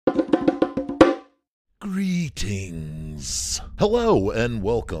Greetings. Hello and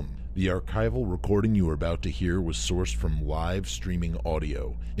welcome. The archival recording you are about to hear was sourced from live streaming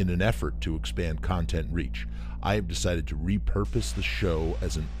audio. In an effort to expand content reach, I have decided to repurpose the show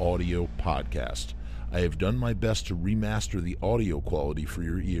as an audio podcast. I have done my best to remaster the audio quality for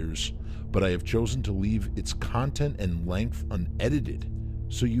your ears, but I have chosen to leave its content and length unedited,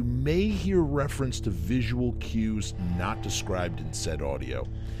 so you may hear reference to visual cues not described in said audio.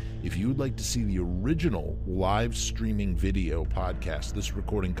 If you would like to see the original live streaming video podcast this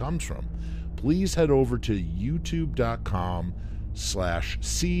recording comes from, please head over to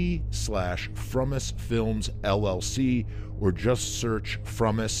youtube.com/c/Frumus Films LLC, or just search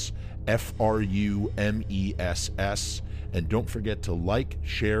Frumus, FRUMESS, and don't forget to like,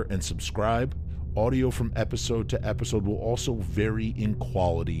 share, and subscribe. Audio from episode to episode will also vary in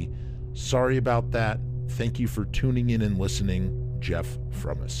quality. Sorry about that. Thank you for tuning in and listening. Jeff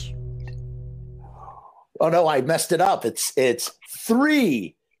Frumus. Oh no, I messed it up. It's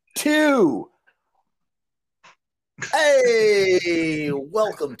 3, 2. Hey,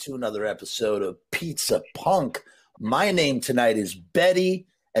 welcome to another episode of Pizza Punk. My name tonight is Betty,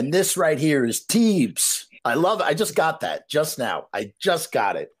 and this right here is Teebs. I love it. I just got that just now. I just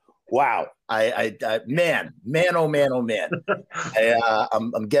got it. Wow. Man, oh man.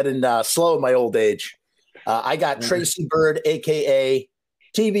 I'm getting slow in my old age. I got Tracy Bird, aka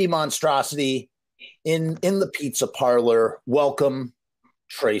TV Monstrosity, in the pizza parlor. Welcome,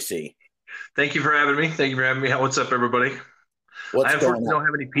 Tracy. Thank you for having me. What's up, everybody? I unfortunately don't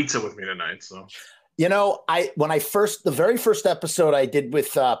have any pizza with me tonight, so. You know, the very first episode I did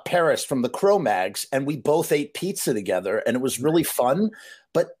with Paris from the Cro-Mags, and we both ate pizza together, and it was really fun.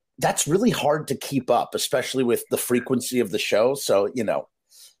 But that's really hard to keep up, especially with the frequency of the show. So, you know,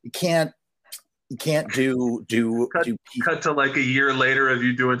 you can't do cut to like a year later of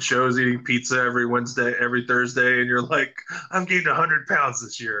you doing shows, eating pizza every Wednesday, every Thursday, and you're like, I'm gained 100 pounds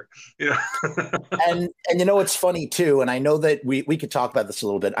this year. You know? and you know, it's funny too. And I know that we could talk about this a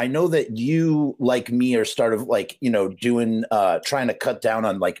little bit. I know that you, like me, are doing trying to cut down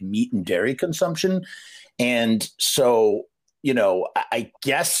on like meat and dairy consumption. And so, you know, I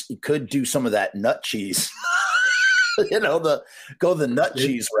guess you could do some of that nut cheese. You know, go the nut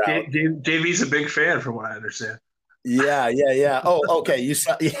cheese route. JV's a big fan, from what I understand. Yeah. Oh, okay. You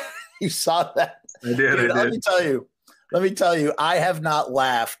saw that. I did. Dude, I did. Let me tell you, I have not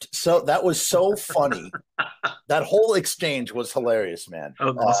laughed. So that was so funny. That whole exchange was hilarious, man.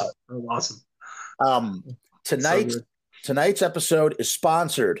 Oh, awesome. Tonight's episode is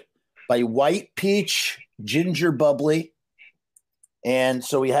sponsored by White Peach Ginger Bubbly. And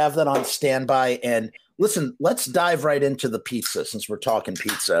so we have that on standby. And listen, let's dive right into the pizza since we're talking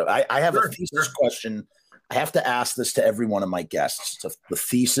pizza. I have a thesis question. I have to ask this to every one of my guests. It's the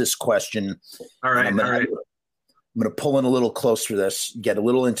thesis question. All right. I'm going to pull in a little close for this, get a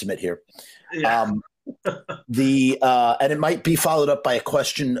little intimate here. Yeah. And it might be followed up by a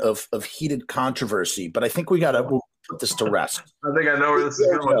question of heated controversy, but I think we'll put this to rest. I think I know where this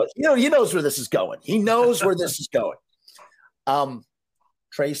is going. He knows where this is going. He knows where this is going.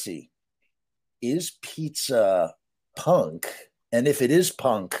 Tracy, is pizza punk? And if it is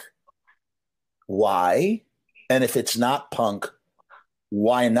punk, why? And if it's not punk,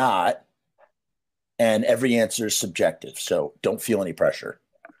 why not? And every answer is subjective, so don't feel any pressure.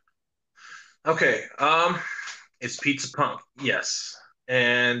 Okay. It's pizza punk, yes.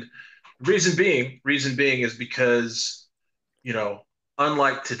 And reason being is because, you know,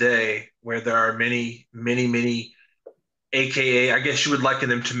 unlike today, where there are many AKA, I guess you would liken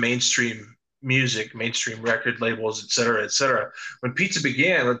them to mainstream music, mainstream record labels, et cetera, when pizza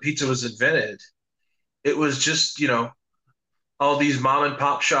was invented, it was just, you know, all these mom and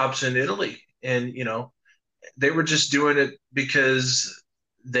pop shops in Italy. And, you know, they were just doing it because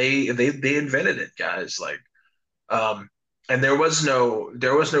they invented it, guys. Like, and there was no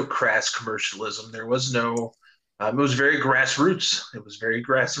crass commercialism. There was no, it was very grassroots.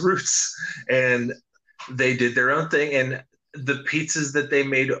 And they did their own thing. And the pizzas that they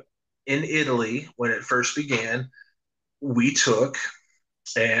made in Italy when it first began, we took,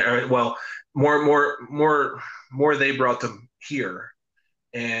 and more they brought them here,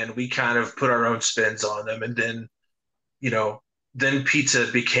 and we kind of put our own spins on them, and then, you know, then pizza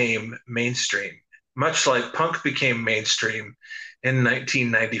became mainstream, much like punk became mainstream in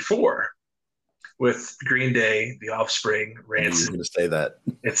 1994 with Green Day, The Offspring, Rancid, going to say that,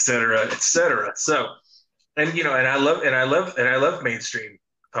 et cetera. So, and you know, and I love mainstream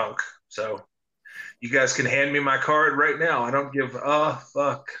punk. So you guys can hand me my card right now. I don't give a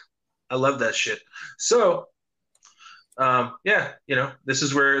fuck. I love that shit. So Yeah, this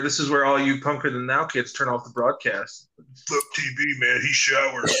is where all you punker than thou kids turn off the broadcast. Fuck TV, man. He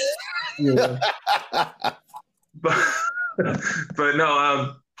showers. but but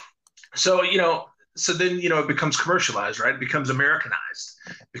no. So then it becomes commercialized, right? It becomes Americanized,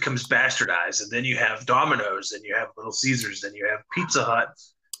 it becomes bastardized, and then you have Domino's, then you have Little Caesars, then you have Pizza Hut,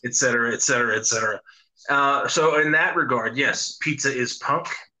 et cetera, et cetera, et cetera. So in that regard, yes, pizza is punk.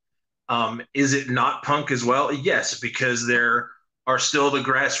 Is it not punk as well? Yes, because there are still the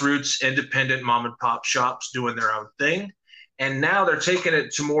grassroots, independent mom and pop shops doing their own thing, and now they're taking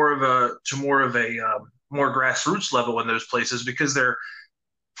it to more of a more grassroots level in those places because they're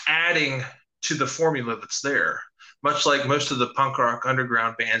adding to the formula that's there. Much like most of the punk rock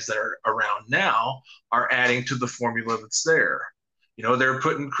underground bands that are around now are adding to the formula that's there. They're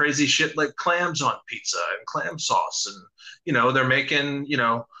putting crazy shit like clams on pizza and clam sauce, and they're making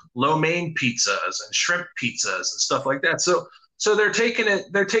lo mein pizzas and shrimp pizzas and stuff like that. So they're taking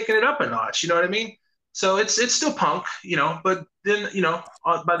it up a notch. You know what I mean? So it's still punk, but then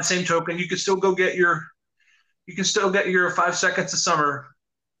by the same token, you can still get your 5 seconds of summer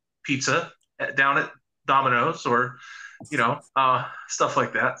pizza down at Domino's or stuff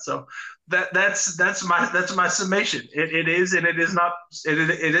like that. So that's my summation. It is and it is not.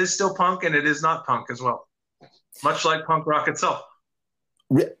 It is still punk and it is not punk as well, much like punk rock itself.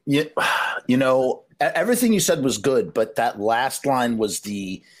 Everything you said was good, but that last line was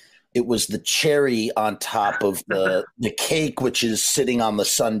the cherry on top of the cake, which is sitting on the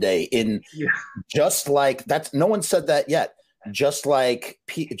sundae. Just like that's no one said that yet. Just like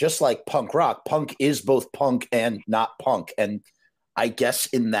punk rock, punk is both punk and not punk, and I guess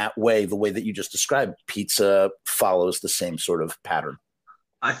in that way, the way that you just described, pizza follows the same sort of pattern.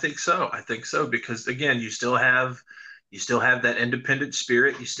 I think so because again, you still have that independent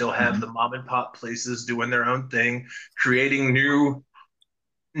spirit. You still have the mom and pop places doing their own thing, creating new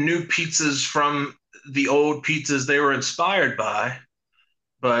pizzas from the old pizzas they were inspired by,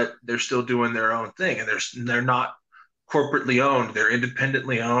 but they're still doing their own thing, and they're not corporately owned. They're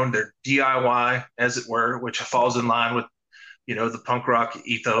independently owned. They're DIY, as it were, which falls in line with the punk rock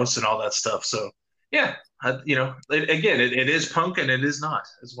ethos and all that stuff. So yeah, it is punk and it is not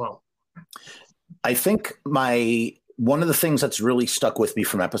as well. I think one of the things that's really stuck with me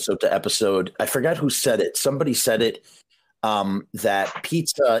from episode to episode, I forgot who said it. Somebody said it, that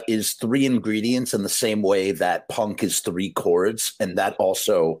pizza is 3 ingredients in the same way that punk is 3 chords. And that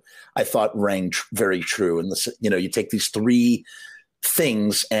also, I thought, rang very true. And you take these 3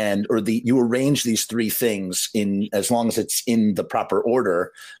 things you arrange these 3 things in, as long as it's in the proper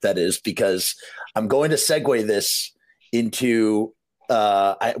order, that is, because I'm going to segue this into,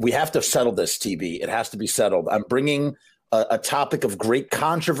 we have to settle this, TB. It has to be settled. I'm bringing a topic of great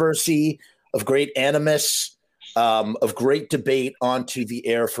controversy, of great animus, of great debate onto the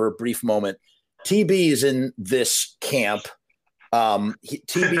air for a brief moment. TB is in this camp.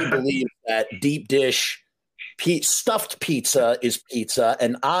 TB believes that deep dish stuffed pizza is pizza,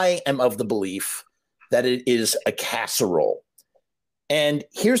 and I am of the belief that it is a casserole. And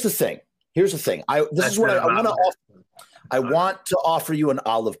here's the thing. I want to offer you an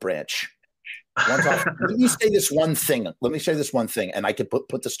olive branch. Let me say this one thing. And I can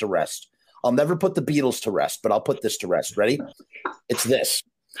put this to rest. I'll never put the Beatles to rest, but I'll put this to rest. Ready? It's this.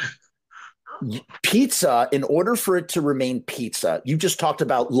 Pizza, in order for it to remain pizza, you just talked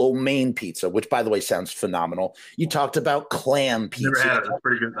about lo mein pizza, which, by the way, sounds phenomenal. You talked about clam pizza. Never had it. It's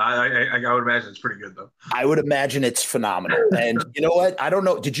pretty good. I would imagine it's pretty good, though. I would imagine it's phenomenal. And you know what? I don't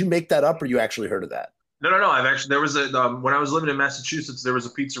know. Did you make that up, or you actually heard of that? No. There was when I was living in Massachusetts, there was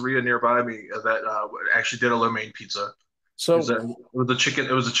a pizzeria nearby me that actually did a lo mein pizza. So it was a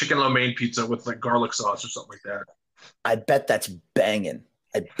chicken lo mein pizza with like garlic sauce or something like that. I bet that's banging.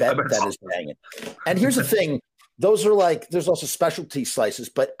 I bet that is banging. And here's the thing. Those are there's also specialty slices,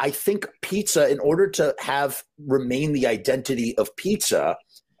 but I think pizza, in order to remain the identity of pizza,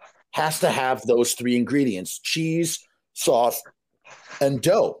 has to have those 3 ingredients: cheese, sauce, and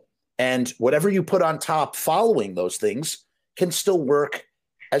dough. And whatever you put on top following those things can still work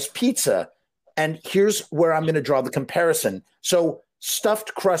as pizza. And here's where I'm going to draw the comparison. So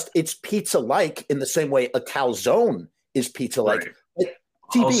stuffed crust, it's pizza-like in the same way a calzone is pizza-like. Right.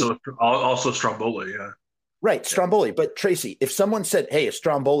 Also Stromboli, yeah. Right, Stromboli. But Tracy, if someone said, hey, a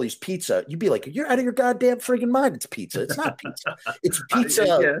Stromboli's pizza, you'd be like, you're out of your goddamn friggin' mind. It's pizza. It's not pizza. It's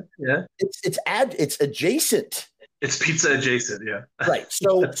pizza. Yeah. It's adjacent. It's pizza adjacent, yeah. Right.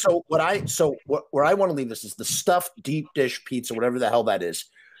 So where I want to leave this is the stuffed deep dish pizza, whatever the hell that is,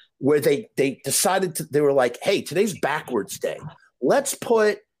 where they decided they were like, hey, today's backwards day. Let's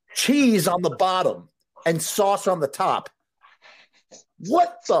put cheese on the bottom. and sauce on the top.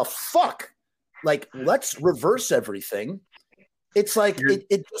 What the fuck? Like, let's reverse everything. It's like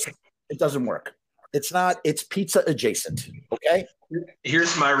it doesn't work. It's pizza adjacent. Okay.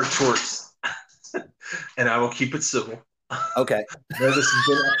 Here's my retorts, and I will keep it civil. Okay.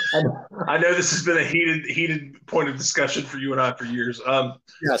 I know this has been a heated point of discussion for you and I for years.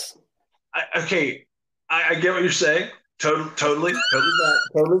 Yes. I get what you're saying. Totally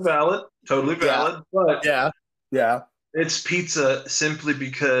valid. Yeah. But yeah, it's pizza simply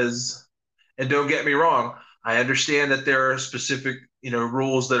because, and don't get me wrong, I understand that there are specific,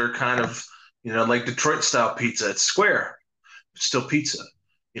 rules that are kind of, like Detroit style pizza. It's square, it's still pizza,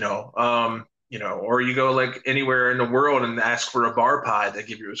 or you go like anywhere in the world and ask for a bar pie, they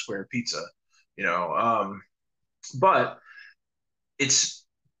give you a square pizza, but it's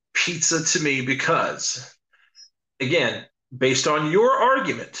pizza to me because, again, based on your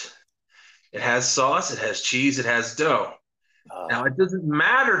argument, it has sauce, it has cheese, it has dough. Now, it doesn't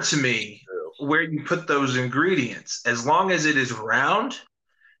matter to me where you put those ingredients, as long as it is round,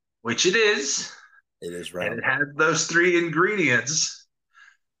 which it is. It is round. And it has those 3 ingredients.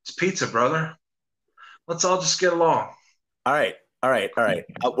 It's pizza, brother. Let's all just get along. All right. We're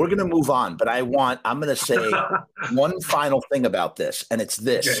going to move on, but I'm going to say one final thing about this, and it's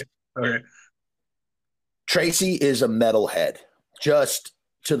this. Okay. Tracy is a metalhead, just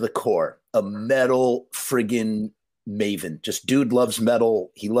to the core, a metal friggin' maven. Just dude loves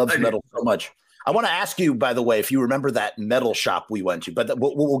metal. He loves metal so much. I want to ask you, by the way, if you remember that metal shop we went to, but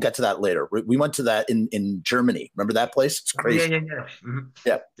we'll get to that later. We went to that in Germany. Remember that place? It's crazy. Yeah. Mm-hmm.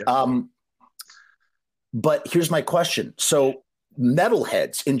 Yeah. But here's my question. So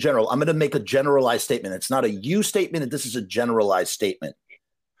metalheads in general, I'm going to make a generalized statement. It's not a you statement. This is a generalized statement.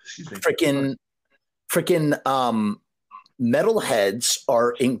 Excuse me. Freaking metalheads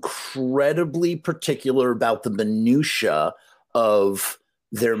are incredibly particular about the minutia of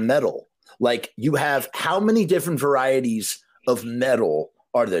their metal. Like, you have how many different varieties of metal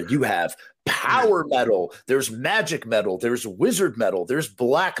are there? You have power metal, there's magic metal, there's wizard metal, there's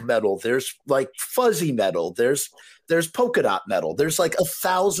black metal, there's like fuzzy metal, there's polka dot metal, there's like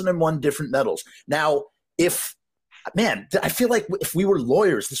 1,001 different metals. Now, I feel like if we were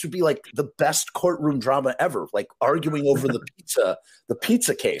lawyers, this would be like the best courtroom drama ever, like arguing over the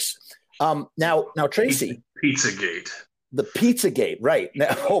pizza case. Now, Tracy. Pizzagate. The Pizzagate, right.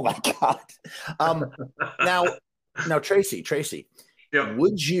 Now, oh my God. Now, Tracy, yeah.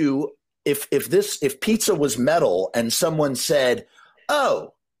 Would you, if pizza was metal and someone said,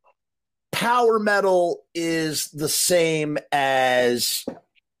 oh, power metal is the same as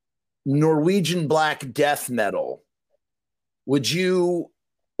Norwegian black death metal, would you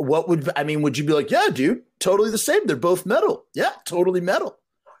be like, yeah, dude, totally the same. They're both metal. Yeah, totally metal.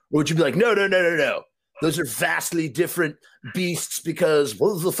 Or would you be like, no. Those are vastly different beasts because I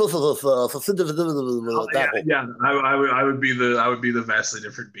would be the vastly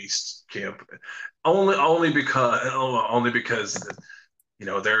different beast camp. Only because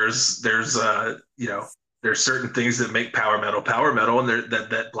there's certain things that make power metal, and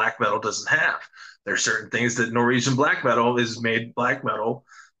that black metal doesn't have. There's certain things that Norwegian black metal is made black metal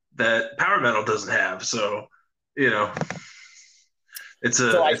that power metal doesn't have. So, it's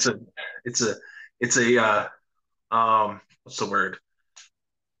what's the word?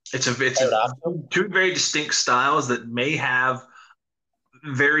 It's two very distinct styles that may have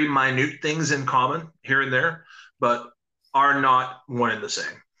very minute things in common here and there, but are not one and the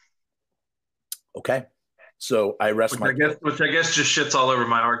same. Okay. So I rest which I guess just shits all over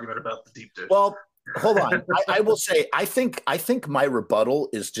my argument about the deep dish. Well, hold on. I will say, I think my rebuttal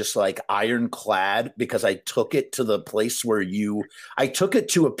is just like ironclad because I took it to the place where I took it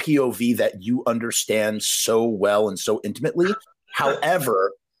to a POV that you understand so well and so intimately.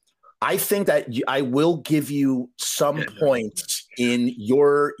 However, I think that I will give you some points in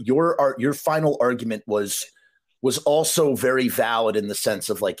your final argument was also very valid in the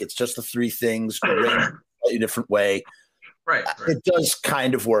sense of like, it's just the 3 things a different way. Right. It does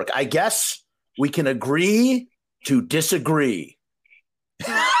kind of work. I guess we can agree to disagree.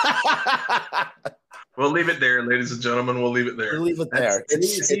 We'll leave it there, ladies and gentlemen. We'll leave it there. We'll leave it there.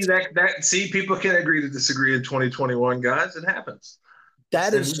 See, people can agree to disagree in 2021, guys. It happens.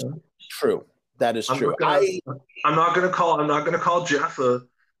 That is true. That is true. I'm not going to call Jeff a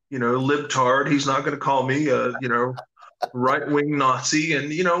libtard. He's not going to call me a right-wing Nazi, and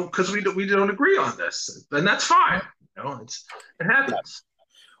because we don't agree on this, and that's fine. It happens.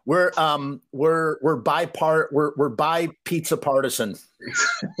 We're by pizza partisan.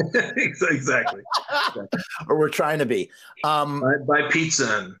 Exactly. Or we're trying to be. By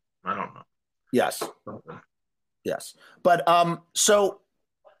pizza, and I don't know. Yes. Yes. But so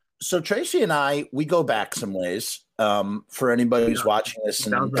Tracy and I, we go back some ways. For anybody who's watching this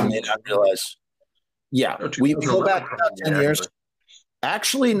and may not realize, yeah, we go back about 10 years.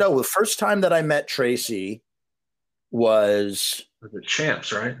 Actually, no, the first time that I met Tracy was the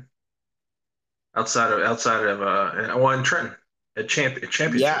Champs, right? Outside of one Trenton at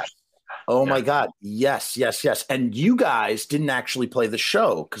championships. Yeah. Oh my God. Yes. And you guys didn't actually play the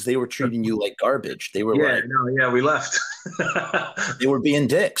show because they were treating you like garbage. They were we left. They were being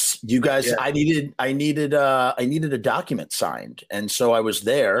dicks. You guys, I needed a document signed. And so I was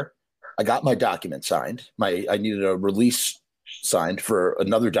there. I got my document signed. I needed a release signed for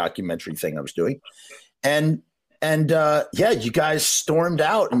another documentary thing I was doing. And you guys stormed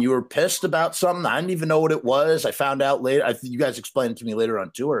out and you were pissed about something. I didn't even know what it was. I found out later. You guys explained it to me later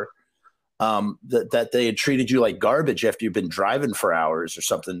on tour. That they had treated you like garbage after you've been driving for hours or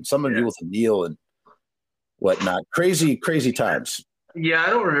something. Something to do with a meal and whatnot. Crazy times. Yeah, I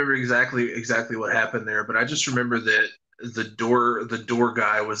don't remember exactly what happened there, but I just remember that the door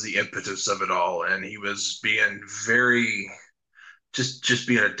guy was the impetus of it all, and he was being very just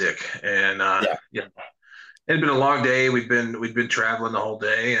being a dick. And it had been a long day. We'd been traveling the whole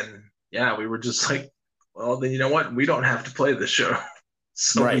day, and we were just like, well, then you know what? We don't have to play this show,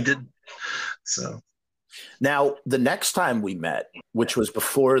 so we did. So now the next time we met, which was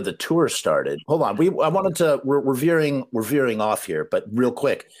before the tour started. Hold on, we're veering off here, but real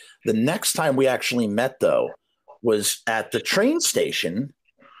quick, the next time we actually met though was at the train station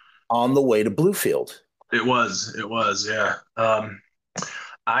on the way to Bluefield. It was, yeah.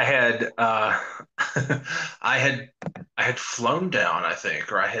 I had I had flown down, I think,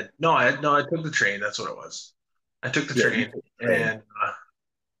 or I took the train. That's what it was. I took the train and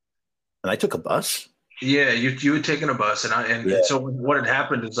I took a bus. Yeah, you had taken a bus, and so what had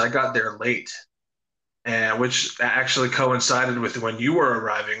happened is I got there late, and which actually coincided with when you were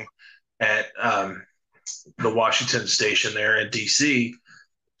arriving at the Washington station there in DC.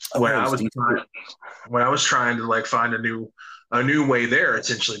 When I was trying to like find a new way there,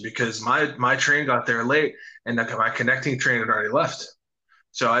 essentially, because my train got there late and my connecting train had already left.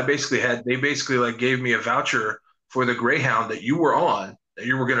 So they basically like gave me a voucher for the Greyhound that you were on. That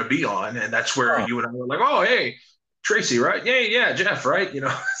you were going to be on, and that's where you and I were like, oh, hey, Tracy, right? Yeah, Jeff, right? You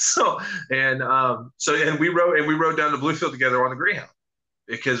know, and we rode down to Bluefield together on the Greyhound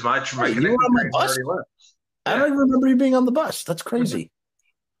because my you were on my bus. I don't even remember you being on the bus. That's crazy.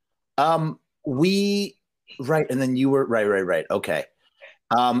 And then you were right. Okay.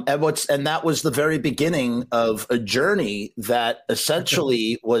 And that was the very beginning of a journey that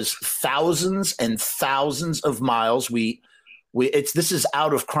essentially was thousands and thousands of miles. This is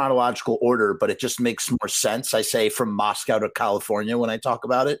out of chronological order, but it just makes more sense. I say from Moscow to California when I talk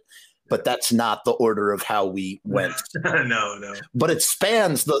about it, but that's not the order of how we went. No. But it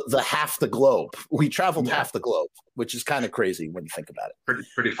spans the half the globe. We traveled half the globe, which is kind of crazy when you think about it.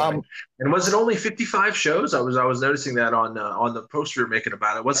 Pretty funny. And was it only 55 shows? I was noticing that on the post we were making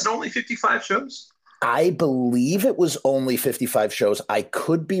about it. Was it only 55 shows? I believe it was only 55 shows. I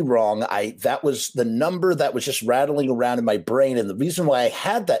could be wrong. That was the number that was just rattling around in my brain. And the reason why I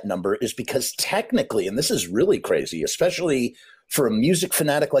had that number is because technically, and this is really crazy, especially for a music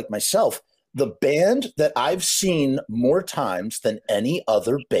fanatic like myself, the band that I've seen more times than any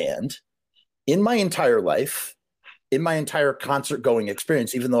other band in my entire life, in my entire concert going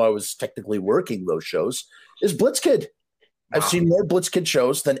experience, even though I was technically working those shows, is Blitzkid. Wow. I've seen more Blitzkid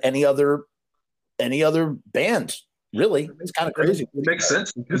shows than any other band, really. It's kind of crazy. It makes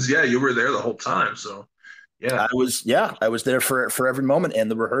sense because you were there the whole time. So I was there for every moment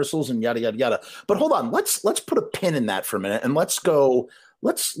and the rehearsals and yada yada yada. But hold on, let's put a pin in that for a minute and let's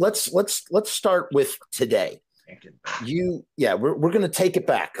start with today. We're going to take it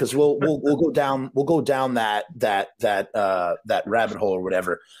back because we'll go down that rabbit hole or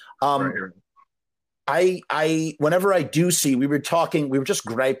whatever. Whenever I do see, we were just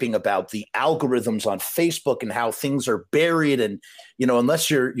griping about the algorithms on Facebook and how things are buried. And, unless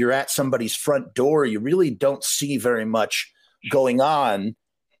you're at somebody's front door, you really don't see very much going on.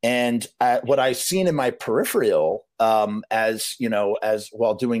 And what I've seen in my peripheral, as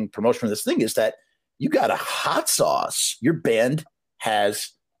while doing promotion for this thing is that you got a hot sauce. Your band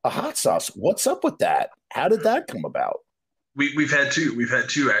has a hot sauce. What's up with that? How did that come about? We've had two. We've had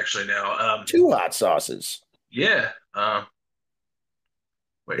two actually now. Two hot sauces. Yeah.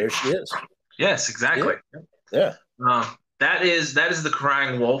 There she is. Yes, exactly. Yeah. That is the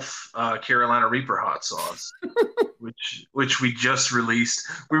Crying Wolf Carolina Reaper hot sauce, which we just released.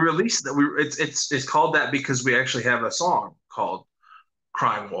 We released that. It's called that because we actually have a song called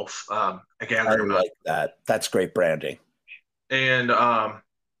Crying Wolf, a I gathering of nuns. like that. That's great branding. And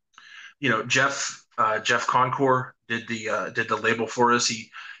Jeff Concor did the label for us. He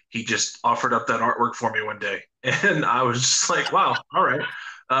just offered up that artwork for me one day, and I was just like, wow, all right.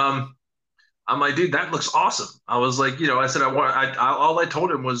 I'm like, dude, that looks awesome. I was like, I said, all I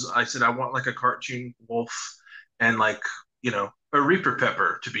told him was, I said, I want like a cartoon wolf and like, a Reaper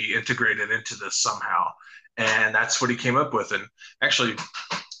Pepper to be integrated into this somehow. And that's what he came up with. And actually,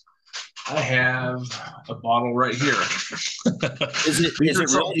 I have a bottle right here. Is it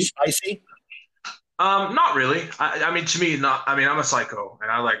really spicy? Not really. I mean, to me, not. I mean, I'm a psycho, and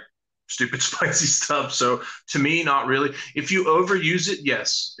I like stupid spicy stuff. So to me, not really. If you overuse it,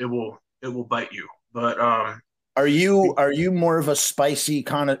 yes, it will bite you. But are you more of a spicy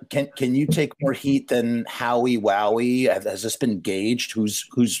kind of? Can you take more heat than Howie Wowie? Has this been gauged? Who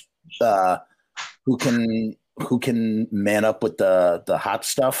can man up with the hot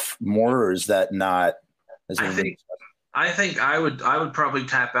stuff more, or is that not? I think I would probably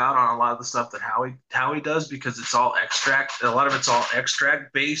tap out on a lot of the stuff that Howie does, because it's all extract. A lot of it's all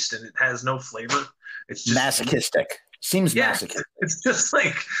extract based, and it has no flavor. It's just masochistic. Seems masochistic. It's just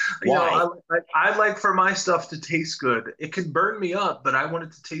like, I like for my stuff to taste good. It can burn me up, but I want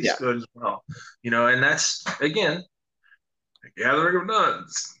it to taste good as well. And that's, again, a gathering of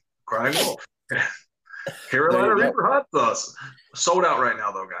nuns, Crying Wolf. Carolina Reaper hot sauce. Sold out right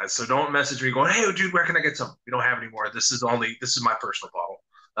now, though, guys. So don't message me going, "Hey, dude, where can I get some?" We don't have any more. This is my personal bottle.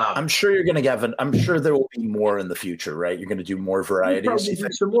 I'm sure you're going to I'm sure there will be more in the future, right? You're going to do more varieties. Probably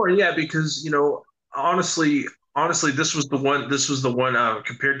do some more, yeah. Because honestly, this was the one. This was the one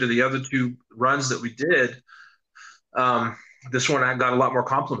compared to the other two runs that we did. This one I got a lot more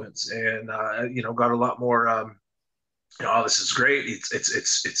compliments, and got a lot more. Oh, this is great.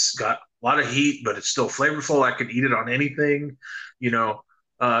 It's got a lot of heat, but it's still flavorful. I could eat it on anything,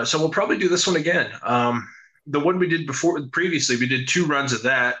 So we'll probably do this one again. The one we did previously, we did 2 runs of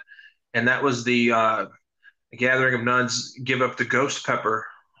that, and that was the Gathering of Nuns Give Up the Ghost Pepper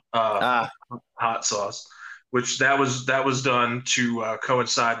hot sauce, which that was done to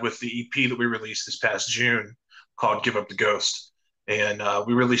coincide with the EP that we released this past June called Give Up the Ghost, and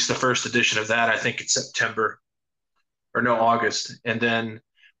we released the first edition of that. I think it's August, and then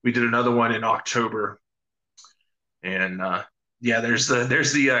we did another one in October, and there's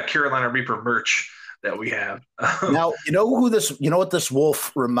the Carolina Reaper merch that we have. Now, what this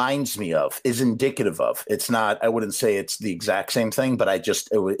wolf reminds me of, is indicative of. It's not, I wouldn't say it's the exact same thing, but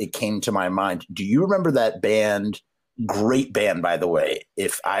it came to my mind. Do you remember that band? Great band, by the way.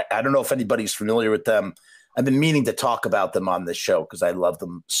 If I don't know if anybody's familiar with them. I've been meaning to talk about them on this show because I love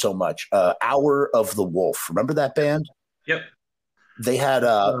them so much. Hour of the Wolf. Remember that band? Yep. They had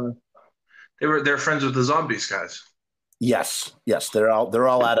they're friends with the Zombies guys. Yes. They're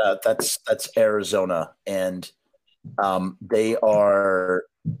all out of that's Arizona, and they are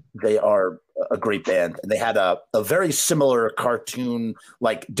a great band, and they had a very similar cartoon,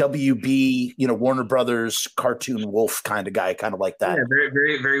 like WB, Warner Brothers cartoon wolf kind of guy, kind of like that. Yeah, very,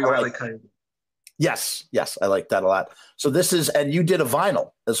 very, very Wile E. Coyote. Yes, I like that a lot. So this is, and you did a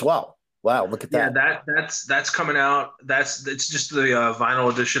vinyl as well. Wow, look at that. Yeah, that's coming out. It's just the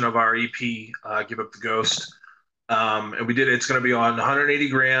vinyl edition of our EP, Give Up the Ghost. And we did it. It's going to be on 180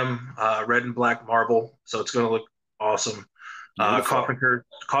 gram red and black marble, so it's going to look awesome. Coffin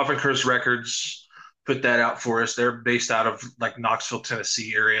Curse Records put that out for us. They're based out of like Knoxville,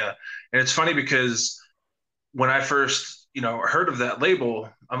 Tennessee area, and it's funny because when I first heard of that label,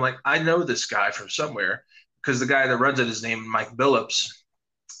 I'm like, I know this guy from somewhere, because the guy that runs it is named Mike Billups.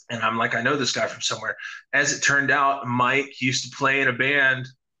 And I'm like, I know this guy from somewhere. As it turned out, Mike used to play in a band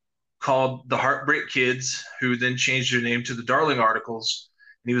called the Heartbreak Kids, who then changed their name to the Darling Articles.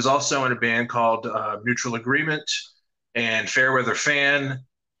 And he was also in a band called Mutual Agreement and Fairweather Fan.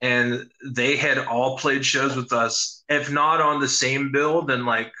 And they had all played shows with us, if not on the same bill, then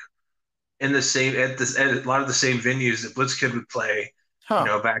like in the same at a lot of the same venues that Blitzkid would play,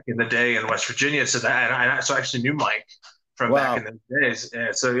 back in the day in West Virginia. So I actually knew Mike from back in those days.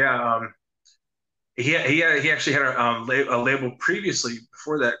 And so he actually had a label previously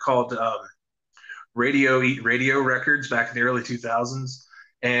before that called Radio Eat Radio Records back in the early 2000s,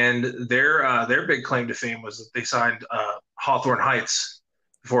 and their big claim to fame was that they signed Hawthorne Heights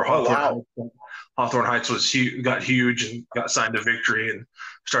before Hawthorne Heights got huge and got signed to Victory and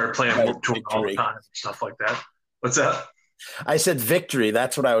started playing tour all the time and stuff like that. What's that? I said Victory.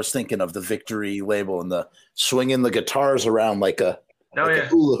 That's what I was thinking of, the Victory label, and the swinging the guitars around like a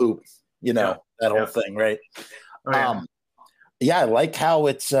hula hoop, that whole thing, right? Oh, yeah. Yeah, I like how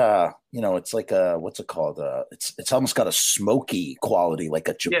it's it's like a what's it called? It's almost got a smoky quality, like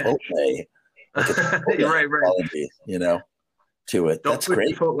a Yeah. Chipotle, like a Chipotle Right, right. quality, to it. Don't That's put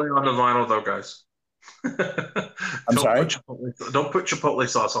great. Chipotle on the vinyl though, guys. I'm don't sorry. put don't put Chipotle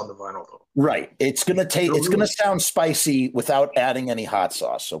sauce on the vinyl though. Right. It's gonna sound spicy without adding any hot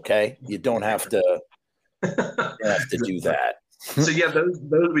sauce. Okay. You don't have to do that. So yeah, those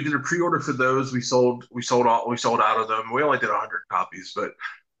we did a pre-order for those. We sold out of them. We only did 100 copies, but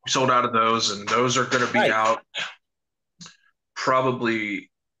we sold out of those, and those are going to be out probably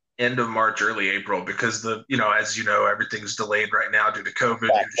end of March, early April, because as you know, everything's delayed right now due to COVID, due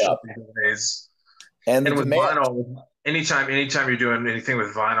to shipping delays. And with vinyl, anytime you're doing anything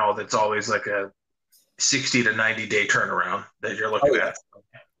with vinyl, that's always like a 60 to 90 day turnaround that you're looking at.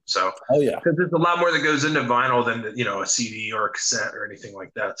 So, because there's a lot more that goes into vinyl than a CD or a cassette or anything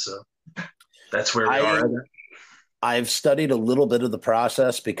like that. So that's where we are. I've studied a little bit of the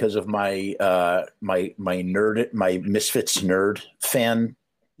process because of my my Misfits nerd fan.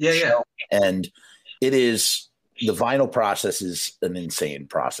 Yeah. And the vinyl process is an insane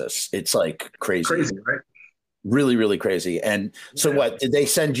process. It's like crazy, right? Really, really crazy. And so what did they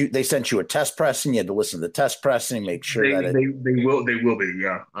send you? They sent you a test pressing. You had to listen to the test pressing, make sure they will be.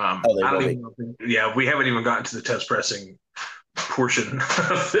 Yeah. We haven't even gotten to the test pressing portion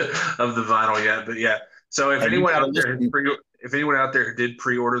of the vinyl yet, but yeah. So if anyone out there who did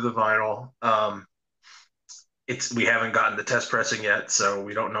pre-order the vinyl, we haven't gotten the test pressing yet, so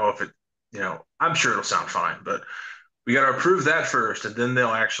we don't know if it, I'm sure it'll sound fine, but we got to approve that first, and then they'll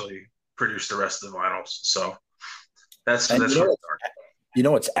actually produce the rest of the vinyls. So that's it's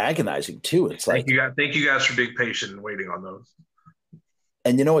agonizing too. It's like thank you guys for being patient and waiting on those.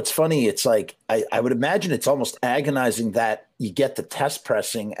 And it's funny. It's like I would imagine it's almost agonizing that you get the test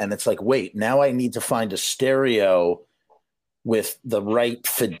pressing, and it's like, wait, now I need to find a stereo with the right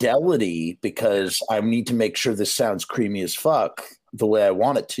fidelity because I need to make sure this sounds creamy as fuck the way I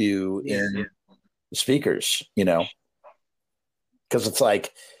want it to in the speakers. Because it's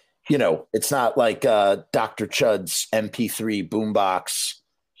like, it's not like Dr. Chud's MP3 boombox,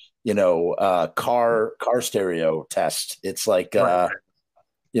 car stereo test. It's like, you gotta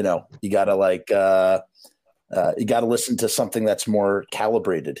you gotta listen to something that's more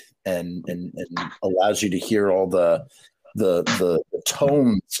calibrated and allows you to hear all the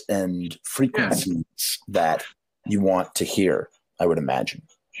tones and frequencies that you want to hear, I would imagine.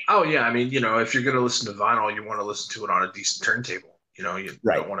 Oh yeah. I mean, if you're going to listen to vinyl, you want to listen to it on a decent turntable. You don't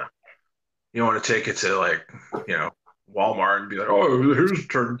want to take it to like, Walmart and be like, oh, here's a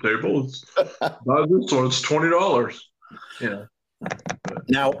turntable. Buy this one. It's $20.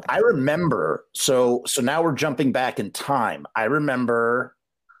 Now I remember, so now we're jumping back in time. I remember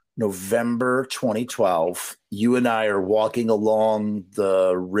November 2012, you and I are walking along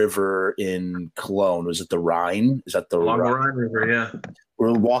the river in Cologne. Was it the Rhine? Is that the Rhine River? Yeah.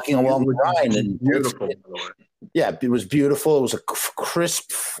 We're walking along the Rhine, and beautiful. It was beautiful. It was a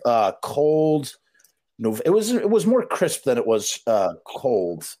crisp, cold. It was more crisp than it was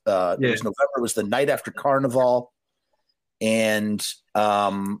cold. It was November. It was the night after Carnival, and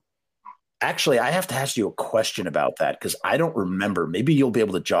actually, I have to ask you a question about that because I don't remember. Maybe you'll be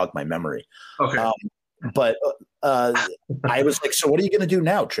able to jog my memory. Okay. But I was like, so what are you going to do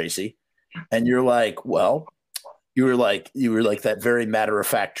now, Tracy? And you're like, well, you were like that very matter of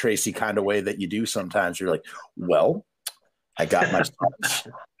fact Tracy kind of way that you do sometimes. You're like, well, I got my sons.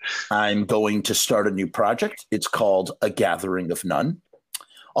 I'm going to start a new project. It's called A Gathering of None.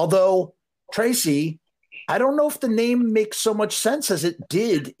 Although, Tracy, I don't know if the name makes so much sense as it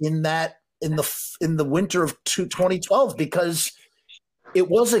did in the winter of 2012, because it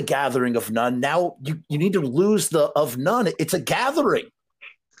was a gathering of none. Now you need to lose the of none. It's a gathering.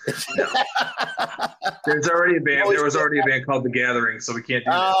 There was already a band called The Gathering, so we can't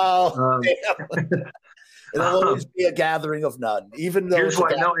do that. It'll always be a gathering of none, even though here's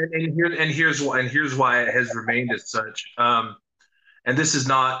why. No, and here's why it has remained as such. And this is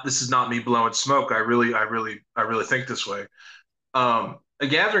not me blowing smoke. I really think this way. A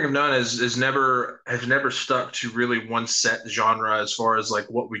Gathering of None has never stuck to really one set genre as far as like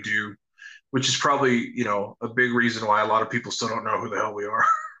what we do, which is probably a big reason why a lot of people still don't know who the hell we are.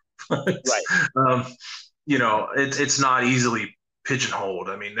 Right. It's not easily pigeonholed.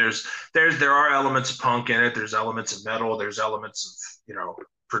 I mean, there are elements of punk in it. There's elements of metal. There's elements of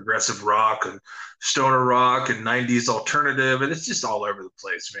progressive rock and stoner rock and 90s alternative, and it's just all over the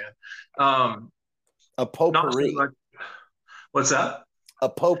place, man. A potpourri. What's that? A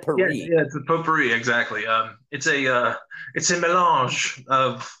potpourri. Yeah, it's a potpourri, exactly. It's a melange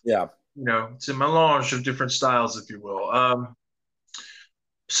of it's a melange of different styles, if you will.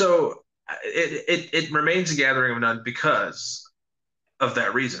 So it remains a gathering of none because of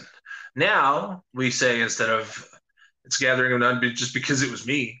that reason. Now we say, instead of it's gathering of none just because it was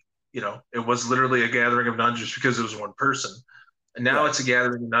me, it was literally a gathering of none just because it was one person. And now it's a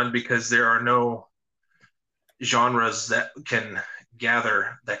gathering of none because there are no genres that can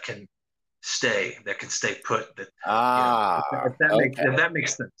gather, that can stay put. That if that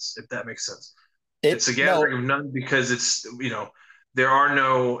makes sense. If that makes sense. It's a gathering of none because it's, there are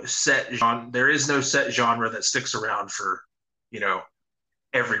no set genre. There is no set genre that sticks around for,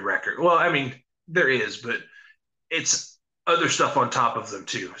 every record. Well, I mean, there is, but it's other stuff on top of them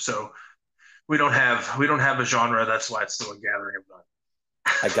too. So we don't have a genre. That's why it's still a gathering of none.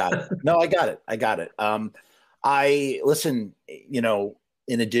 I got it. No, I got it. I listen, in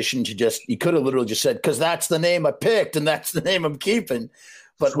addition to just, you could have literally just said, because that's the name I picked and that's the name I'm keeping.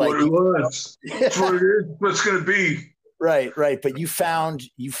 But that's what it was. That's what it is. What's going to be. Right. But you found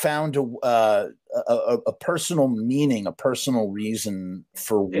a personal meaning, a personal reason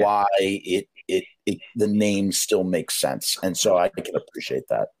for why it the name still makes sense, and so I can appreciate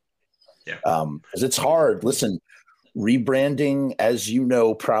that. Yeah. Because it's hard. Listen, rebranding, as you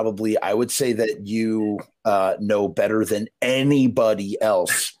know, probably I would say that you know better than anybody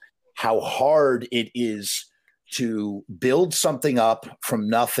else how hard it is to build something up from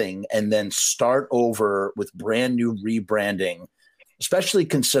nothing and then start over with brand new rebranding, especially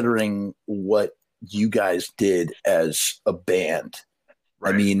considering what you guys did as a band.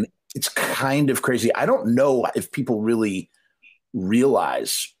 Right. I mean, it's kind of crazy. I don't know if people really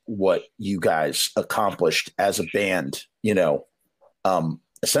realize what you guys accomplished as a band,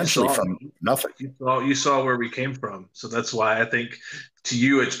 essentially from nothing. You saw where we came from. So that's why I think to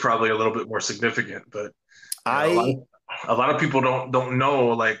you, it's probably a little bit more significant, but a lot of people don't know,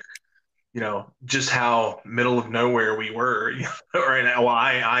 like, just how middle of nowhere we were right now. Well,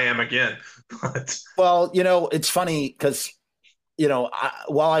 I am again. Well, it's funny because,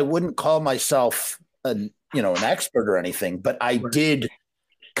 while I wouldn't call myself an expert or anything, but I did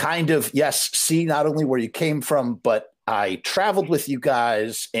kind of, see not only where you came from, but I traveled with you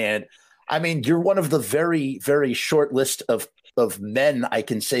guys. And I mean, you're one of the very, very short list of men I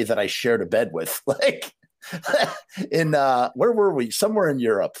can say that I shared a bed with. Like, in where were we? Somewhere in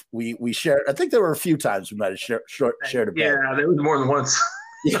Europe. We shared. I think there were a few times we might have shared a bed. Yeah, there was more than once.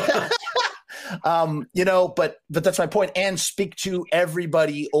 Yeah. But that's my point. And speak to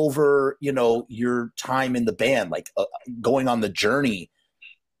everybody over, your time in the band, like going on the journey.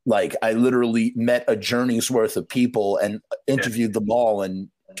 Like, I literally met a journey's worth of people and interviewed them all and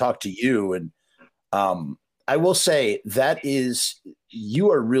talked to you. And I will say that you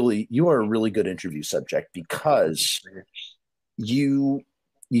are a really good interview subject because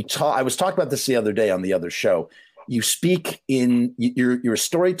I was talking about this the other day on the other show. You speak you're a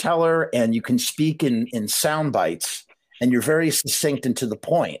storyteller and you can speak in sound bites and you're very succinct and to the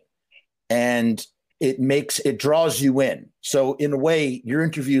point, and it draws you in. So in a way, your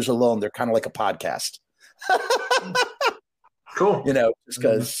interviews alone, they're kind of like a podcast. Cool. Just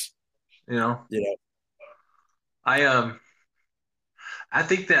because, I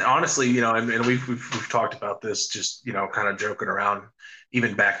think that honestly, and we've talked about this, just, kind of joking around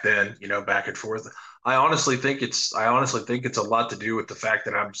even back then, back and forth. I honestly think it's a lot to do with the fact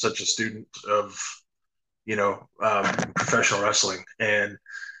that I'm such a student of, professional wrestling and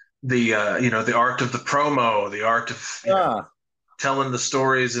the art of the promo, the art of telling the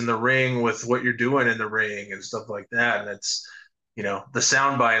stories in the ring with what you're doing in the ring and stuff like that. And it's, the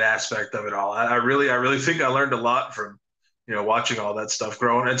soundbite aspect of it all. I really think I learned a lot from, watching all that stuff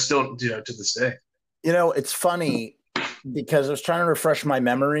growing and still, to this day. It's funny because I was trying to refresh my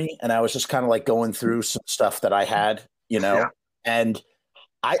memory and I was just kind of like going through some stuff that I had, and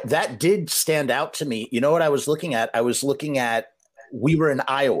that did stand out to me. You know what I was looking at? I was looking at, we were in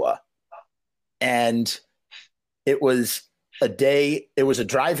Iowa and it was a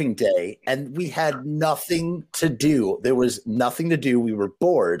driving day and we had nothing to do. There was nothing to do. We were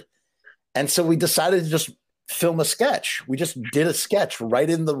bored. And so we decided to just film a sketch. We just did a sketch right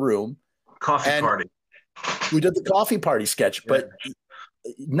in the room. Coffee party. We did the coffee party sketch, but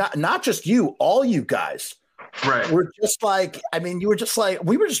not just you, all you guys. Right. We're just like, you were just like,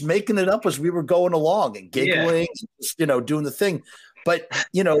 we were just making it up as we were going along and giggling, just, doing the thing. But,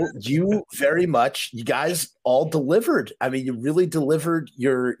 you very much, you guys all delivered. You really delivered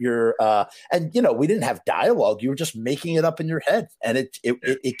your and, we didn't have dialogue. You were just making it up in your head. And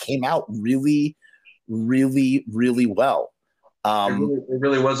it came out really, really, really well. It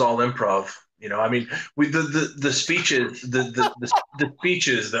really was all improv. We the speeches, the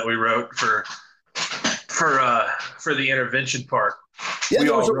speeches that we wrote for the intervention part, Yeah, we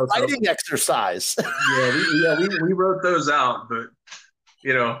there was all a wrote those. writing exercise. We wrote those out, but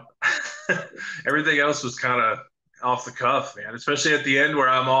you know, everything else was kind of off the cuff, man. Especially at the end where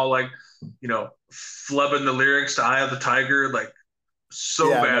I'm all like, you know, flubbing the lyrics to "Eye of the Tiger," like so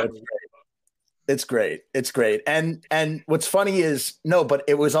bad. No, it's great. It's great. And what's funny is but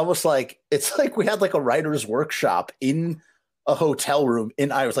it was almost like it's like we had like a writer's workshop in a hotel room.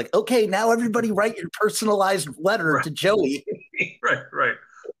 And I was like, okay, now everybody write your personalized letter to Joey. right.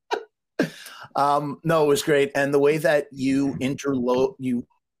 No, it was great. And the way that you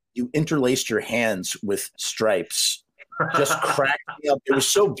interlaced your hands with stripes just cracked me up. It was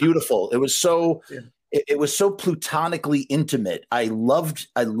so beautiful. It was so it was so platonically intimate. I loved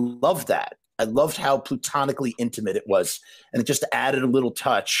that. I loved how platonically intimate it was, and it just added a little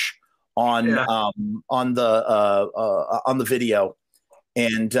touch on the video.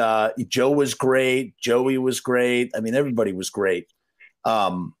 And Joe was great. Joey was great. I mean, everybody was great.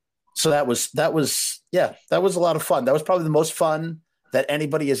 So that was a lot of fun. That was probably the most fun that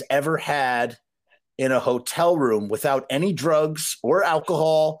anybody has ever had in a hotel room without any drugs or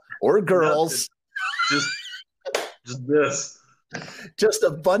alcohol or girls. Just this. Just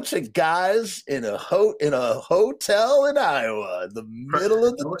a bunch of guys in a hotel in Iowa in the middle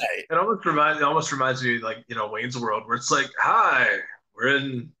of the night. It almost reminds me like, you know, Wayne's World, where it's like, hi, we're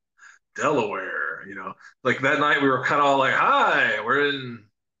in Delaware, you know. Like that night we were kind of all like, hi, we're in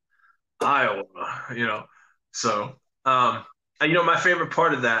Iowa, you know. So and, you know, my favorite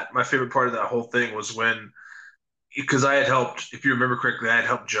part of that whole thing was when, because I had helped, if you remember correctly, I had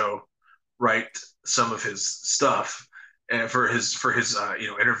helped Joe write some of his stuff and for his you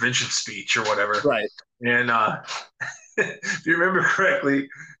know, intervention speech or whatever. Right. And if you remember correctly,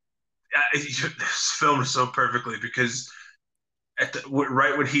 this filmed so perfectly because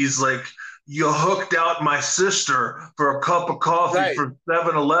right when he's like, you hooked out my sister for a cup of coffee from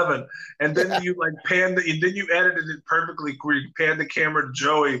 7-Eleven, and then you like then you edited it perfectly where you pan the camera to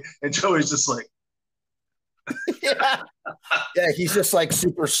Joey, and Joey's just like, yeah, he's just like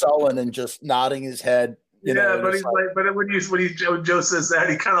super sullen and just nodding his head. You know, but he's like, but when Joe says that,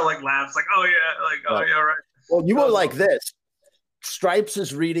 he kind of like laughs, like, oh yeah, like, oh yeah, right. Well, you were like this. Stripes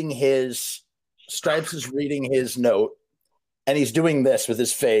is reading his note, and he's doing this with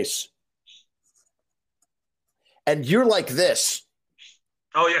his face. And you're like this.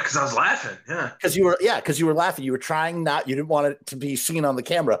 Oh yeah, because I was laughing. Yeah, because you were laughing. You were trying not. You didn't want it to be seen on the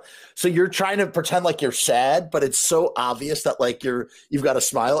camera, so you're trying to pretend like you're sad, but it's so obvious that like you've got a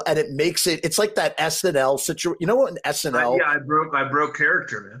smile, and it makes it. It's like that SNL situation. You know what? In SNL, I broke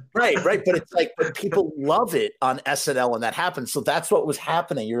character, man. Right. But it's like, but people love it on SNL, and that happens. So that's what was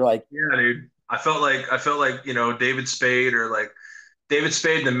happening. You're like, yeah, dude. I felt like you know, David Spade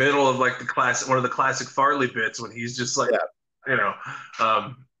in the middle of like one of the classic Farley bits when he's just like, you know,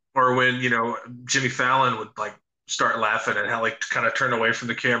 or when, you know, Jimmy Fallon would like start laughing and how like kind of turn away from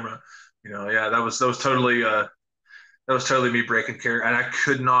the camera, you know. Yeah, that was totally me breaking character, and I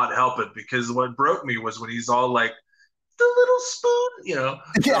could not help it because what broke me was when he's all like the little spoon, you know,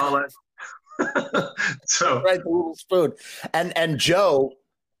 all that. So right, the little spoon, and Joe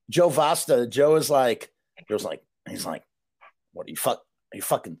Vasta, he's like, what are you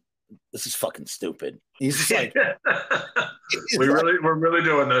fucking? This is fucking stupid. He's just like, we're really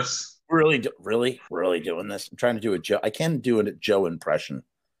doing this. Really doing this. I'm trying to do a Joe. I can't do a Joe impression.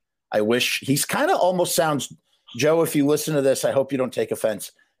 I wish. He's kind of almost sounds, Joe, if you listen to this, I hope you don't take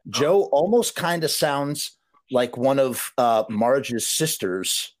offense. Joe almost kind of sounds like one of Marge's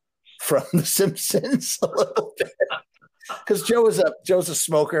sisters from The Simpsons a little bit. Because Joe's a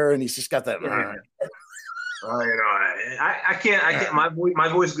smoker and he's just got that. You know, I can't. My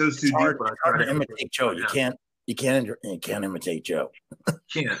voice goes too deep. It's hard to imitate Joe. You can't imitate Joe.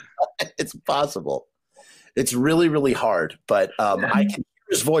 Can't. It's impossible. It's really, really hard. But I can hear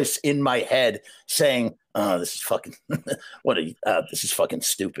his voice in my head saying, "Oh, this is fucking this is fucking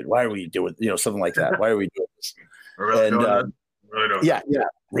stupid. Why are we doing something like that? Why are we doing this?" Really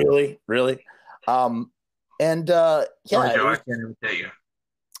really. Joe, I can't imitate you.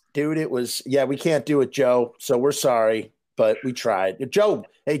 Dude, it was, we can't do it, Joe. So we're sorry, but we tried. Joe,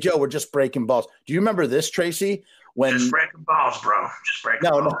 we're just breaking balls. Do you remember this, Tracy? When just breaking balls, bro. Just breaking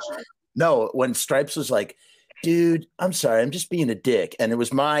balls. No, when Stripes was like, dude, I'm sorry, I'm just being a dick. And it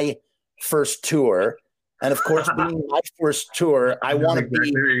was my first tour. And of course, being my first tour, I want to be. What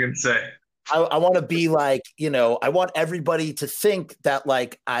you're gonna say. I want to be like, I want everybody to think that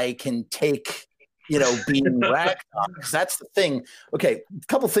like I can take, being ragged on, because that's the thing. Okay, a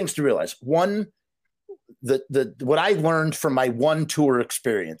couple things to realize. One, what I learned from my one tour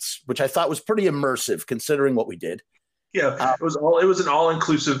experience, which I thought was pretty immersive considering what we did, Yeah, it was an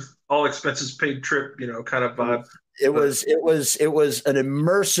all-inclusive, all expenses paid trip, kind of vibe. It was an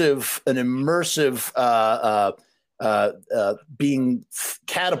immersive being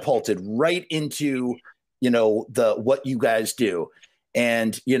catapulted right into what you guys do,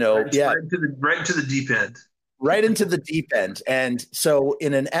 and right into the deep end. Right into the deep end. And so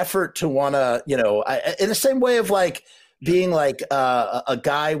in an effort to want to, in the same way of like being like a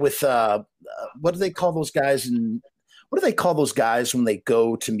guy with what do they call those guys? And what do they call those guys when they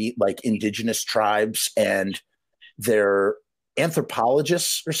go to meet like indigenous tribes and they're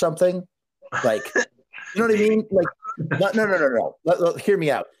anthropologists or something? Like, you know what I mean? Like, no. Hear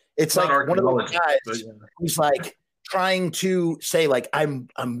me out. It's like one of those guys who's like trying to say like I'm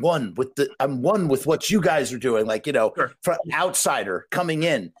one with what you guys are doing, like sure. From outsider coming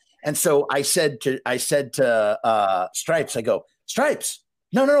in. And so I said to Stripes, I go, Stripes,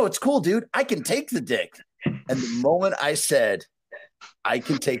 no, it's cool, dude. I can take the dick. And the moment I said I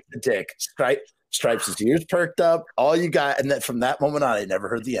can take the dick, Stripes' ears perked up. All you got, and then from that moment on, I never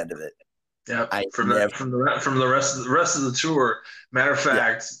heard the end of it. Yeah, from the rest of the tour. Matter of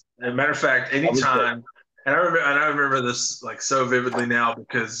fact, anytime. And I remember this like so vividly now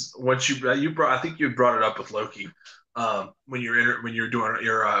because once you brought it up with Loki when you were doing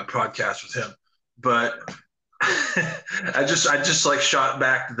your podcast with him, but I just like shot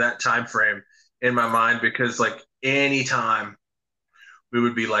back to that time frame in my mind because like anytime we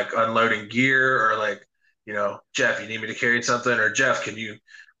would be like unloading gear or like Jeff, you need me to carry something, or Jeff, can you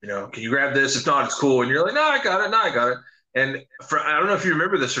grab this? If not, it's cool. And you're like, no, I got it. And I don't know if you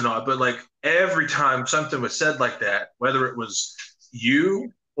remember this or not, but like every time something was said like that, whether it was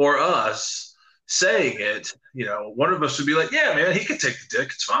you or us saying it, one of us would be like, yeah, man, he can take the dick.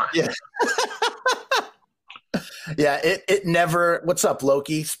 It's fine. Yeah. Yeah. It never, what's up,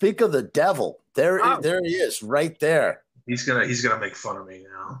 Loki? Speak of the devil. There he is right there. He's going to make fun of me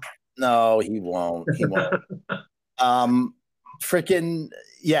now. No, he won't. Freaking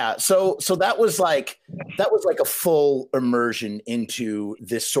yeah. So that was like a full immersion into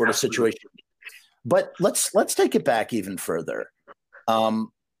this sort of situation. But let's take it back even further.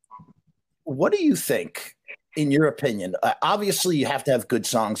 What do you think, in your opinion? Obviously, you have to have good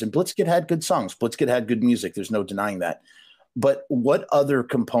songs, and Blitzkid had good songs. Blitzkid had good music. There's no denying that. But what other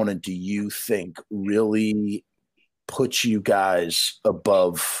component do you think really puts you guys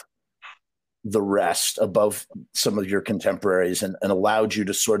above the rest, above some of your contemporaries, and allowed you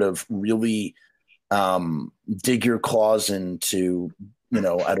to sort of really dig your claws into, I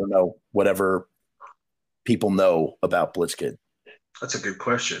don't know, whatever people know about Blitzkid? That's a good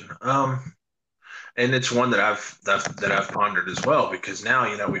question. And it's one that I've pondered as well, because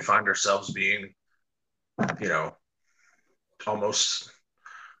now, we find ourselves being, almost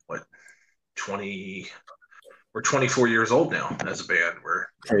we're 24 years old now as a band. We're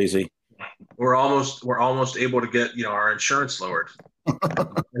crazy. We're almost able to get our insurance lowered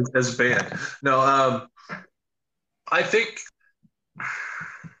as a band. No, I think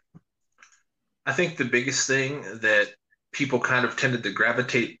the biggest thing that people kind of tended to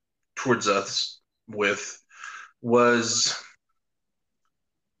gravitate towards us with was,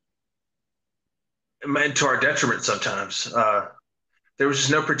 and to our detriment sometimes, there was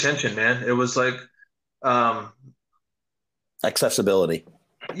just no pretension, man. It was like accessibility.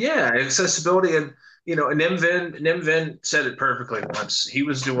 Yeah, accessibility, and and Vin said it perfectly once. He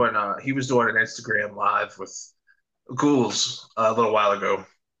was doing an Instagram live with Ghouls a little while ago, a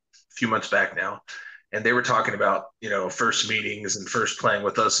few months back now, and they were talking about first meetings and first playing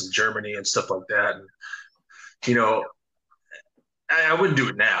with us in Germany and stuff like that. And I wouldn't do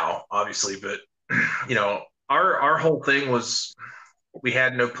it now, obviously, but our whole thing was we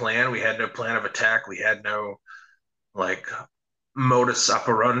had no plan. We had no plan of attack. We had no like modus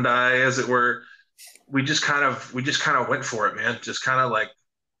operandi, as it were. We just kind of went for it, man. Just kind of like,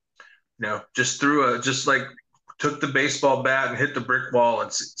 just took the baseball bat and hit the brick wall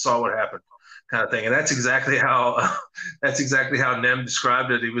and saw what happened, kind of thing. And that's exactly how Nem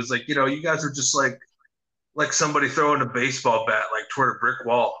described it. He was like, you guys are just like somebody throwing a baseball bat like toward a brick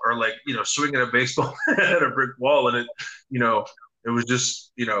wall, or like swinging a baseball at a brick wall, and it was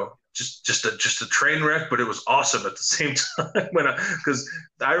just just a train wreck, but it was awesome at the same time. Because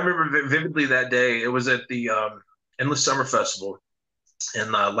I remember vividly that day. It was at the Endless Summer Festival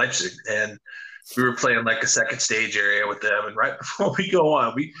in Leipzig, and we were playing like a second stage area with them. And right before we go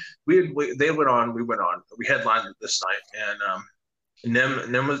on, they went on, we went on. We headlined this night, and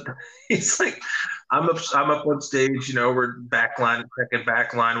Nem was, he's like, I'm up on stage, we're second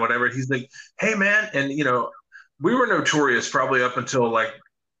backline, whatever. He's like, hey man, and we were notorious probably up until like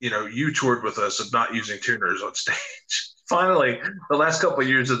you toured with us of not using tuners on stage. Finally, the last couple of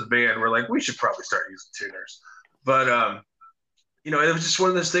years of the band, we're like, we should probably start using tuners. But it was just one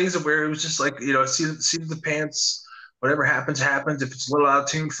of those things where it was just like, see the pants, whatever happens, happens. If it's a little out of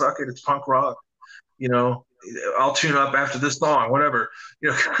tune, fuck it, it's punk rock. I'll tune up after this song, whatever,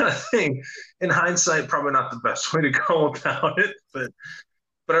 kind of thing. In hindsight, probably not the best way to go about it, but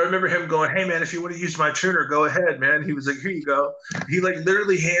I remember him going, "Hey man, if you want to use my tuner, go ahead, man." He was like, "Here you go." He like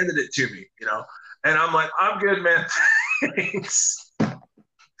literally handed it to me, and I'm like, "I'm good, man. Thanks."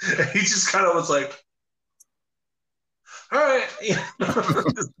 He just kind of was like, "All right,"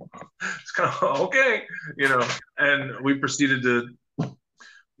 it's kind of okay, and we proceeded to,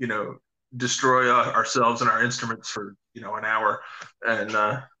 destroy ourselves and our instruments for an hour, and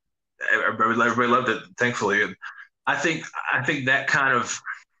everybody loved it, thankfully. And I think that kind of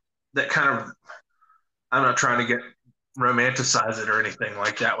I'm not trying to get romanticize it or anything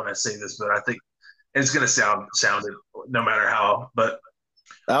like that when I say this, but I think it's going to sound it no matter how. But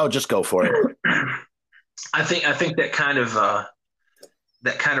I'll just go for it. I think that kind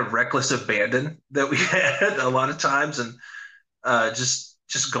of reckless abandon that we had a lot of times, and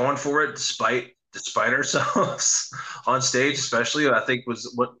just going for it despite ourselves on stage, especially, I think was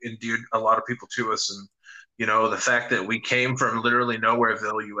what endeared a lot of people to us. And the fact that we came from literally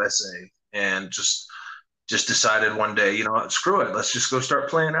nowhereville, USA, and just decided one day, screw it, let's just go start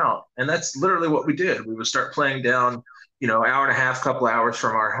playing out. And that's literally what we did. We would start playing down, hour and a half, couple hours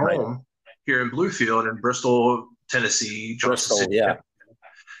from our home here in Bluefield in Bristol, Tennessee, Bristol, yeah.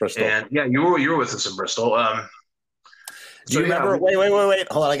 Bristol. And yeah, you were with us in Bristol. Do you remember? Wait.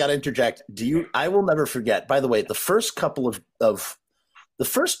 Hold on, I got to interject. I will never forget. By the way, the first couple of the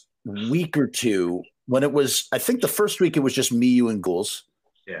first week or two, when it was, I think the first week it was just me, you, and Ghouls.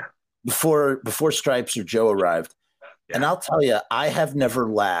 Yeah. Before Stripes or Joe arrived. Yeah. And I'll tell you, I have never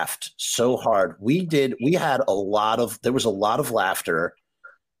laughed so hard. There was a lot of laughter.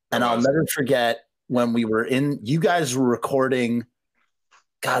 And I'll never forget when you guys were recording,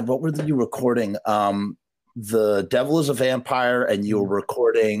 God, what were you recording? The Devil is a Vampire, and you were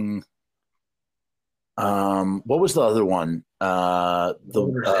recording, what was the other one? Older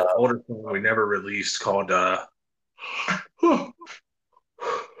song we never released called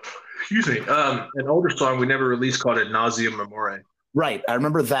excuse me, an older song we never released called Ad Nauseam Memore. Right, I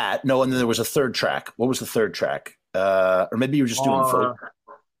remember that. No, and then there was a third track. What was the third track? Or maybe you were just doing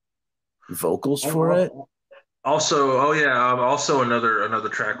vocals for it. Also, also another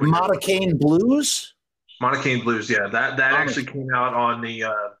track. Montacane Blues. Montacane Blues, yeah. That actually came out on the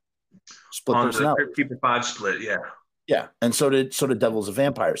Split Personality. The Keeper 5 split, yeah. Yeah, and so did Devil's a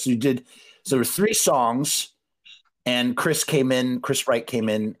Vampire. So there were 3 songs, and Chris Wright came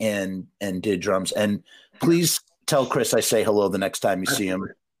in and did drums. And please tell Chris I say hello the next time you see him.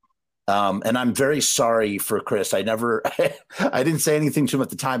 And I'm very sorry for Chris. I didn't say anything to him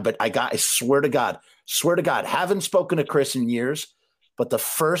at the time, but I swear to God, haven't spoken to Chris in years, but the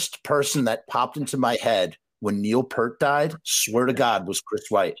first person that popped into my head when Neil Peart died, swear to God, was Chris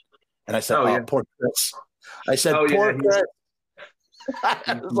White. And I said, poor Chris. I said, poor Chris.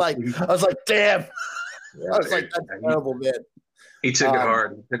 I was like, damn. Yeah, I was like, that's terrible, man. He took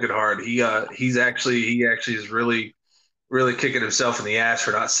it hard. He actually is really, really kicking himself in the ass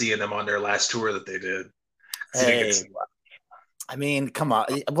for not seeing them on their last tour that they did. Hey, I mean, come on.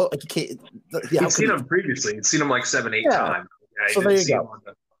 Well, I've seen him previously. I've seen him like 7-8 times. Yeah, so there you go.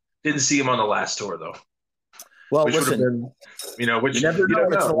 Didn't see him on the last tour though. Well, listen, you never know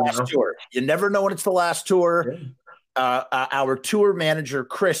when it's the last tour. You never know when it's the last tour. Yeah. Our tour manager,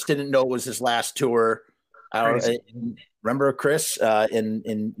 Chris, didn't know it was his last tour. Remember Chris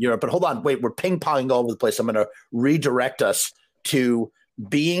in Europe? But hold on, wait, we're ping-ponging all over the place. I'm going to redirect us to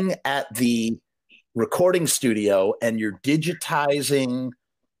being at the recording studio, and you're digitizing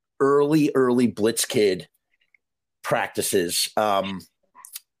early Blitzkid practices.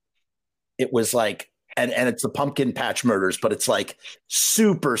 It was like, and it's the Pumpkin Patch Murders, but it's like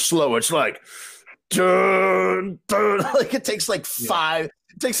super slow. It's like, dun, dun. Like it takes like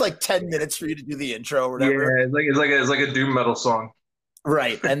 10 minutes for you to do the intro or whatever. Yeah, it's like a doom metal song.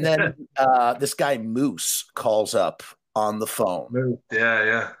 Right. And then this guy Moose calls up on the phone.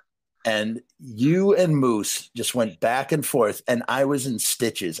 Yeah. And you and Moose just went back and forth, and I was in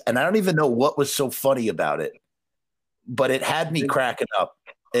stitches. And I don't even know what was so funny about it, but it had me cracking up.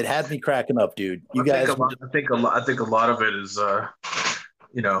 It had me cracking up, dude. I think a lot of it is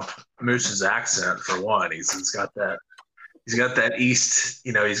Moose's accent for one. He's got that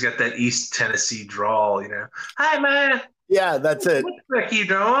East Tennessee drawl, Hi man. Yeah, that's it. What's Becky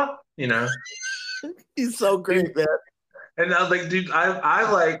drawl? He's so great, man. And I was like, dude,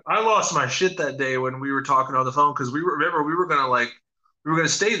 I lost my shit that day when we were talking on the phone because we were gonna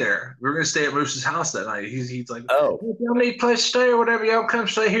stay there. We were gonna stay at Moose's house that night. He's like, Oh, if y'all need a place to stay or whatever, y'all come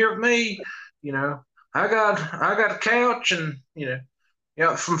stay here with me. You know, I got a couch and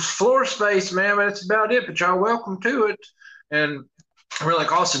from floor space, man. But that's about it. But y'all welcome to it. And we're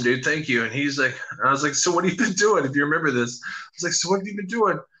like, awesome, dude, thank you. And he's like, I was like, so what have you been doing? If you remember this, I was like, so what have you been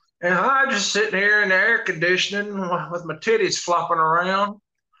doing? And I just sitting here in the air conditioning with my titties flopping around.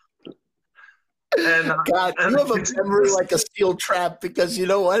 And God, you have a memory like a steel trap because you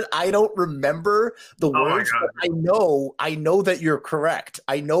know what? I don't remember the words, but I know that you're correct.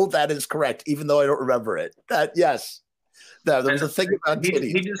 I know that is correct, even though I don't remember it. Yes. There was a thing about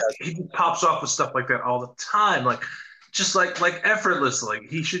titties. He just pops off with stuff like that all the time, just like effortlessly.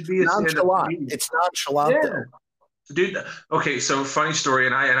 He should be a nonchalant. It's nonchalant, though. Dude. Okay, so funny story,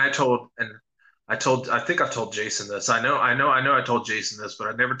 I think I've told Jason this. I know I told Jason this, but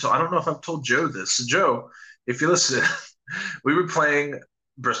I don't know if I've told Joe this. So Joe, if you listen, we were playing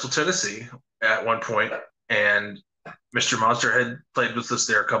Bristol, Tennessee at one point, and Mr. Monster had played with us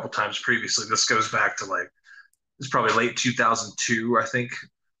there a couple times previously. This goes back to it's probably late 2002, I think,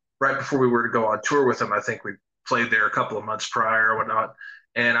 right before we were to go on tour with him. I think we played there a couple of months prior or whatnot.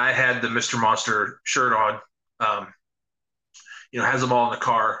 And I had the Mr. Monster shirt on, has them all in the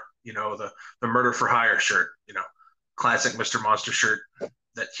car, the Murder for Hire shirt, classic Mr. Monster shirt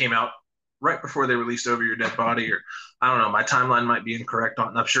that came out right before they released Over Your Dead Body. Or I don't know, my timeline might be incorrect on it,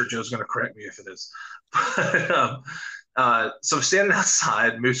 and I'm sure Joe's going to correct me if it is. So I'm standing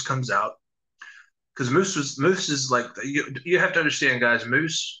outside, Moose comes out, because Moose is like, you have to understand, guys,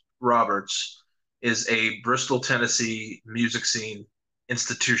 Moose Roberts is a Bristol, Tennessee music scene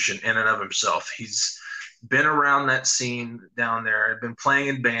institution in and of himself. He's been around that scene down there, been playing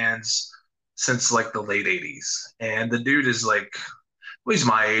in bands since the late 80s. And the dude is he's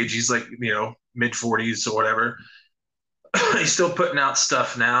my age. He's mid 40s or whatever. He's still putting out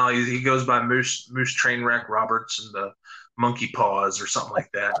stuff now. He goes by Moose Trainwreck Roberts and the Monkey Paws or something like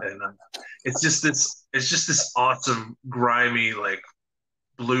that. And it's just this awesome, grimy,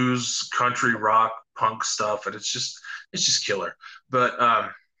 blues, country, rock, punk stuff. And it's just killer. But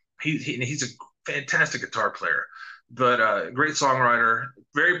he's a fantastic guitar player, but great songwriter,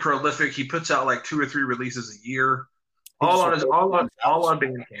 very prolific. He puts out 2 or 3 releases a year, all on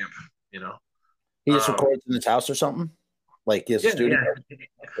Bandcamp. He just records in his house or something, his studio.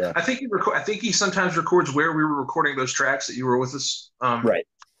 Yeah. I think he sometimes records where we were recording those tracks that you were with us. Right.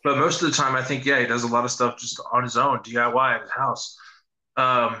 But most of the time, I think he does a lot of stuff just on his own, DIY at his house.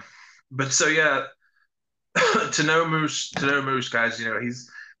 But so to know Moose, guys, he's.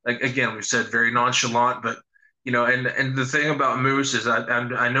 Again, we've said very nonchalant, but and the thing about Moose is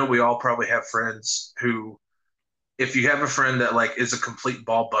I know we all probably have friends who, if you have a friend that is a complete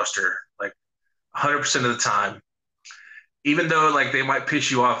ball buster, 100% of the time, even though they might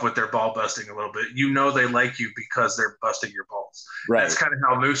piss you off with their ball busting a little bit, they like you because they're busting your balls. Right. That's kind of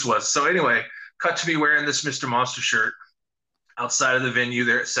how Moose was. So anyway, cut to me wearing this Mr. Monster shirt outside of the venue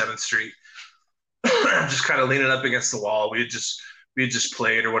there at 7th Street. I'm just kind of leaning up against the wall. We had just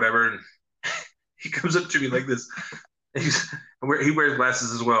played or whatever, and he comes up to me like this. He wears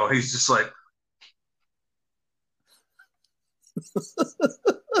glasses as well. He's just like,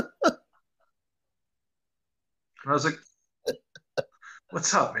 and I was like,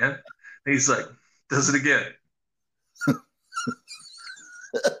 "What's up, man?" And he's like, "Does it again?"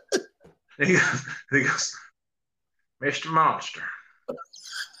 and he goes, "Mr. Monster."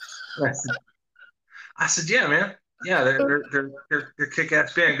 I said, "Yeah, man. Yeah, they're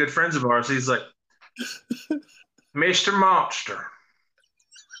kick-ass band, good friends of ours." He's like, "Mr. Monster."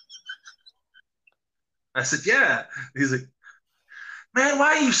 I said, "Yeah." He's like, "Man,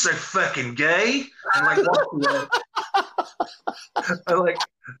 why are you so fucking gay?" I'm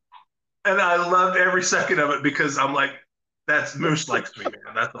and I loved every second of it because I'm like, that's Moose likes me,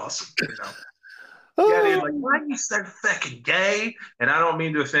 man. That's awesome, Yeah, dude, why are you so fucking gay? And I don't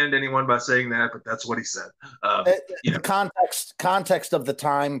mean to offend anyone by saying that, but that's what he said. The context of the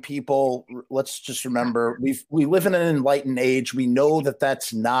time, people. Let's just remember, we live in an enlightened age. We know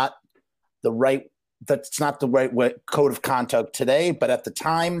that's not the right way, code of conduct today. But at the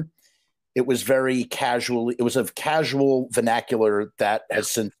time, it was very casual. It was a casual vernacular that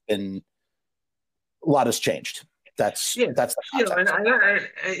has since been. A lot has changed. That's the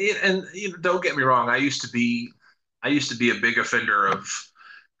and don't get me wrong. I used to be a big offender of,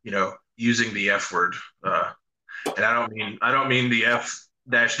 using the F word, and I don't mean the F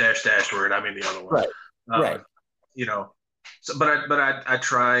dash word. I mean the other one. Right. So, but I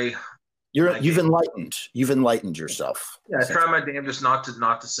try You've enlightened. You've enlightened yourself. Yeah, I try my damnedest not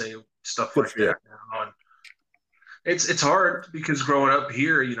to say stuff Good like for you. that now. And it's hard because growing up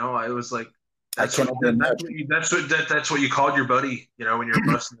here, I was like, that's I can't what, imagine. that's what you called your buddy, when you're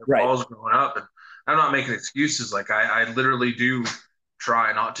busting their Right. balls growing up. And I'm not making excuses. Like I literally do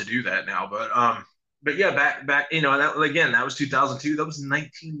try not to do that now. But yeah, back, that was 2002. That was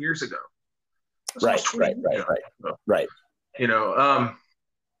 19 years ago. That's Right, almost 20 years ago. So, right.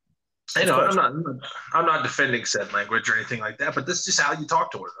 I'm not defending said language or anything like that, but this is just how you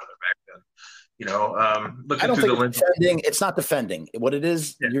talk to one another back then. I don't think it's defending. It's not defending. What it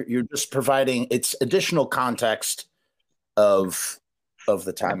is, you're just providing. It's additional context of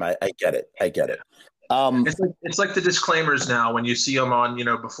the time. I get it. It's like the disclaimers now when you see them on,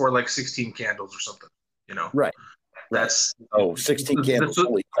 before like 16 candles or something. Right. That's 16 candles.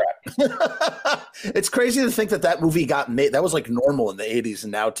 Holy crap! It's crazy to think that movie got made. That was like normal in the 80s,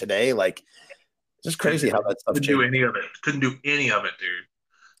 and now today, like, it's just crazy how that stuff changed. Couldn't do any of it, dude.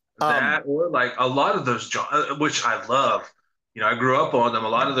 That or like a lot of those which I love. I grew up on them. A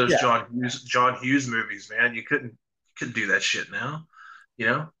lot of those John Hughes movies, man. You couldn't do that shit now.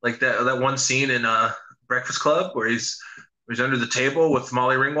 Like that one scene in Breakfast Club where he's under the table with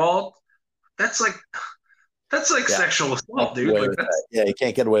Molly Ringwald. That's like sexual assault, dude. You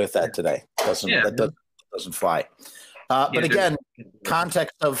can't get away with that today. That doesn't fly. But again,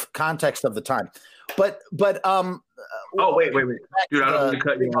 context of the time. But oh wait, dude! I don't mean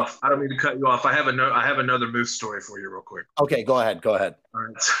to cut you off. I have another Moose story for you, real quick. Okay, go ahead. All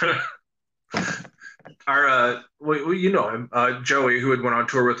right. So, you know him, Joey, who had went on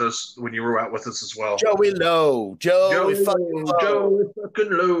tour with us when you were out with us as well. Joey Lowe. Joey fucking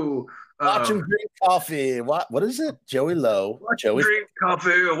Lowe. Watch him drink coffee. What is it? Joey Lowe. Joey drink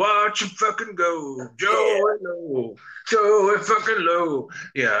coffee. Watch him fucking go. Joey Lowe. Joey fucking Lowe.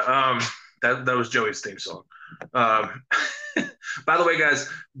 Yeah. That was Joey's theme song. By the way, guys,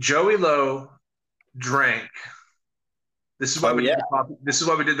 Joey Lowe drank. This is why we did the coffee. This is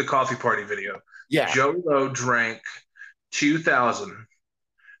why we did the coffee party video. Yeah. Joey Lowe drank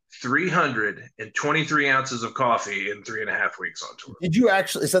 2,323 ounces of coffee in 3.5 weeks on tour. Did you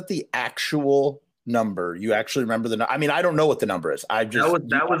actually? Is that the actual number? You actually remember the? I mean, I don't know what the number is.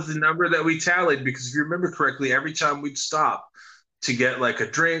 That was the number that we tallied, because if you remember correctly, every time we'd stop to get like a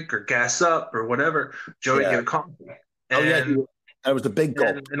drink or gas up or whatever, Joey get a coffee. And, that was the big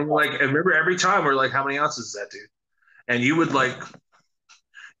gulp. And we're like, and remember, every time we're like, how many ounces is that, dude? And you would log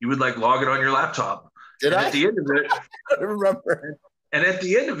it on your laptop. At the end of it, I remember. And at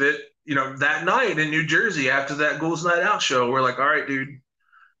the end of it, that night in New Jersey after that Ghouls Night Out show, we're like, all right, dude,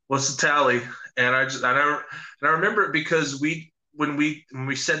 what's the tally? And I remember it because when we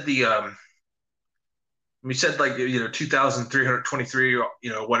said the we said like 2,323,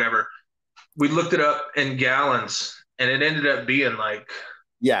 whatever, we looked it up in gallons, and it ended up being like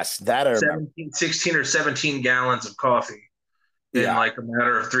 16 or 17 gallons of coffee in like a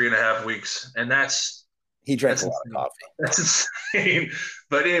matter of 3.5 weeks, and he drank a lot of coffee. That's insane.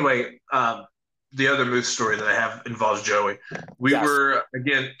 But anyway, the other Moose story that I have involves Joey. We were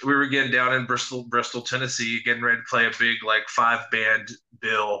again down in Bristol, Tennessee, getting ready to play a big like 5-band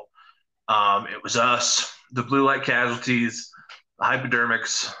bill. It was us, the Blue Light Casualties, the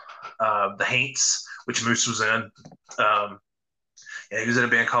Hypodermics, the Haints, which Moose was in. He was in a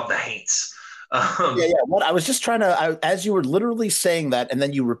band called the Haints. What I was just trying to, as you were literally saying that, and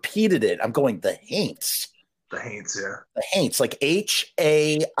then you repeated it, I'm going, the Haints. The Haints, yeah. The Haints, like Haints,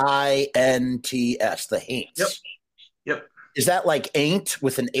 the Haints. Yep. Is that like ain't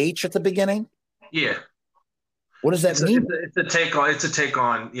with an H at the beginning? Yeah. What does that mean? It's a take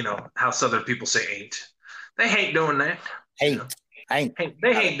on, how Southern people say ain't. They ain't doing that. Ain't.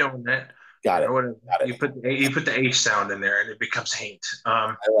 They ain't doing that. Got it. You put the H sound in there and it becomes haint.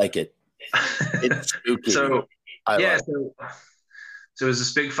 I like it. It's spooky. So it was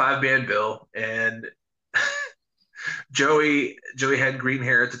this big 5-band bill, and Joey had green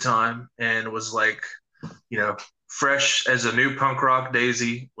hair at the time and was like, fresh as a new punk rock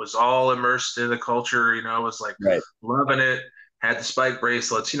daisy, was all immersed in the culture, was like loving it, had the spike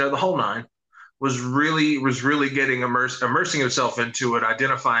bracelets, the whole nine, was really getting immersing himself into it,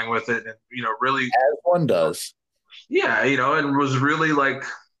 identifying with it, and, really, as one does. Yeah. And was really like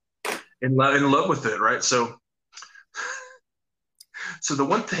in love with it. Right. So the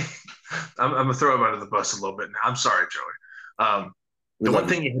one thing I'm going to throw him under the bus a little bit now. I'm sorry, Joey. The one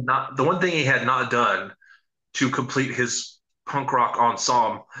thing he had not done to complete his punk rock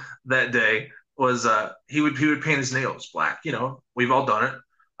ensemble that day was he would paint his nails black. We've all done it.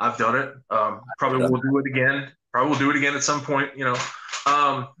 I've done it. Probably will do it again Probably will do it again at some point, you know.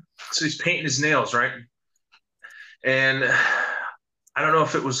 So he's painting his nails, right? And I don't know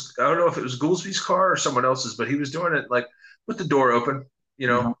if it was Goolsby's car or someone else's, but he was doing it like with the door open, you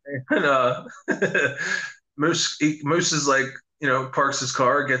know. And Moose is like, you know, parks his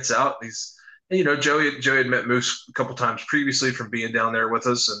car, gets out. And you know, Joey had met Moose a couple times previously from being down there with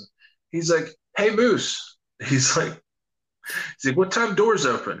us, and he's like, "Hey, Moose," he's like, "What time doors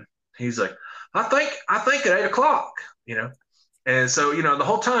open?" He's like, I think at 8:00, you know. And so, you know, the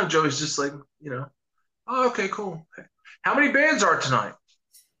whole time Joey's just like, you know, oh, okay, cool. How many bands are tonight?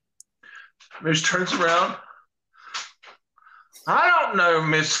 Moose turns around. I don't know,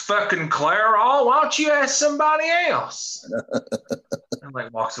 Miss fucking Clairol. Why don't you ask somebody else? And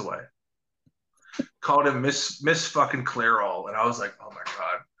like walks away. Called him Miss fucking Clairol, and I was like, oh my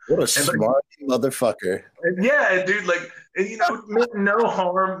god, what a smart motherfucker. Yeah, dude, like, you know, meant no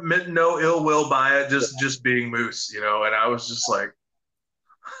harm, meant no ill will by it, just being Moose, you know. And I was just like,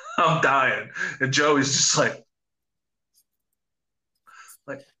 I'm dying, and Joey's just like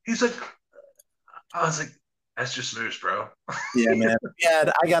he's like, I was like, that's just Moose, bro. Yeah, man.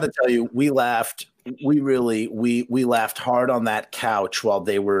 Yeah, I got to tell you, we laughed. We really we laughed hard on that couch while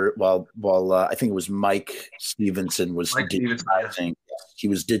they were I think it was Mike Stevenson was digitizing. He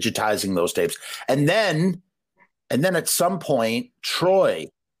was digitizing those tapes, and then at some point, Troy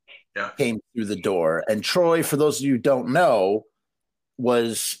came through the door, and Troy, for those of you who don't know,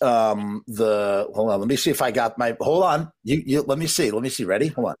 was hold on. Let me see if I got my. Hold on. You let me see. Ready?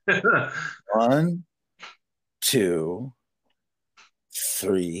 Hold on. 1, 2,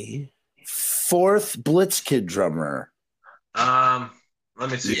 3, 4th Blitzkid drummer. Let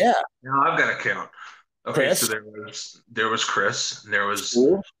me see. Yeah. No, I've got to count. Okay, Chris? so there was Chris, and there was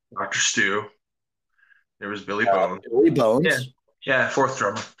Dr. Stu, there was Billy Bones. Billy Bones. Yeah, 4th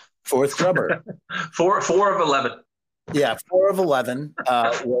drummer. 4th drummer. 4 of 11. Yeah, 4 of 11.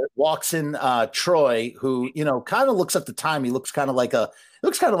 Walks in Troy, who, you know, kind of looks at the time. He looks kind of like a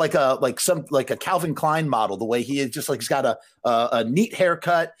Calvin Klein model. The way he is, just like he's got a neat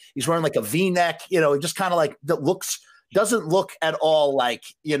haircut. He's wearing like a V-neck. You know, just kind of like doesn't look at all like,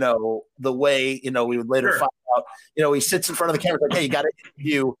 you know, the way, you know, we would later find out. You know, he sits in front of the camera like, hey, you got to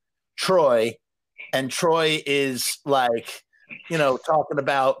interview Troy, and Troy is like, you know, talking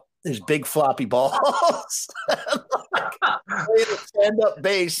about his big floppy balls. Played a stand-up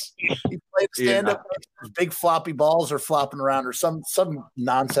bass. He played stand-up bass. His big floppy balls are flopping around, or some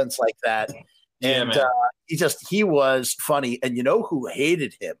nonsense like that. And he was funny. And you know who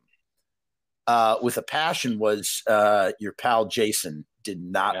hated him with a passion was your pal Jason. Did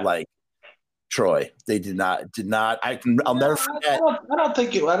not like Troy. They did not. I'll never forget. I don't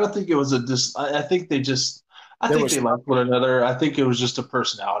think it was I think they just. I think they liked one another. I think it was just a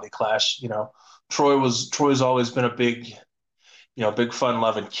personality clash. You know, Troy's always been a big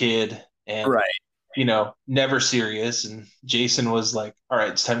fun-loving kid, and you know, never serious. And Jason was like, "All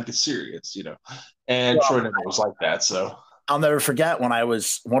right, it's time to get serious," you know. And Troy never was like that. So I'll never forget when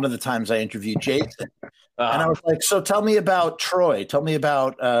one of the times I interviewed Jason, and I was like, "So tell me about Troy. Tell me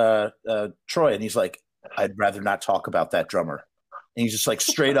about Troy." And he's like, "I'd rather not talk about that drummer." And he's just like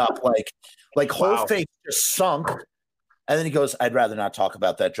straight up like whole face just sunk. And then he goes, I'd rather not talk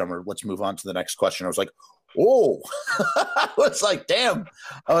about that drummer. Let's move on to the next question. I was like, oh, I was like, damn.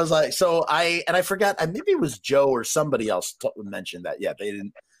 I was like, I forgot. Maybe it was Joe or somebody else mentioned that. Yeah, they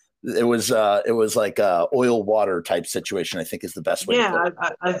didn't. It was like a oil water type situation, I think is the best way.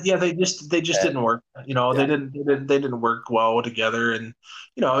 Yeah, they just didn't work. You know, they didn't work well together, and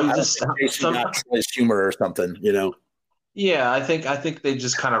you know, his humor or something. You know. Yeah, I think they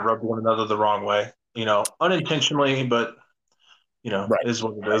just kind of rubbed one another the wrong way, you know, unintentionally, but you know, it is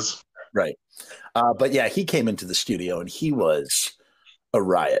what it is. Right. But yeah, he came into the studio and he was a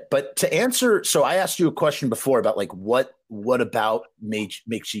riot. But to answer, so I asked you a question before about like what about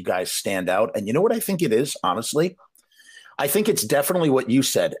makes you guys stand out, and you know what I think it is, honestly. I think it's definitely what you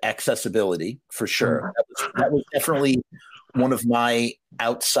said, accessibility for sure. That was definitely one of my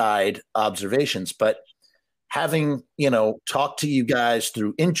outside observations, but having, you know, talked to you guys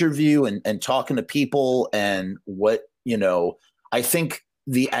through interview and talking to people and what, you know, I think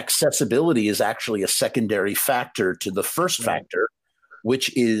the accessibility is actually a secondary factor to the first factor,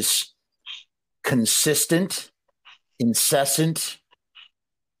 which is consistent, incessant,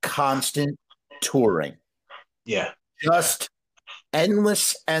 constant touring. Yeah. Just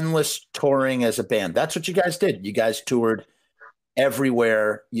endless touring as a band. That's what you guys did. You guys toured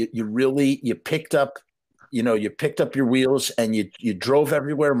everywhere. You picked up, you know, you picked up your wheels and you drove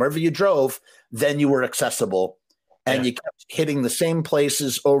everywhere. Wherever you drove, then you were accessible, and you kept hitting the same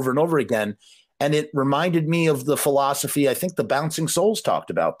places over and over again. And it reminded me of the philosophy. I think the Bouncing Souls talked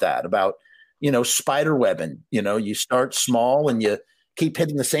about that, about, spider webbing. You start small and you keep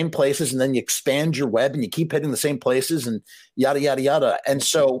hitting the same places, and then you expand your web and you keep hitting the same places, and yada, yada, yada. And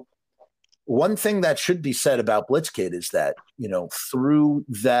so one thing that should be said about Blitzkid is that, through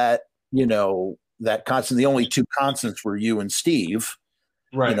that, that constant, the only two constants were you and Steve.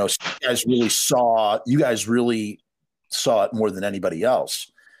 Right. So you guys really saw it more than anybody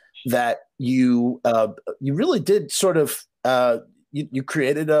else, that you really did sort of, you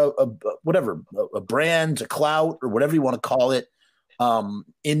created a brand, a clout, or whatever you want to call it,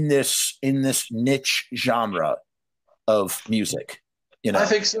 in this niche genre of music. I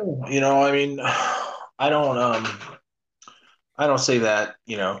think so. I mean, I don't say that,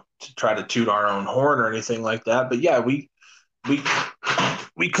 to try to toot our own horn or anything like that. But yeah, we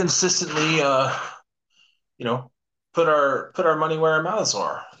consistently, put our money where our mouths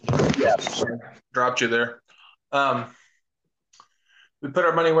are. Yeah, dropped you there. We put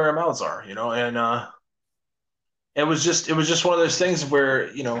our money where our mouths are, and it was just one of those things where,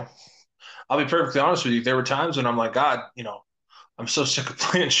 I'll be perfectly honest with you. There were times when I'm like, God, I'm so sick of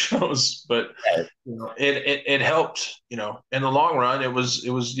playing shows, but it helped, in the long run. It was,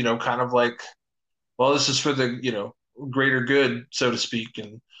 kind of like, well, this is for the, greater good, so to speak.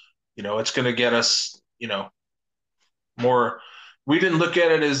 And, it's going to get us, more. We didn't look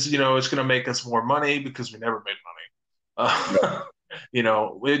at it as, it's going to make us more money, because we never made money. We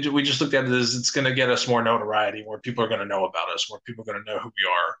just looked at it as it's going to get us more notoriety, more people are going to know about us, more people are going to know who we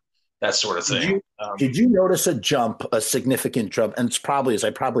are, that sort of thing. Did you notice a significant jump? And it's probably, as I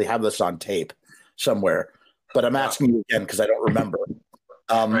probably have this on tape somewhere, but I'm asking you again because I don't remember.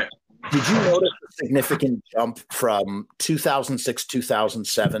 Right. Did you notice a significant jump from 2006,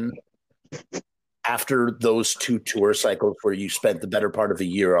 2007, after those two tour cycles where you spent the better part of a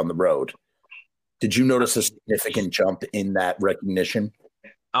year on the road? Did you notice a significant jump in that recognition?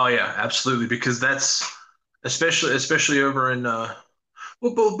 Oh yeah, absolutely. Because that's especially over in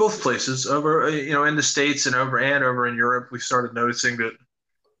both places, over in the States and over in Europe. We started noticing that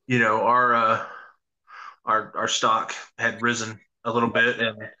our stock had risen a little bit,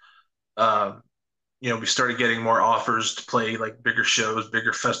 and we started getting more offers to play like bigger shows,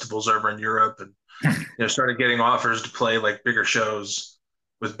 bigger festivals over in Europe, and started getting offers to play like bigger shows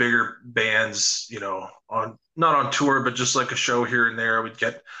with bigger bands, on not on tour, but just like a show here and there. We'd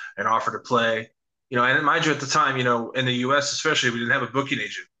get an offer to play, and mind you, at the time, in the US especially, we didn't have a booking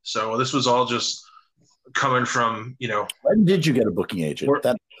agent. So this was all just coming from, When did you get a booking agent? Word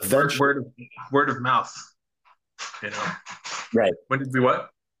of mouth, Right. When did we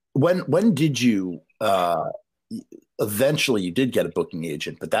what? When did you eventually you did get a booking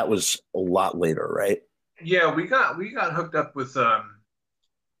agent, but that was a lot later, right? Yeah, we got hooked up with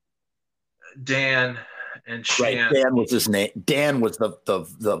Dan and Shan. Right, Dan was his name. Dan was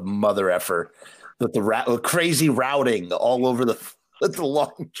the mother effer, the crazy routing all over the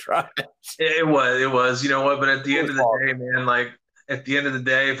long drive. It was, you know what? But at the end of the day, man, like at the end of the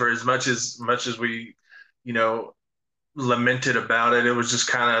day, for as much as we, lamented about it, it was just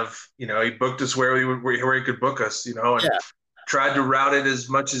kind of, he booked us where he could book us, and tried to route it as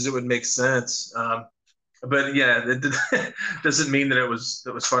much as it would make sense. But yeah, it doesn't mean that it was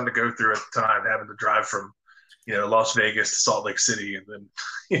fun to go through at the time, having to drive from, Las Vegas to Salt Lake City, and then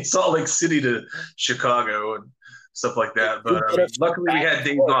Salt Lake City to Chicago and stuff like that. But luckily we had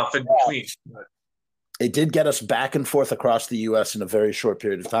days off in between. But it did get us back and forth across the U.S. in a very short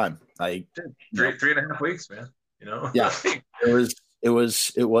period of time. Three and a half weeks, man. Yeah, it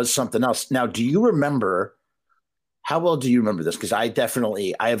was something else. Now, do you remember? How well do you remember this? Because I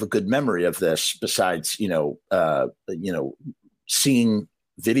have a good memory of this. Besides, seeing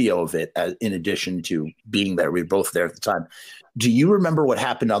video of it, in addition to being there, we were both there at the time. Do you remember what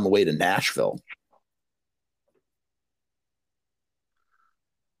happened on the way to Nashville?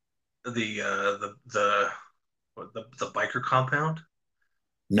 The biker compound?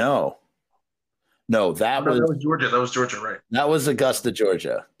 No, that was Georgia. That was Georgia, right? That was Augusta,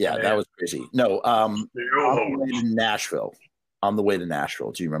 Georgia. Yeah, that was crazy. No, on the way to Nashville. On the way to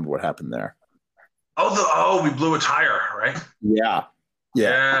Nashville. Do you remember what happened there? We blew a tire, right? Yeah,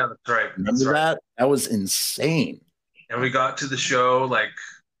 that's right. Remember that? That was insane. And we got to the show like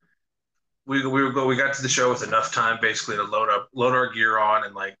we got to the show with enough time basically to load our gear on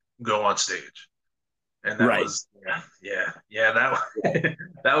and like go on stage. And that was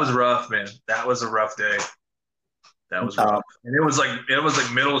that was rough, man. That was a rough day. That was rough. And it was like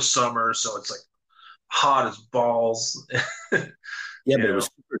middle of summer, so it's like hot as balls. Yeah, but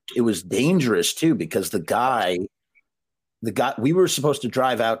it was dangerous too, because the guy we were supposed to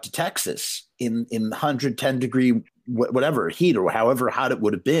drive out to Texas in 110 degree whatever heat or however hot it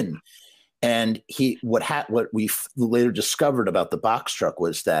would have been. And what we later discovered about the box truck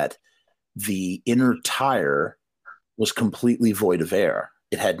was that the inner tire was completely void of air.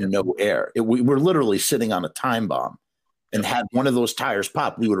 It had no air. We were literally sitting on a time bomb, and had one of those tires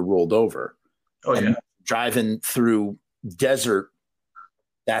popped, we would have rolled over. Oh, and driving through desert,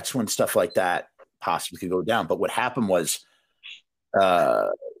 that's when stuff like that possibly could go down. But what happened was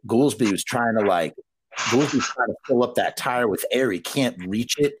Goolsby was trying to fill up that tire with air. He can't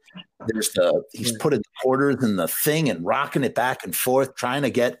reach it. He's putting the quarters in the thing and rocking it back and forth, trying to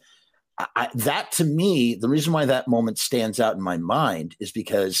get that. To me, the reason why that moment stands out in my mind is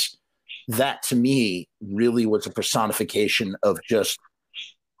because that to me really was a personification of just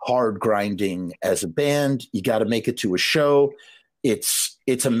hard grinding as a band. You got to make it to a show. It's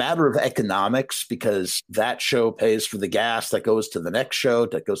a matter of economics because that show pays for the gas that goes to the next show,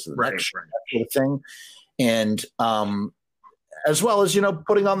 that goes to the next show, that sort of thing. And as well as,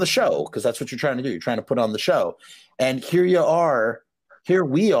 putting on the show, because that's what you're trying to do. You're trying to put on the show. And here we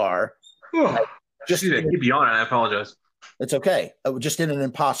are. Just keep yawning. I apologize. It's okay. Just in an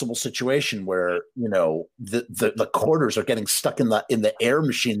impossible situation where, the quarters are getting stuck in the air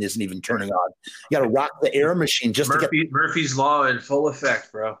machine isn't even turning on. You got to rock the air machine just to get Murphy's Law in full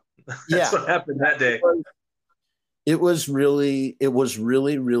effect, bro. That's what happened that day. It was really,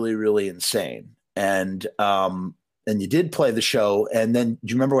 really, really insane. And you did play the show. And then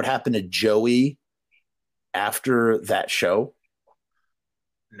do you remember what happened to Joey after that show?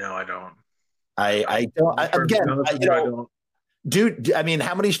 No, I don't. I don't. Dude, I mean,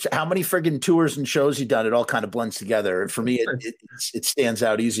 how many friggin' tours and shows you done? It all kind of blends together. And for me, it stands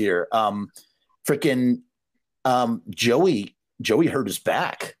out easier. Joey hurt his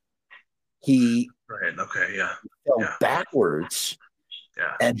back. He fell backwards.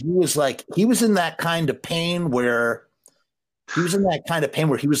 Yeah. And he was in that kind of pain where he was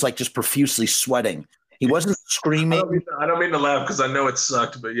like just profusely sweating. He wasn't screaming. I don't mean to laugh because I know it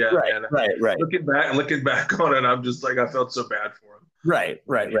sucked, but yeah, man. Right. Looking back on it, I'm just like, I felt so bad for him. Right.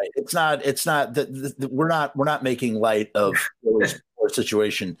 It's not that we're not making light of Joey's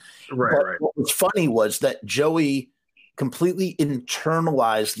situation. Right. What was funny was that Joey completely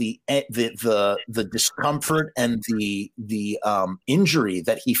internalized the discomfort and the injury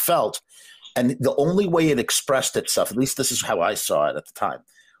that he felt, and the only way it expressed itself, at least this is how I saw it at the time,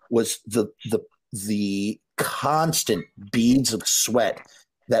 was the constant beads of sweat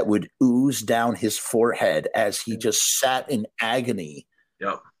that would ooze down his forehead as he just sat in agony.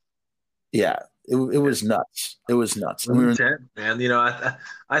 Yep. Yeah. It was nuts. It was nuts. Man,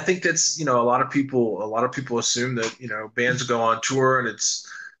 I think that's, a lot of people assume that, bands go on tour and it's,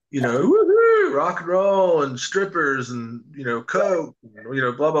 woohoo, rock and roll and strippers and, coke,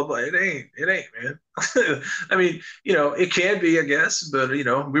 blah, blah, blah. It ain't, man. I mean, it can be, I guess, but, we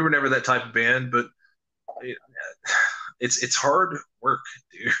were never that type of band, but it's hard work,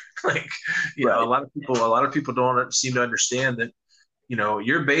 dude. Like, a lot of people don't seem to understand that,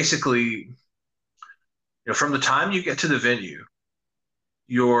 you're basically, from the time you get to the venue,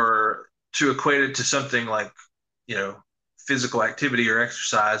 you're to equate it to something like, physical activity or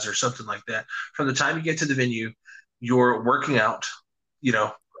exercise or something like that. From the time you get to the venue, you're working out,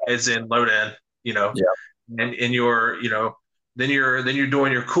 as in load in, and you're, then you're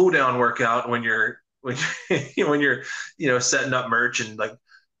doing your cool down workout when you're setting up merch and like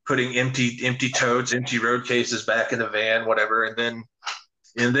putting empty totes, empty road cases back in the van, whatever, and then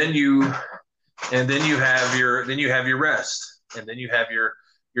you have your rest, and then you have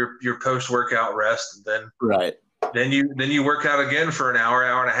your post workout rest, and then you work out again for an hour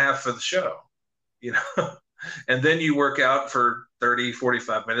and a half for the show, and then you work out for 30,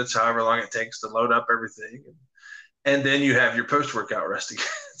 45 minutes, however long it takes to load up everything, and then you have your post workout rest again.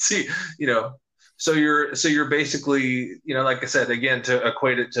 See, so you're basically, like I said, again, to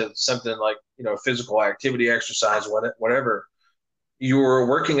equate it to something like, physical activity, exercise, whatever, you're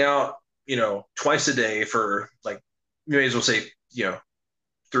working out, twice a day for, like, you may as well say,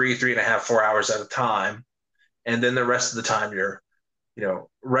 3.5, 4 hours at a time. And then the rest of the time you're,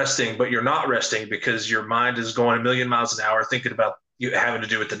 resting, but you're not resting because your mind is going a million miles an hour thinking about you having to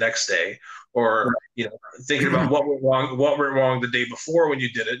do it the next day, or, thinking about what went wrong the day before when you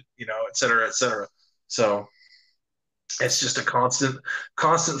did it, et cetera, et cetera. So it's just a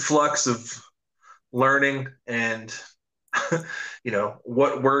constant flux of learning and,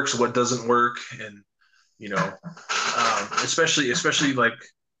 what works, what doesn't work. And, especially like,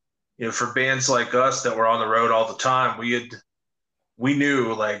 for bands like us that were on the road all the time, we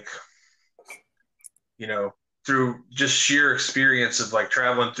knew, like, through just sheer experience of like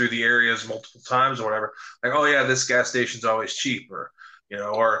traveling through the areas multiple times or whatever, like, oh yeah, this gas station's always cheap, or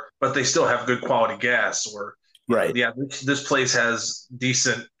but they still have good quality gas, or right, yeah, this place has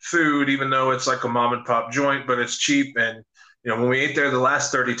decent food, even though it's like a mom and pop joint, but it's cheap. And when we ate there the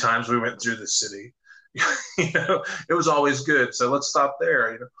last 30 times we went through the city, it was always good. So let's stop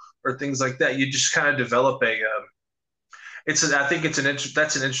there, or things like that. You just kind of develop I think that's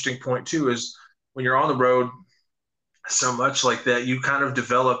an interesting point too, is when you're on the road so much like that, you kind of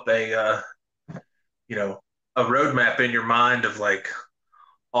develop a roadmap in your mind of like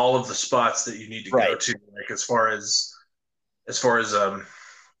all of the spots that you need to go to, like as far as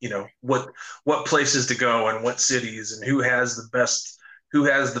what places to go and what cities and who has the best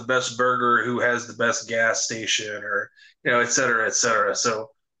burger, who has the best gas station, or et cetera, et cetera. So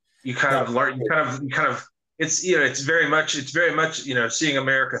you kind of learn, it's very much seeing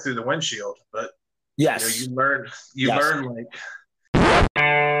America through the windshield. But yes, you learn like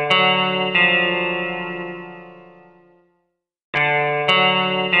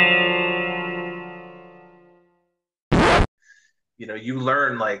you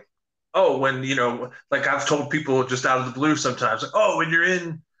learn like, oh, when like I've told people just out of the blue sometimes, like, oh, when you're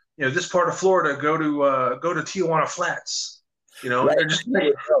in this part of Florida, go to Tijuana Flats. Right. Just, I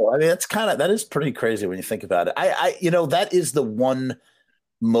mean, that is pretty crazy when you think about it. I that is the one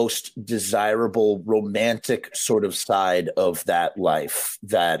most desirable romantic sort of side of that life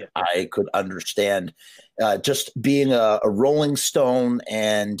that I could understand. Just being a Rolling Stone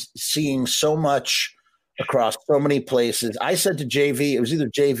and seeing so much across so many places. I said to JV, it was either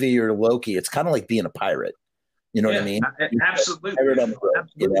JV or Loki, it's kind of like being a pirate. You know what I mean? Absolutely.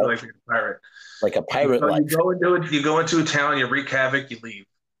 Absolutely like a pirate. Like a pirate life. You go into a town, you wreak havoc, you leave.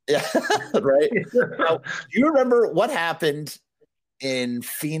 Yeah, right. Now, do you remember what happened in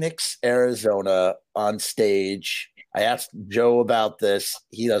Phoenix, Arizona on stage? I asked Joe about this.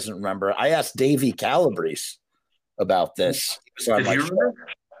 He doesn't remember. I asked Davey Calabrese about this. Did you remember?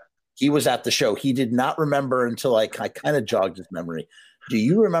 He was at the show. He did not remember until I kind of jogged his memory. Do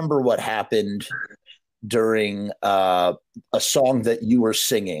you remember what happened during a song that you were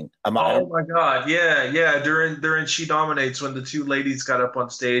singing? Oh my God. Yeah. During She Dominates, when the two ladies got up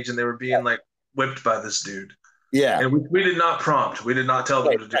on stage and they were being like whipped by this dude. Yeah. And we did not prompt. We did not tell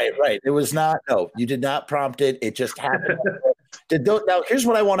them to do it. Right. It was not, no, you did not prompt it. It just happened. Now, here's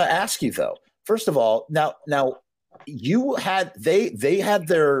what I want to ask you though. First of all, now you had, they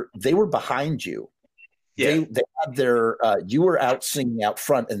were behind you. Yeah. They had their, you were out singing out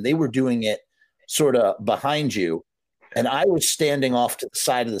front and they were doing it sort of behind you. And I was standing off to the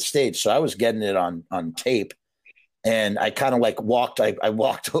side of the stage. So I was getting it on tape. And I kind of like walked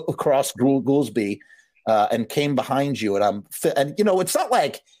across Goolsby and came behind you. And it's not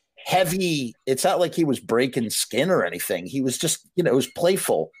like heavy. It's not like he was breaking skin or anything. He was just, it was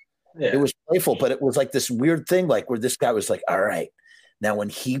playful. Yeah. It was playful, but it was like this weird thing, like where this guy was like, all right, now when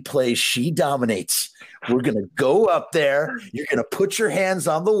he plays She Dominates, we're going to go up there. You're going to put your hands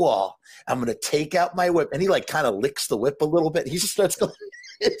on the wall. I'm going to take out my whip. And he like kind of licks the whip a little bit. He just starts going,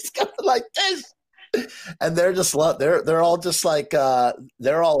 it's kind of like this. And they're just, they're all just like,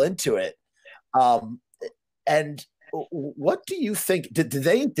 they're all into it. And what do you think? Did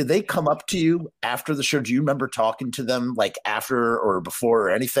they come up to you after the show? Do you remember talking to them like after or before or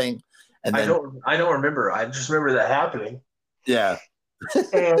anything? And then, I don't remember. I just remember that happening. Yeah.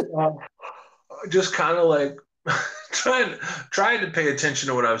 And just kind of like trying to pay attention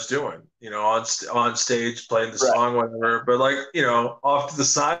to what I was doing, on stage, playing the song, whatever. But like, off to the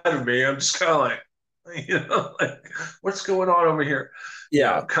side of me, I'm just kind of like, like what's going on over here?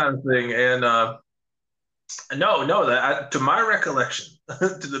 Yeah, kind of thing. And no, to my recollection,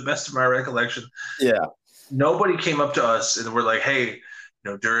 to the best of my recollection, yeah, nobody came up to us and we're like, hey,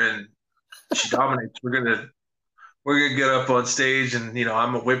 during She Dominates, we're gonna get up on stage and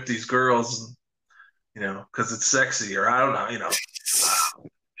I'm gonna whip these girls, because it's sexy, or I don't know,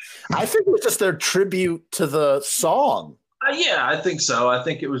 I think it was just their tribute to the song. Yeah, I think so. I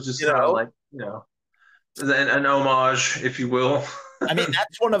think it was just kind of like an homage, if you will. I mean,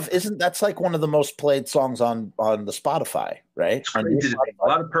 that's like one of the most played songs on the Spotify, right? It's crazy. A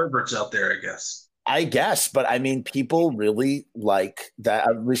lot of perverts out there, I guess. But I mean, people really like that.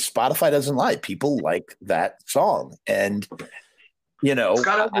 Spotify doesn't lie. People like that song, and it's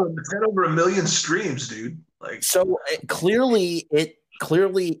got over 1 million streams, dude. Like, so clearly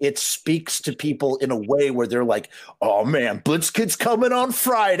it speaks to people in a way where they're like, oh man, Blitzkid's coming on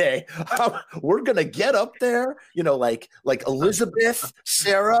Friday. We're going to get up there, like Elizabeth,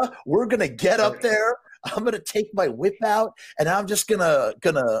 Sarah, we're going to get up there I'm gonna take my whip out and I'm just gonna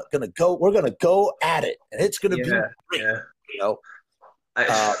go. We're gonna go at it, and it's gonna be great. Yeah. You know,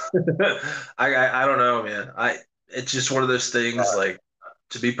 I don't know, man. It's just one of those things. Like,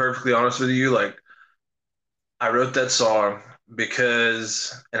 to be perfectly honest with you, like, I wrote that song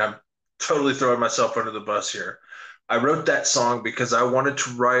because, and I'm totally throwing myself under the bus here. I wrote that song because I wanted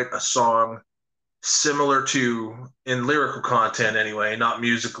to write a song similar to, in lyrical content anyway, not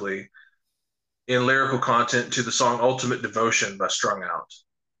musically, in lyrical content, to the song Ultimate Devotion by Strung Out.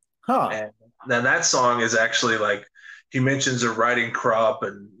 Huh. And now that song is actually like, he mentions a riding crop,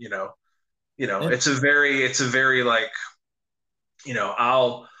 and it's a very like,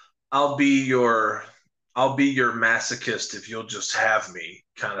 I'll be your masochist if you'll just have me,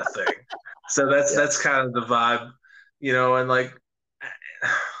 kind of thing. So that's kind of the vibe, and like,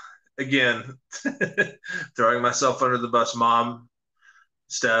 again, throwing myself under the bus. Mom,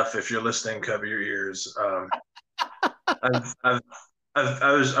 Steph, if you're listening, cover your ears. I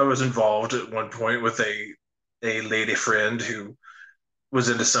was involved at one point with a lady friend who was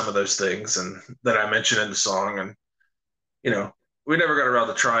into some of those things, and that I mentioned in the song, and we never got around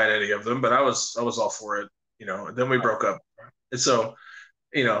to trying any of them, but I was all for it, and then we broke up. And so,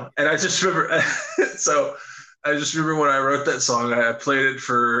 and I just remember, when I wrote that song, I played it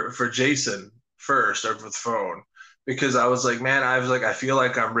for Jason first over the phone, because I was like, man, I feel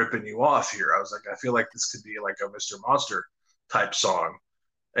like I'm ripping you off here. I was like, I feel like this could be like a Mr. Monster type song.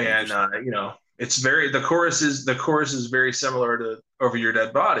 And, the chorus is very similar to Over Your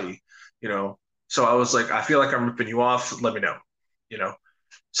Dead Body, so I was like, I feel like I'm ripping you off. Let me know,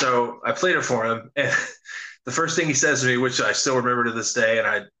 So I played it for him, and the first thing he says to me, which I still remember to this day, and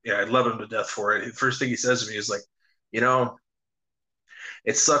I love him to death for it. The first thing he says to me is like,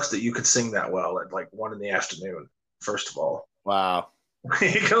 it sucks that you could sing that well at like 1 p.m. First of all. Wow.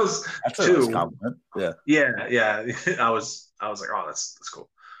 He goes, that's a nice compliment. Yeah. I was like, oh, that's cool.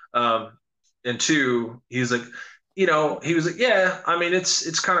 And 2, he was like, yeah, I mean,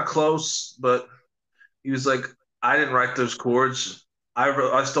 it's kind of close, but he was like, I didn't write those chords.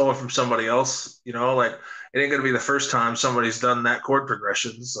 I stole it from somebody else, like, it ain't going to be the first time somebody's done that chord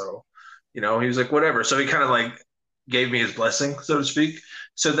progression. So, he was like, whatever. So he kind of like gave me his blessing, so to speak.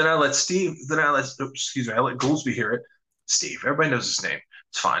 So then I let Goolsby hear it. Steve, everybody knows his name.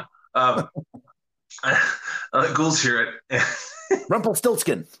 It's fine. I let Goulds hear it.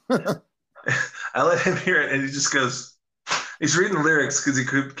 Rumpelstiltskin. I let him hear it, and he just goes, he's reading the lyrics, because he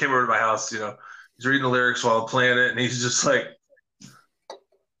came over to my house, he's reading the lyrics while I'm playing it, and he's just like,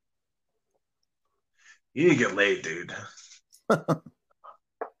 you need to get laid, dude.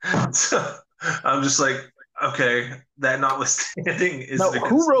 So I'm just like, okay, that notwithstanding, is now,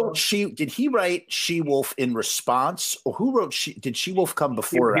 who wrote did he write She-Wolf in response, or who wrote did She-Wolf come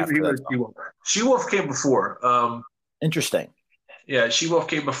before or after that? She-Wolf came before. Interesting. Yeah, She-Wolf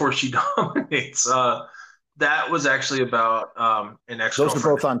came before She Dominates. That was actually about an ex-girlfriend. Those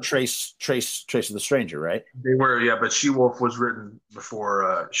were both on Trace of the Stranger, right? They were, yeah, but She-Wolf was written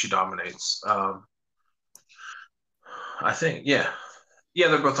before She Dominates. I think, yeah,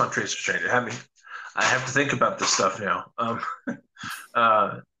 they're both on Trace of the Stranger. I have to think about this stuff now.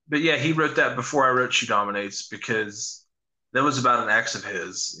 But yeah, he wrote that before I wrote She Dominates, because that was about an ex of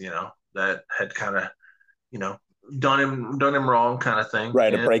his, that had kind of, done him wrong, kind of thing.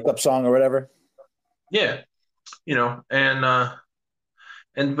 Right, a breakup song or whatever. Yeah,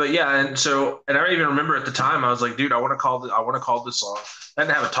 but yeah, and I even remember at the time I was like, dude, I want to call this song. I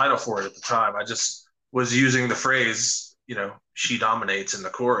didn't have a title for it at the time. I just was using the phrase, She Dominates in the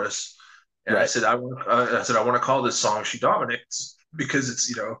chorus. And right. I said, I want to call this song She Dominates, because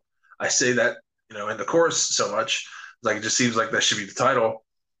it's, I say that, in the chorus so much, like, it just seems like that should be the title.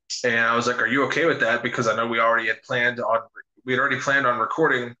 And I was like, are you okay with that? Because I know we had already planned on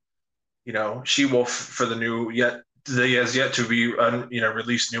recording, She-Wolf for the has yet to be,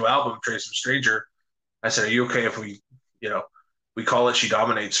 released new album, Trace of a Stranger. I said, are you okay if we call it She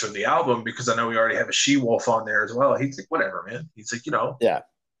Dominates for the album? Because I know we already have a She-Wolf on there as well. He's like, whatever, man. He's like, Yeah.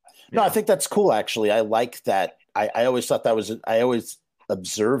 No, I think that's cool, actually. I like that. I always thought I always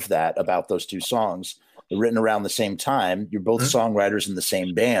observed that about those two songs. They're written around the same time. You're both songwriters in the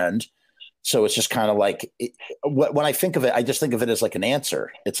same band. So it's just kind of like, when I think of it, I just think of it as like an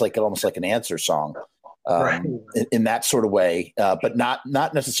answer. It's like almost like an answer song right. in that sort of way, but not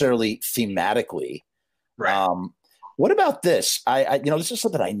necessarily thematically. Right. What about this? This is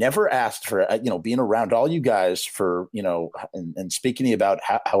something I never asked for, being around all you guys for, and speaking to you about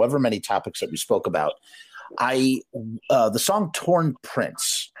however many topics that we spoke about. The song Torn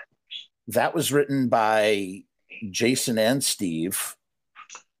Prince, that was written by Jason and Steve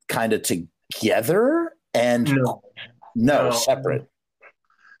kind of together. And no, separate.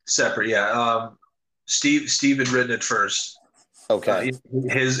 Separate, yeah. Steve had written it first. Okay.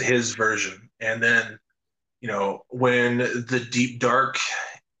 His version. And then, when the Deep Dark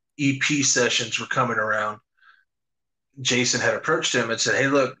EP sessions were coming around, Jason had approached him and said, "Hey,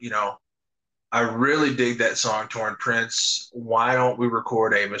 look, I really dig that song, Torn Prince. Why don't we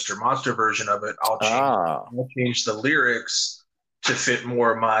record a Mr. Monster version of it? I'll change the lyrics to fit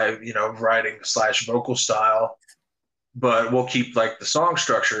more of my, writing / vocal style, but we'll keep like the song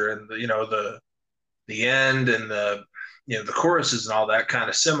structure and the end and the choruses and all that kind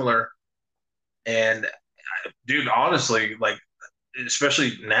of similar." And dude, honestly, like,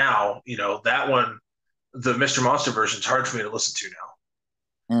 especially now, that one, the Mr. Monster version, is hard for me to listen to now.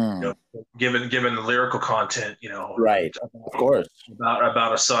 Given the lyrical content, right, of course,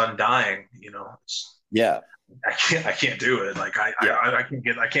 about a son dying, I can't do it. Like I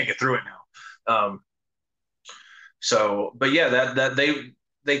can't get through it now. But yeah, that they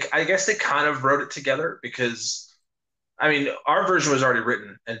I guess they kind of wrote it together, because I mean, our version was already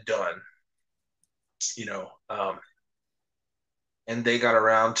written and done, and they got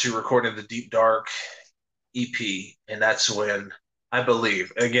around to recording the Deep Dark EP, and that's when, I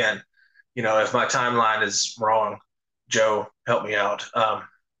believe, again, if my timeline is wrong, Joe, help me out.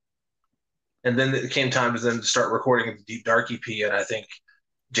 And then it came time to them to start recording the Deep Dark EP, and I think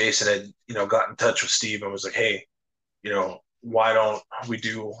Jason had, got in touch with Steve and was like, "Hey, why don't we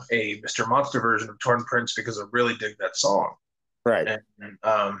do a Mr. Monster version of Torn Prince, because I really dig that song." Right. And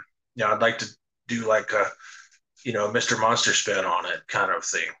I'd like to do like a, Mr. Monster spin on it kind of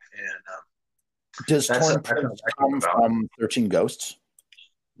thing. And does Torn Prince come from 13 Ghosts?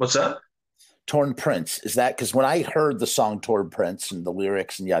 What's that? Torn Prince, is that, because when I heard the song Torn Prince and the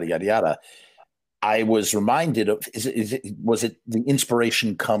lyrics and yada yada yada, I was reminded of, was it the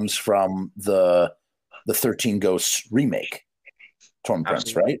inspiration comes from the 13 Ghosts remake, Torn Prince,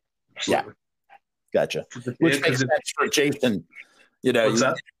 Absolutely. right? Absolutely. Yeah, gotcha. Which makes sense for Jason.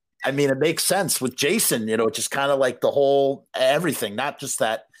 I mean, it makes sense with Jason. Just kind of like the whole everything, not just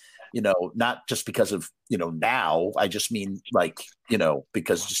that. Not just because of, now, I just mean like,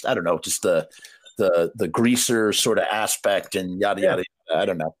 because just, I don't know, just the greaser sort of aspect and yada, yada, yada. I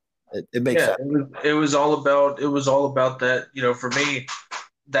don't know. It makes sense. It was all about that, for me,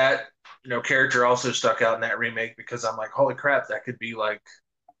 that, character also stuck out in that remake, because I'm like, holy crap, that could be like,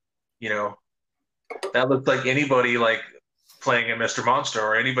 that looked like anybody like playing a Mr. Monster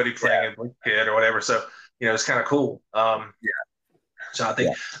or anybody playing a Blink Kid or whatever. So, it's kind of cool. So I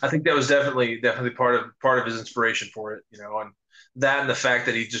think that was definitely part of his inspiration for it, and that, and the fact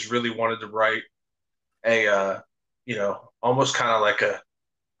that he just really wanted to write a, almost kind of like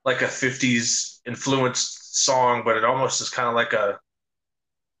a 50s influenced song, but it almost is kind of like a,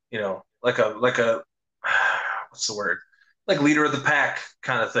 like a what's the word? Like leader of the pack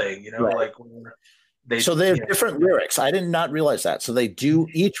kind of thing, right. Like so they have different lyrics. I did not realize that. So they do,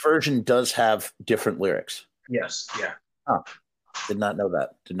 each version does have different lyrics. Yes. Yeah. Huh. Did not know that.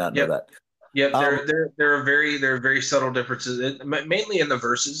 Yep, there are very subtle differences, mainly in the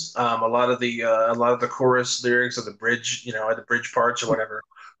verses. A lot of the chorus lyrics or the bridge, at the bridge parts or whatever,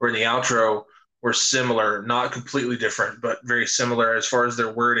 or in the outro, were similar, not completely different, but very similar as far as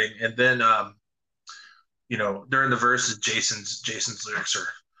their wording. And then, during the verses, Jason's lyrics are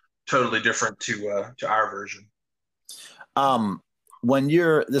totally different to our version. When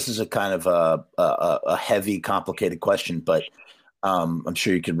this is a kind of a heavy, complicated question, but I'm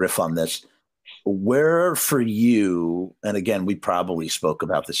sure you can riff on this. Where for you, and again, we probably spoke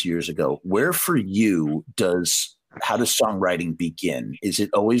about this years ago, where for you how does songwriting begin? Is it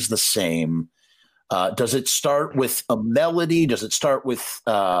always the same? Does it start with a melody? Does it start with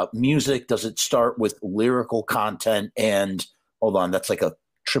music? Does it start with lyrical content? And hold on, that's like a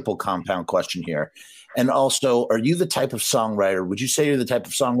triple compound question here. And also, are you the type of songwriter, would you say you're the type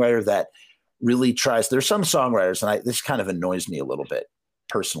of songwriter that really tries, there's some songwriters, and this kind of annoys me a little bit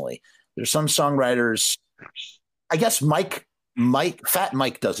personally. There's some songwriters, I guess Fat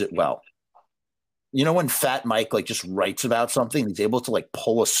Mike does it well. When Fat Mike like just writes about something, he's able to like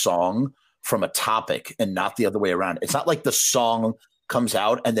pull a song from a topic and not the other way around. It's not like the song comes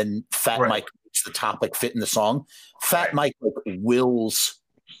out and then Fat Mike makes the topic fit in the song. Fat Mike like wills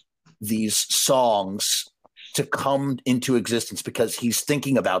these songs to come into existence because he's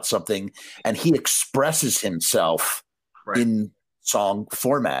thinking about something and he expresses himself in song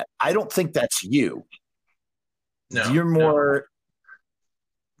format. I don't think that's you. No, you're more.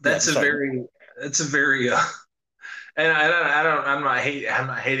 That's a very and I'm not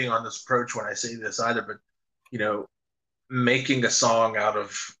hating on this approach when I say this either, but making a song out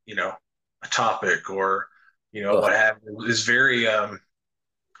of a topic or what have you. Is very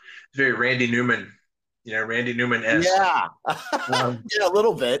Randy Newman, Randy Newman-esque. Yeah, yeah, a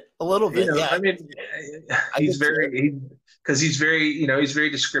little bit. Yeah, I mean, he's very he's very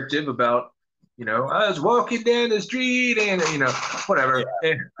descriptive about. I was walking down the street and whatever.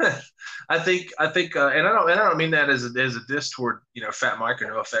 Yeah. I think, and I don't mean that as a diss toward Fat Mike or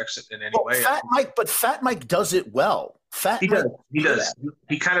NoFX in any way. Fat Mike does it well. He does.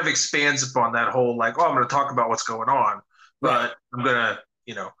 He kind of expands upon that whole like, I'm going to talk about what's going on, but I'm gonna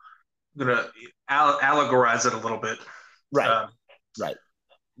allegorize it a little bit, right?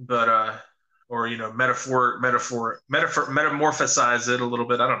 But or metamorphosize it a little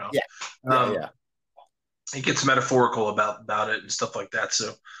bit. I don't know. Yeah. It gets metaphorical about it and stuff like that.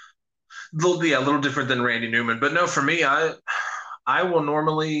 So, a little different than Randy Newman. But no, for me, I will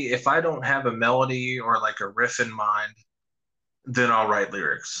normally, if I don't have a melody or like a riff in mind, then I'll write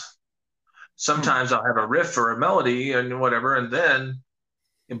lyrics. Sometimes I'll have a riff or a melody and whatever,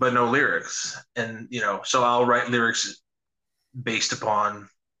 but no lyrics. And so I'll write lyrics based upon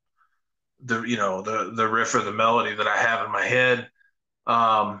the riff or the melody that I have in my head.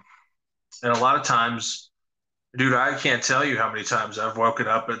 And a lot of times, dude, I can't tell you how many times I've woken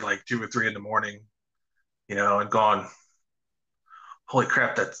up at like 2 or 3 in the morning, and gone, holy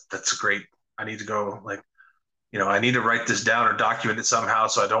crap, that's great. I need to go I need to write this down or document it somehow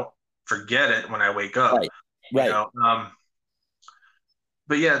so I don't forget it when I wake up. Right.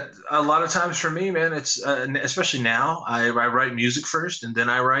 But yeah, a lot of times for me, man, it's especially now, I write music first and then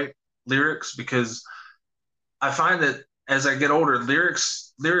I write lyrics, because I find that as I get older,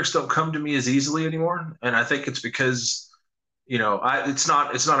 lyrics don't come to me as easily anymore, and I think it's because it's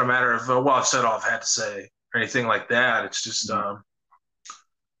not a matter of I've said all I've had to say or anything like that. It's just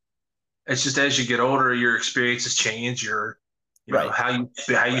as you get older, your experiences change. Your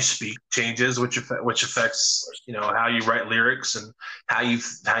how you speak changes, which affects how you write lyrics, and how you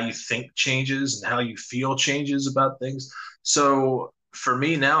think changes, and how you feel changes about things. So for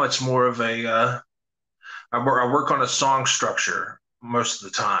me now, it's more of a I work on a song structure most of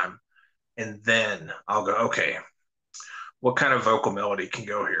the time, and then I'll go, okay, what kind of vocal melody can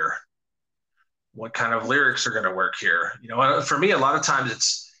go here? What kind of lyrics are going to work here? For me, a lot of times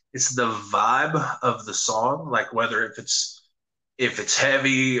it's the vibe of the song, like whether if it's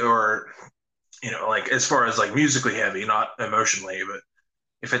heavy or like as far as like musically heavy, not emotionally, but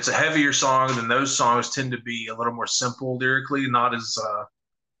if it's a heavier song, then those songs tend to be a little more simple lyrically, not as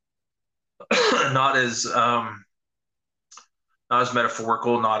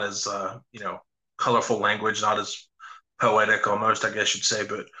metaphorical, not as colorful language, not as poetic almost, I guess you'd say.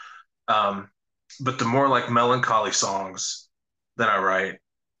 But the more like melancholy songs that I write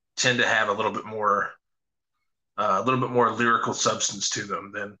tend to have a little bit more lyrical substance to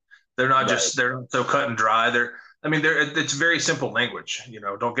them. Than they're not just they're not so cut and dry. It's very simple language.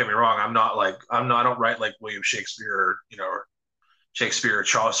 Don't get me wrong. I don't write like William Shakespeare or Shakespeare or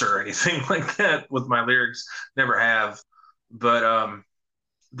Chaucer or anything like that with my lyrics. Never have. But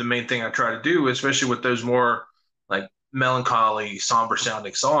the main thing I try to do, especially with those more like melancholy, somber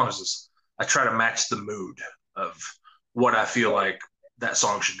sounding songs, is I try to match the mood of what I feel like that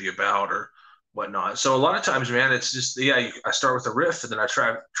song should be about or whatnot. So a lot of times, man, it's just, I start with a riff, and then I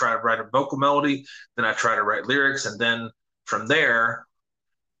try to write a vocal melody, then I try to write lyrics, and then from there,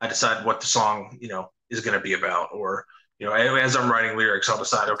 I decide what the song, is going to be about. Or, as I'm writing lyrics, I'll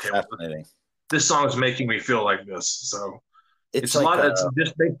decide, okay, this song is making me feel like this. So it's like, it's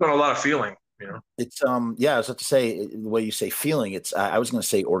just based on a lot of feeling. It's I was about to say, the way you say feeling, it's I was going to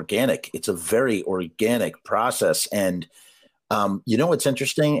say organic. It's a very organic process. And what's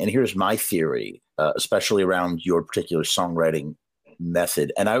interesting, and here's my theory, especially around your particular songwriting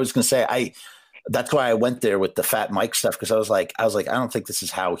method. And I was going to say, that's why I went there with the Fat Mike stuff, because I was like, I don't think this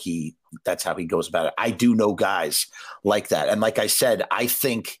is that's how he goes about it. I do know guys like that. And like I said, I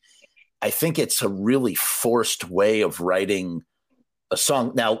think it's a really forced way of writing a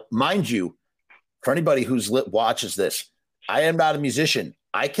song. Now, mind you, for anybody who's watches this, I am not a musician.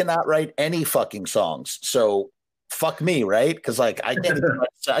 I cannot write any fucking songs. So fuck me, right? Because like I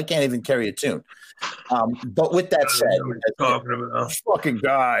can't even carry a tune. But with that said, fucking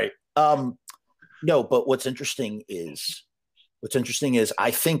guy. No, but what's interesting is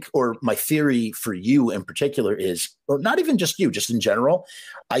I think, or my theory for you in particular is, or not even just you, just in general,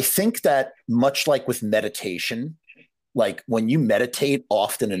 I think that much like with meditation, like when you meditate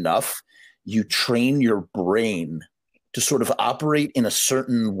often enough, you train your brain to sort of operate in a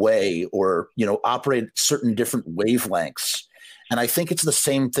certain way, or, operate certain different wavelengths. And I think it's the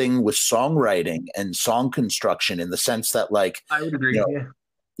same thing with songwriting and song construction, in the sense that, like, I would agree.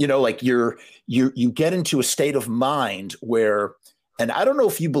 like you get into a state of mind where, and I don't know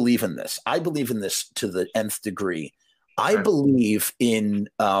if you believe in this. I believe in this to the nth degree. I believe in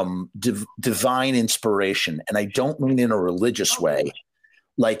divine inspiration, and I don't mean in a religious way,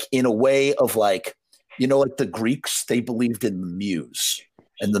 like in a way of like, like the Greeks, they believed in the muse,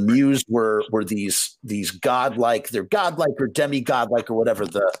 and the muse were these godlike, they're godlike or demigod-like or whatever,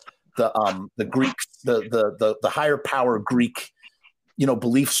 the Greeks, the higher power Greek,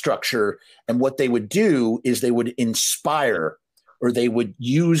 belief structure. And what they would do is they would inspire, or they would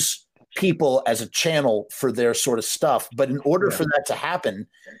use people as a channel for their sort of stuff. But in order for that to happen,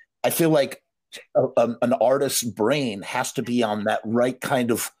 I feel like an artist's brain has to be on that right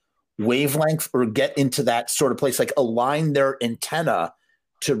kind of wavelength, or get into that sort of place, like align their antenna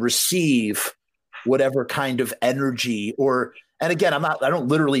to receive whatever kind of energy. And again, I don't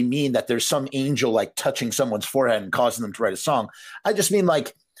literally mean that there's some angel like touching someone's forehead and causing them to write a song. I just mean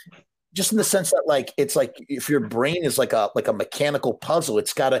like, just in the sense that like, it's like if your brain is like a mechanical puzzle,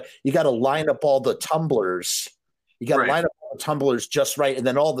 you gotta line up all the tumblers. You gotta line up all the tumblers just right. And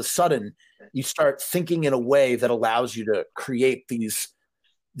then all of a sudden you start thinking in a way that allows you to create these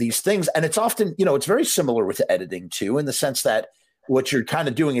things. And it's often, it's very similar with editing too, in the sense that what you're kind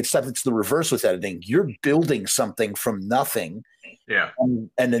of doing, except it's the reverse with editing. You're building something from nothing. Yeah. And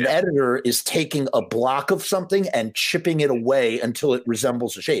an editor is taking a block of something and chipping it away until it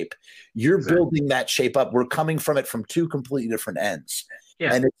resembles a shape. You're building that shape up. We're coming from it from two completely different ends.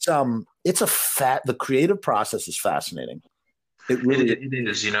 Yeah. And the creative process is fascinating. It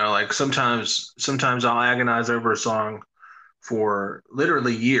is, like sometimes I'll agonize over a song for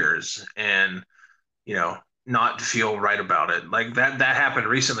literally years and, not feel right about it. Like that happened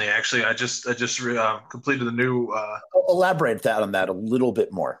recently. Actually, I just completed the new. Elaborate on that a little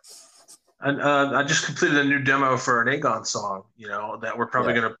bit more. And I just completed a new demo for an Aegon song. That we're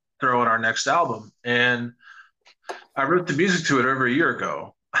probably going to throw in our next album, and I wrote the music to it over a year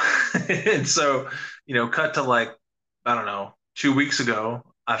ago. And so, cut to like, I don't know, 2 weeks ago,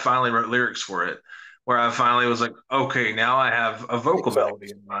 I finally wrote lyrics for it, where I finally was like, okay, now I have a vocal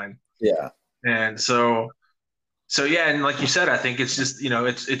melody in mind. Yeah. And so yeah, and like you said, I think it's just,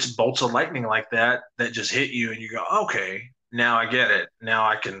 it's bolts of lightning like that just hit you, and you go, okay, now I get it. Now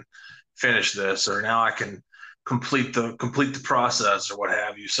I can finish this, or now I can complete the process, or what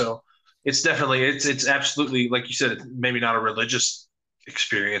have you. So it's definitely, it's absolutely, like you said, maybe not a religious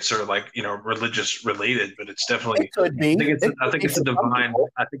experience or like, religious related, but it's definitely, it could be. I think it's a divine,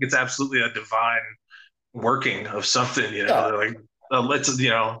 I think it's absolutely a divine working of something, like let's,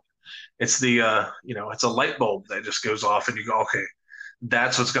 it's the, it's a light bulb that just goes off, and you go, okay,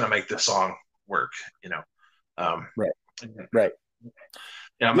 that's what's going to make this song work, Right.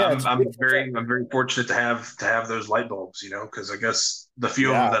 Yeah, I'm very fortunate to have those light bulbs, because I guess the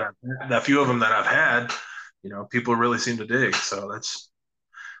few of them that I've had, people really seem to dig. So that's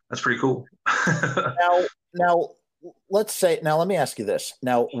pretty cool. Now let me ask you this.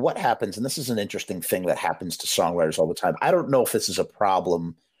 Now, what happens, and this is an interesting thing that happens to songwriters all the time. I don't know if this is a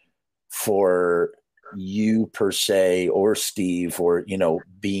problem for you per se, or Steve, or,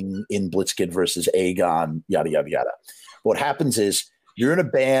 being in Blitzkid versus Aegon, yada, yada, yada. What happens is you're in a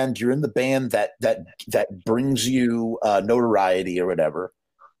band, you're in the band that brings you notoriety or whatever.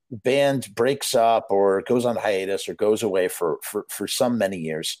 The band breaks up or goes on hiatus or goes away for some many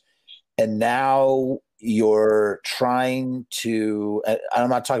years. And now you're trying to, I'm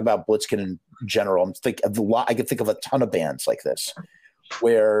not talking about Blitzkid in general. I can think of a ton of bands like this,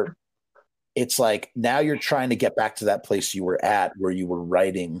 where it's like, now you're trying to get back to that place you were at, where you were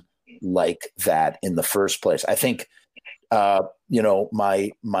writing like that in the first place. I think,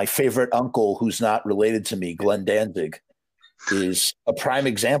 my favorite uncle, who's not related to me, Glenn Danzig, is a prime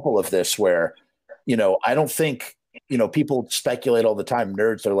example of this, where, I don't think, people speculate all the time.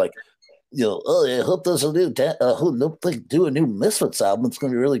 Nerds are like, I hope there's a new do a new Misfits album. It's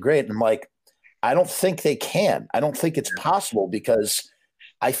going to be really great. And I'm like, I don't think they can. I don't think it's possible, because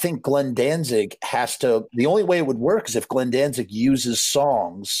I think Glenn Danzig the only way it would work is if Glenn Danzig uses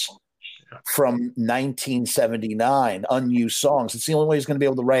songs from 1979, unused songs. It's the only way he's going to be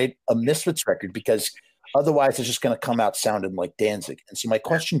able to write a Misfits record, because otherwise it's just going to come out sounding like Danzig. And so my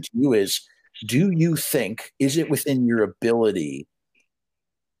question to you is, is it within your ability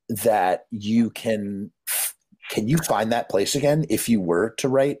that you can you find that place again if you were to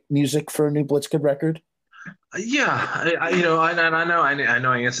write music for a new Blitzkid record? Yeah, I know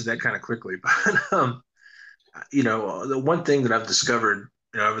I answered that kind of quickly, but the one thing that I've discovered,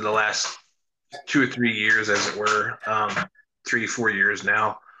 over the last 2 or 3 years, as it were, 3-4 years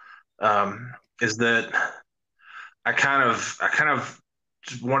now, is that I kind of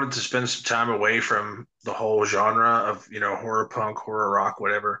just wanted to spend some time away from the whole genre of, horror punk, horror rock,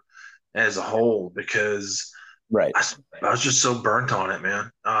 whatever, as a whole, because right. I was just so burnt on it,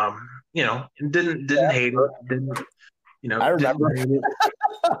 man. And didn't hate it. I remember.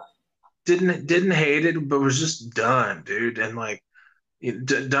 Didn't hate it, but was just done, dude. And like,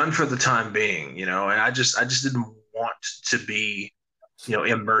 done for the time being, and I just didn't want to be,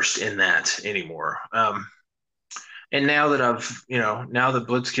 immersed in that anymore. And now that now that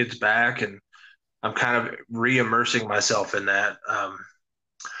Blitzkid's back and I'm kind of re-immersing myself in that,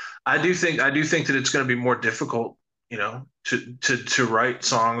 I do think that it's going to be more difficult, to write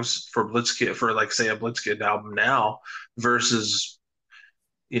songs for Blitzkid, for like, say, a Blitzkid album now versus,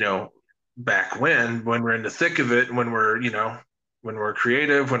 back when we're in the thick of it, when we're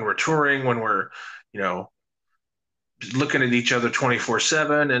creative, when we're touring, when we're, looking at each other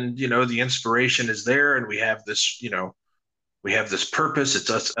 24/7, and, the inspiration is there, and we have this, purpose.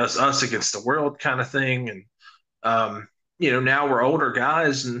 It's us against the world kind of thing. And, now we're older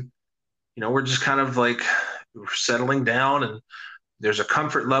guys, and, we're just kind of like, we're settling down, and there's a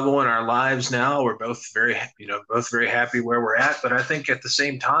comfort level in our lives now. We're both very happy where we're at. But I think at the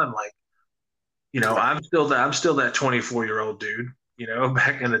same time, like, I'm still that 24-year-old dude,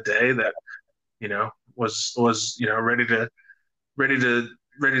 back in the day that, was ready to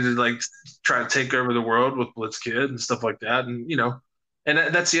like try to take over the world with Blitzkid and stuff like that. And,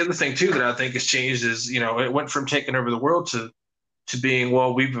 and that's the other thing too that I think has changed is, it went from taking over the world to being,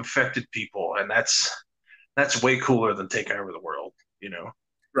 well, we've affected people, and that's way cooler than taking over the world,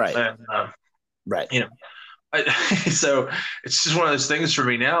 Right. And, right. So it's just one of those things for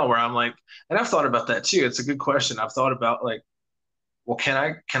me now where I'm like, and I've thought about that too. It's a good question. I've thought about like, well, can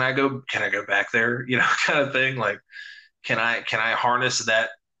I go back there, kind of thing. Like, can I harness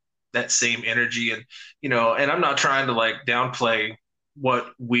that same energy? And, and I'm not trying to like downplay what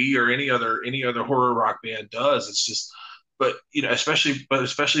we or any other horror rock band does. It's just, but,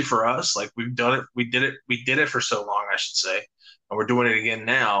 especially for us, like we did it for so long, I should say. And we're doing it again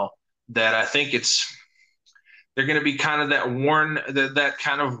now, that I think they're going to be kind of that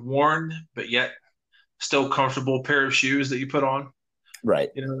kind of worn, but yet still comfortable pair of shoes that you put on.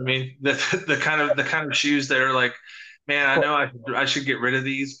 Right. You know what I mean? The kind of shoes that are like, man, I know I should get rid of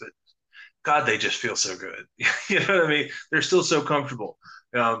these, but God, they just feel so good. You know what I mean? They're still so comfortable.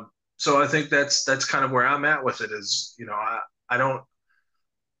 So I think that's kind of where I'm at with it is, I don't,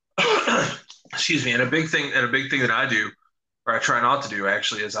 excuse me. And a big thing that I do, or I try not to do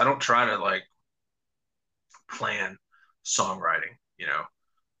actually, is I don't try to like plan songwriting,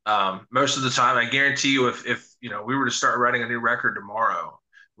 most of the time. I guarantee you, if we were to start writing a new record tomorrow,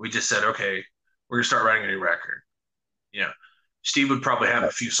 we just said, okay, we're gonna start writing a new record. Steve would probably have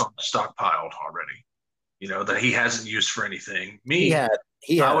a few songs stockpiled already, that he hasn't used for anything. I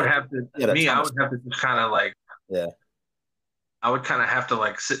would have to just kind of like, yeah, I would kind of have to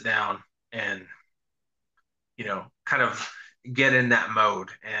like sit down and, kind of get in that mode.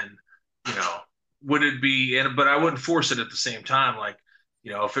 And, would it be, but I wouldn't force it at the same time. Like,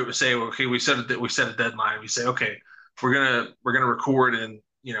 if it was, say, okay, we set a deadline. We say, okay, we're gonna record in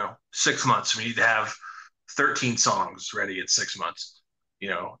 6 months. We need to have 13 songs ready in 6 months.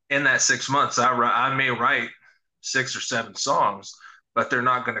 In that 6 months, I may write 6 or 7 songs, but they're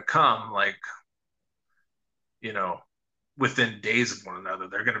not going to come like, within days of one another.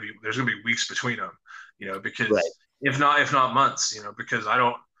 There's going to be weeks between them, because right. if not months, because I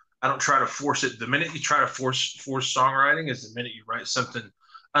don't try to force it. The minute you try to force songwriting is the minute you write something,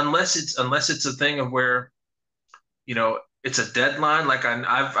 unless it's a thing of where, it's a deadline. Like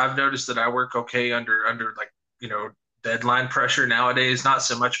I've noticed that I work okay under like, deadline pressure nowadays, not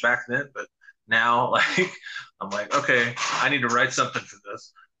so much back then, but now like, I'm like, okay, I need to write something for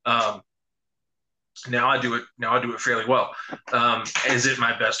this. Now I do it fairly well. Is it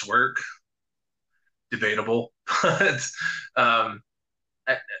my best work? Debatable. But,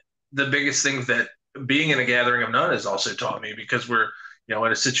 the biggest thing that being in a Gathering of None has also taught me, because we're,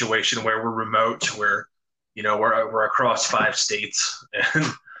 in a situation where we're remote, where, we're across 5 states,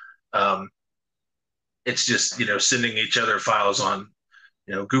 and it's just, sending each other files on,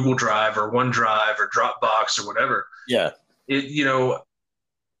 Google Drive or OneDrive or Dropbox or whatever. Yeah.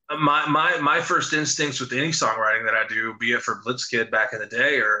 My first instincts with any songwriting that I do, be it for Blitzkid back in the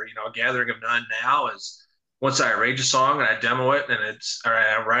day or, a Gathering of None now, is once I arrange a song and I demo it, and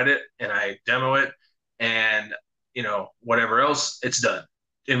I write it and I demo it, and, whatever else, it's done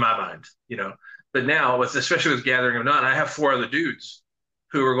in my mind, But now, especially with Gathering of None, I have 4 other dudes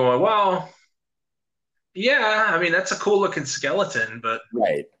who are going, well, yeah, I mean, that's a cool looking skeleton, but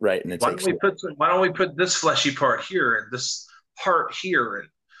right. And why don't we put this fleshy part here and this heart here and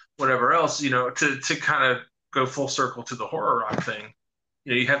whatever else, to kind of go full circle to the horror rock thing.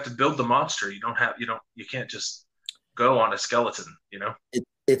 You have to build the monster. You can't just go on a skeleton,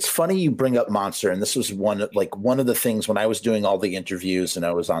 It's funny you bring up monster, and this was one of the things when I was doing all the interviews and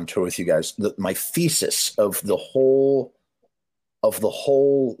I was on tour with you guys, my thesis of the whole of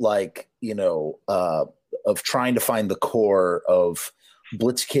trying to find the core of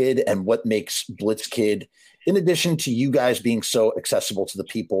Blitzkid and what makes Blitzkid, in addition to you guys being so accessible to the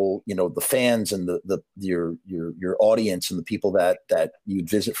people, the fans and your audience and the people that you'd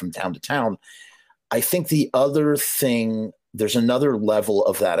visit from town to town. I think the other thing, there's another level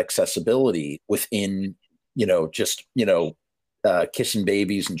of that accessibility within, kissing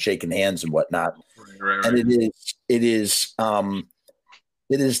babies and shaking hands and whatnot. Right. And it is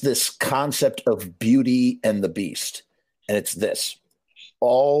this concept of Beauty and the Beast. And it's this: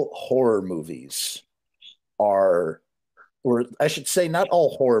 all horror movies are, or I should say not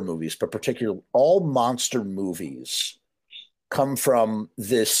all horror movies, but particularly all monster movies come from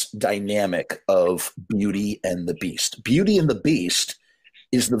this dynamic of Beauty and the Beast. Beauty and the Beast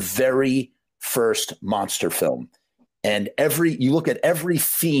is the very first monster film. And you look at every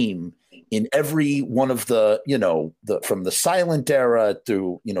theme in every one of the from the silent era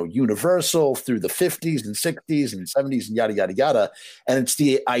through, Universal, through the 50s and 60s and 70s and yada, yada, yada. And it's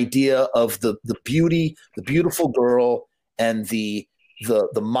the idea of the beauty, the beautiful girl, and the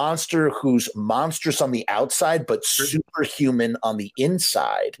monster who's monstrous on the outside, but superhuman on the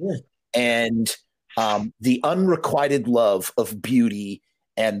inside. Yeah. And the unrequited love of Beauty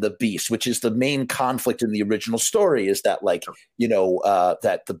and the Beast, which is the main conflict in the original story, is that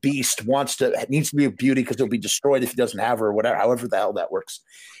that the Beast needs to be a Beauty because he'll be destroyed if he doesn't have her, or whatever, however the hell that works.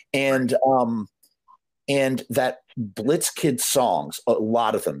 And that Blitzkid songs, a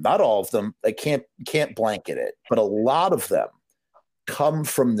lot of them, not all of them, I can't blanket it, but a lot of them come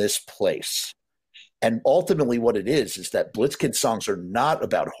from this place. And ultimately what it is that Blitzkid songs are not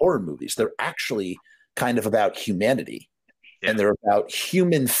about horror movies. They're actually kind of about humanity. Yeah. And they're about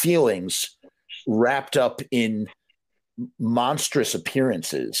human feelings wrapped up in monstrous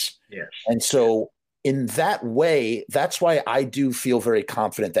appearances. Yeah. And so in that way, that's why I do feel very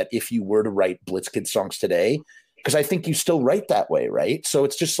confident that if you were to write Blitzkid songs today, because I think you still write that way, right? So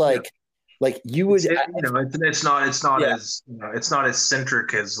it's just like you would, it's not as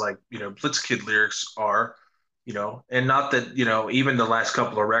centric as Blitzkid lyrics are, and not that, even the last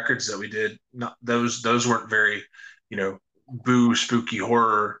couple of records that we did, those weren't very, boo, spooky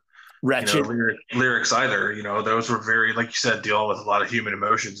horror, wretched lyrics either. Those were very, like you said, deal with a lot of human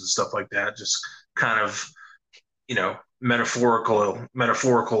emotions and stuff like that. Just kind of, metaphorical,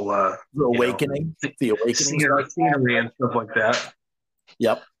 the awakening, scenery and stuff like that.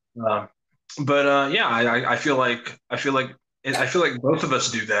 Yep. I feel like both of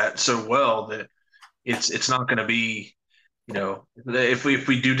us do that so well that it's not going to be, if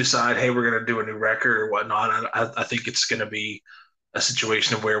we do decide, hey, we're going to do a new record or whatnot, I think it's going to be a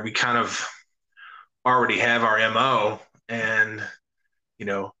situation where we kind of already have our MO, and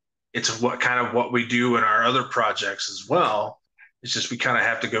it's what we do in our other projects as well. It's just we kind of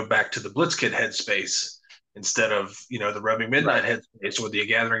have to go back to the Blitzkid headspace instead of the Rubbing Midnight headspace or the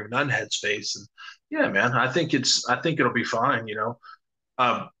Gathering of None headspace. And yeah, man, I think it'll be fine.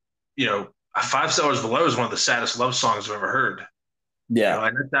 5 Stars Below is one of the saddest love songs I've ever heard. Yeah,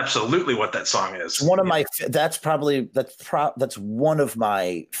 and that's absolutely what that song is. One of my that's one of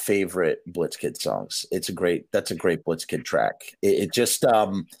my favorite Blitzkid songs. That's a great Blitzkid track. It just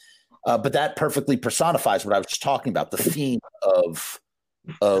but that perfectly personifies what I was just talking about, the theme of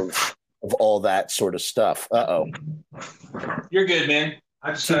all that sort of stuff. You're good, man.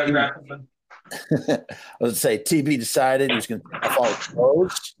 I just started rapping. I was say TB decided he was going to follow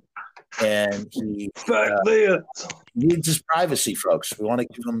clothes, and he needs his privacy, folks. We want to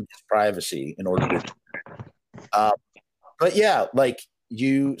give him his privacy in order to. But yeah,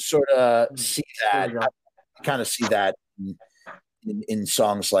 you sort of see that, kind of see that in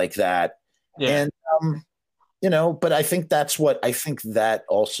songs like that, and but I think that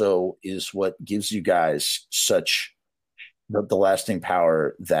also is what gives you guys such the lasting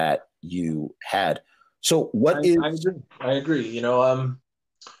power that you had. So I agree.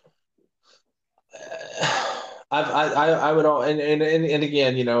 I would all, and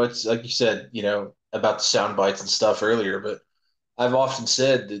again, it's like you said, about the sound bites and stuff earlier, but I've often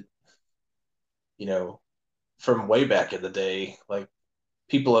said that, from way back in the day,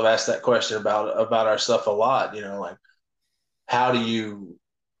 people have asked that question about our stuff a lot, how do you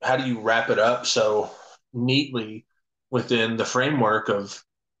wrap it up so neatly within the framework of,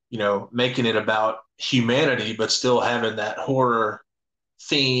 making it about humanity, but still having that horror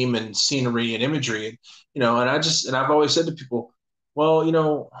theme and scenery and imagery. And I've always said to people,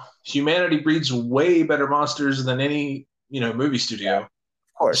 well, humanity breeds way better monsters than any, movie studio. Of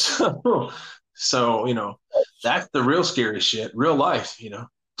course. So, that's the real scary shit, real life,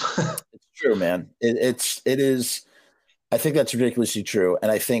 It's true, man. It is. I think that's ridiculously true.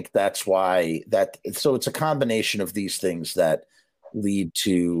 And I think that's why so it's a combination of these things that lead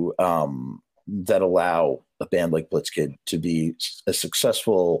to, that allow a band like Blitzkid to be as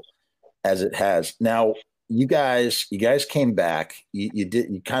successful as it has. Now, you guys came back.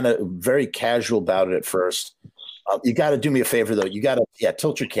 You kind of very casual about it at first. You got to do me a favor though. You got to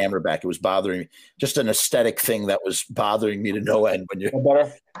tilt your camera back. It was bothering me. Just an aesthetic thing that was bothering me to no end. When you're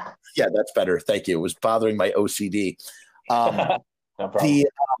better. Yeah, that's better. Thank you. It was bothering my OCD. No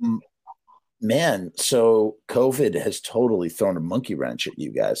problem. Man, so COVID has totally thrown a monkey wrench at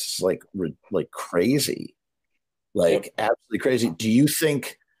you guys. It's like crazy, absolutely crazy. Do you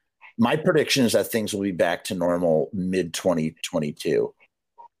think? My prediction is that things will be back to normal mid 2022.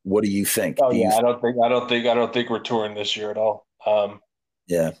 What do you think? I don't think we're touring this year at all.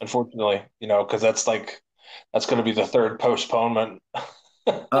 Yeah, unfortunately, because that's going to be the third postponement.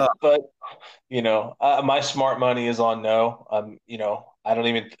 But my smart money is on no. I don't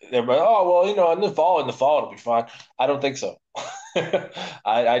even. Everybody, in the fall it'll be fine. I don't think so.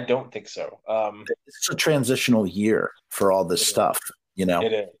 I don't think so. It's a transitional year for all this stuff.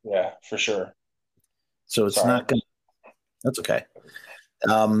 It is, yeah, for sure. So it's not going to, that's okay.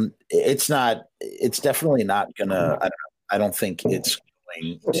 It's not, it's definitely not going to, I don't think it's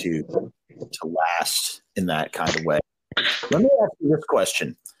going to last in that kind of way. Let me ask you this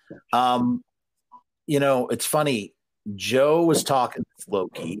question. It's funny. Joe was talking with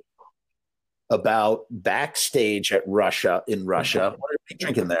Loki about backstage at Russia. What are you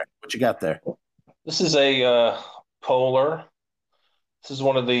drinking there? What you got there? This is a Polar. This is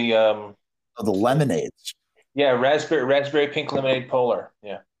one of the the lemonades. Yeah, raspberry pink lemonade Polar.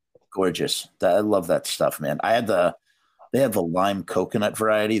 Yeah, gorgeous. I love that stuff, man. They have the lime coconut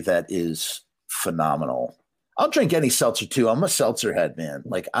variety that is phenomenal. I'll drink any seltzer too. I'm a seltzer head, man.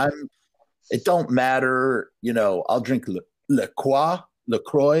 It don't matter. I'll drink LaCroix.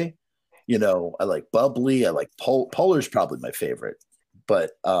 I like bubbly. I like Polar's probably my favorite,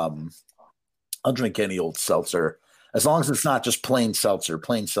 but I'll drink any old seltzer. As long as it's not just plain seltzer.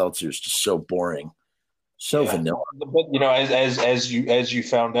 Plain seltzer is just so boring, so vanilla. But as you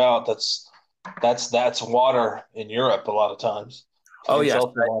found out, that's water in Europe a lot of times. Oh yeah.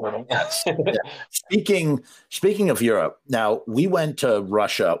 Speaking of Europe, now we went to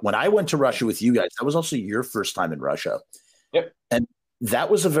Russia. When I went to Russia with you guys, that was also your first time in Russia. Yep. And that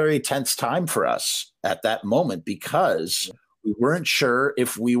was a very tense time for us at that moment because we weren't sure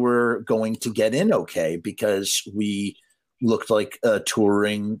if we were going to get in okay because we looked like a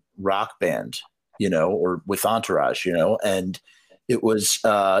touring rock band, or with entourage, and it was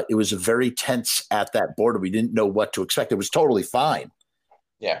a very tense at that border. We didn't know what to expect. It was totally fine.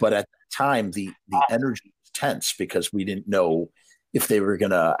 Yeah. But at the time, the energy was tense because we didn't know if they were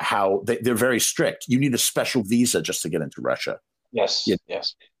going to, they're very strict. You need a special visa just to get into Russia. Yes. Yeah.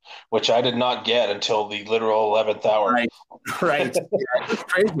 Yes. Which I did not get until the literal 11th hour. Right. Yeah, it was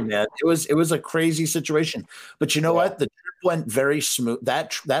crazy, man. It was a crazy situation. But you know what? The trip went very smooth.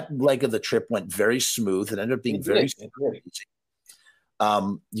 That leg of the trip went very smooth. It ended up being very easy.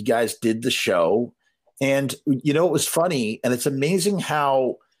 You guys did the show. And, it was funny. And it's amazing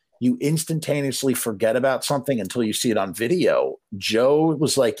how you instantaneously forget about something until you see it on video. Joe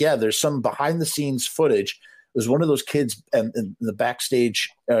was like, yeah, there's some behind the scenes footage. It was one of those kids in the backstage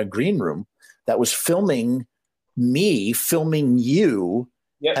green room that was filming you.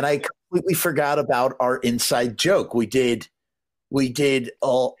 Yep. And I completely forgot about our inside joke. We did a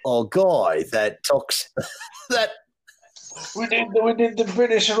guy that talks that. We did the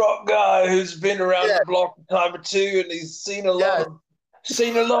British rock guy who's been around the block a time or two, and he's seen a lot of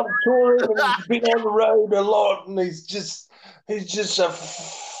touring, and he's been on the road a lot, and he's just a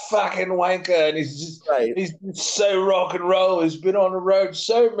fucking wanker, and he's just so rock and roll. He's been on the road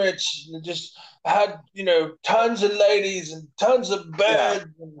so much, and just had tons of ladies and tons of birds.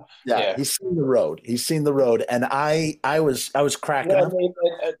 Yeah. He's seen the road, and I was cracking up.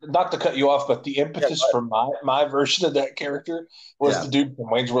 Not to cut you off, but the impetus for my version of that character was the dude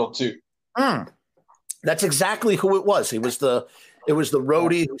from Wayne's World 2. That's exactly who it was. It was the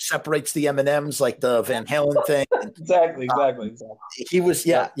roadie who separates the M&Ms like the Van Halen thing. Exactly. He was,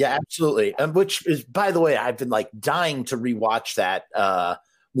 absolutely. And which is, by the way, I've been dying to rewatch that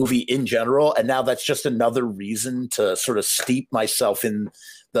movie in general. And now that's just another reason to sort of steep myself in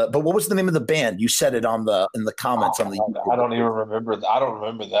but what was the name of the band? You said it in the comments on the YouTube. I don't even remember. I don't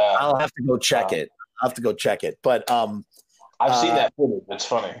remember that. I'll have to go check it. But I've seen that footage. It's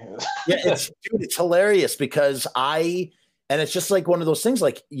funny. Yeah, it's hilarious because and it's just like one of those things,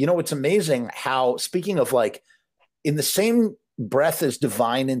 like, it's amazing how, speaking of like, in the same breath as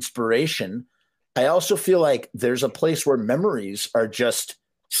divine inspiration, I also feel like there's a place where memories are just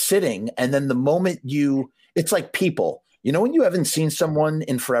sitting. And then the moment it's like people, when you haven't seen someone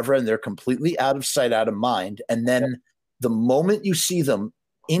in forever and they're completely out of sight, out of mind. And then the moment you see them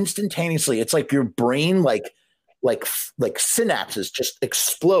instantaneously, it's like your brain, like synapses just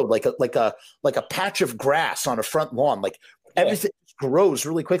explode like a patch of grass on a front lawn. Like everything grows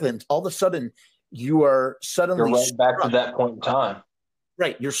really quickly. And all of a sudden you're right back to that point in time.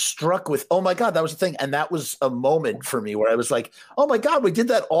 Right. You're struck with, oh my God, that was the thing. And that was a moment for me where I was like, oh my God, we did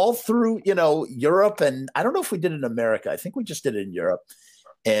that all through, Europe. And I don't know if we did it in America. I think we just did it in Europe.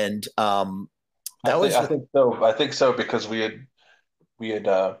 And I think so because we had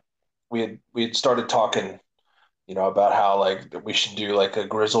started talking, about how like we should do like a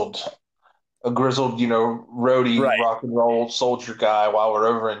grizzled, roadie rock and roll soldier guy while we're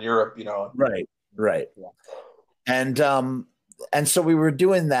over in Europe, Right. Yeah. And so we were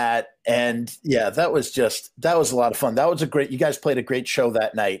doing that, and that was a lot of fun. You guys played a great show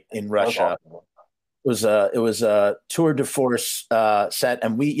that night in Russia. Awesome. It was a tour de force set,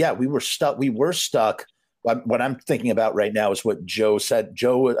 and we were stuck. What I'm thinking about right now is what Joe said.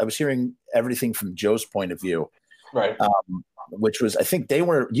 I was hearing everything from Joe's point of view, right? Which was, I think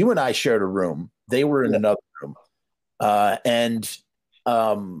you and I shared a room. They were in another room, I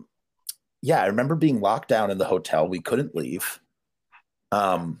remember being locked down in the hotel. We couldn't leave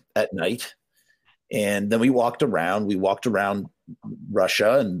at night. And then we walked around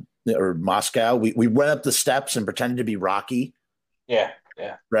Russia or Moscow. We went up the steps and pretended to be Rocky. Yeah.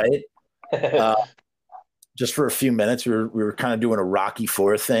 Right. Just for a few minutes, we were kind of doing a Rocky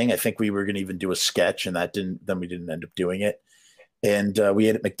IV thing. I think we were going to even do a sketch, and then we didn't end up doing it. And we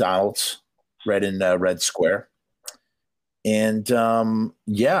ate at McDonald's right in Red Square. And bought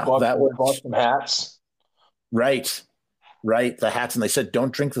some hats. Right. The hats. And they said,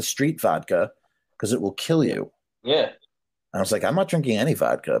 don't drink the street vodka because it will kill you. Yeah. I was like, I'm not drinking any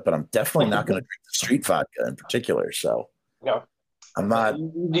vodka, but I'm definitely not going to drink the street vodka in particular. So no, I'm not.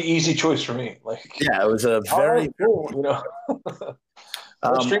 The easy choice for me. It was a very cool,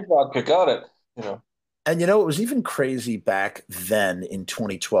 street vodka, got it. And it was even crazy back then in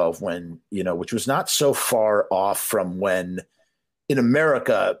 2012 when, which was not so far off from when in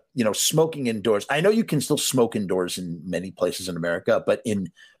America, smoking indoors. I know you can still smoke indoors in many places in America, but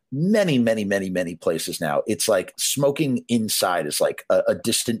in many, many, many, many places now, it's like smoking inside is like a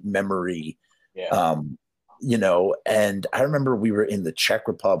distant memory. Yeah. And I remember we were in the Czech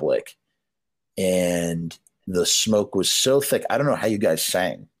Republic and the smoke was so thick. I don't know how you guys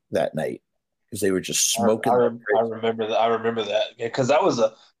sang that night, because they were just smoking. I remember that. I remember that because that was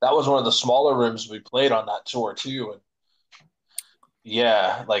one of the smaller rooms we played on that tour too. And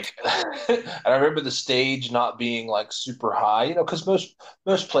I remember the stage not being like super high, because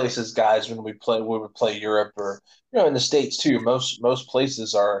most places, guys, when we would play Europe or in the States too, most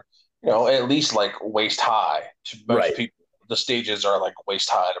places are at least like waist high to most people. The stages are like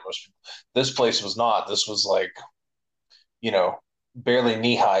waist high to most people. This place was not. This was like barely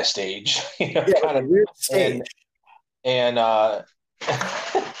knee high stage, kind of weird stage. And I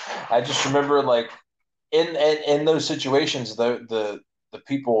just remember like in those situations, the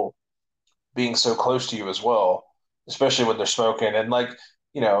people being so close to you as well, especially when they're smoking, and like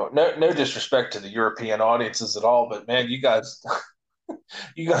no disrespect to the European audiences at all, but man, you guys are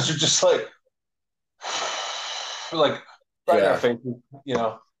just like right in our faces.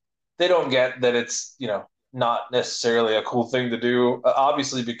 They don't get that it's not necessarily a cool thing to do,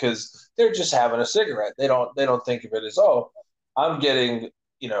 obviously, because they're just having a cigarette. They don't think of it as, oh, I'm getting,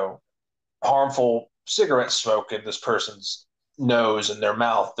 harmful cigarette smoke in this person's nose and their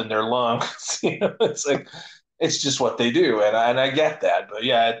mouth and their lungs. It's like, it's just what they do. And I get that. But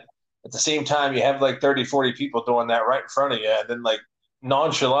at the same time, you have like 30, 40 people doing that right in front of you and then like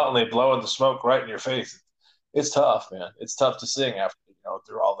nonchalantly blowing the smoke right in your face. It's tough, man. It's tough to sing after,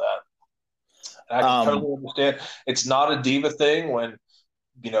 through all that. I can totally understand. It's not a diva thing when,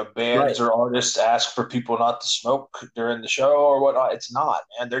 bands or artists ask for people not to smoke during the show or whatnot. It's not,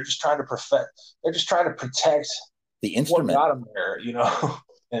 man. They're just trying to protect the instrument. What got them there,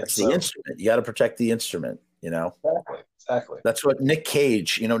 It's the instrument. You got to protect the instrument. Exactly. That's what Nick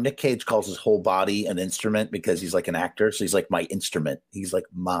Cage, Nick Cage calls his whole body an instrument because he's like an actor. So he's like my instrument. He's like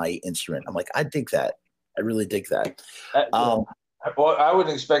my instrument. I'm like, I dig that. I really dig that. Well, I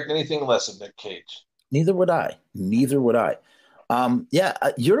wouldn't expect anything less of Nick Cage. Neither would I.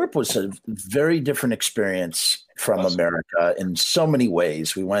 Europe was a very different experience from America in so many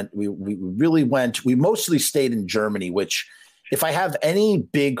ways. We mostly stayed in Germany, which, if I have any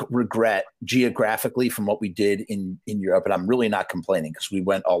big regret geographically from what we did in Europe, and I'm really not complaining because we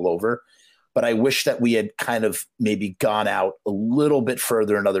went all over, but I wish that we had kind of maybe gone out a little bit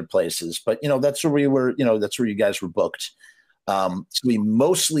further in other places. But, that's where we were, that's where you guys were booked. So we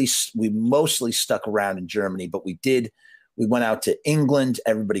mostly stuck around in Germany, but we went out to England.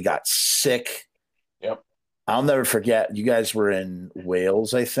 Everybody got sick. Yep. I'll never forget. You guys were in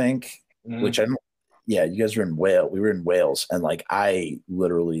Wales, I think, which you guys were in Wales. We were in Wales. And I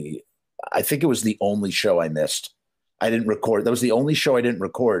think it was the only show I missed. I didn't record. That was the only show I didn't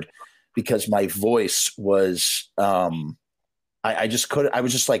record because my voice was, I just couldn't, I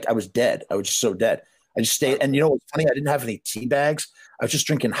was just I was dead. I was just so dead. I just stayed. And what's funny? I didn't have any tea bags. I was just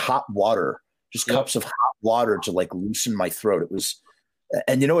drinking hot water, just cups of hot water to loosen my throat. It was,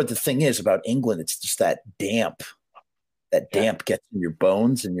 and what the thing is about England, it's just that damp gets in your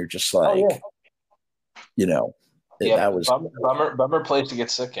bones and you're just that was bummer place to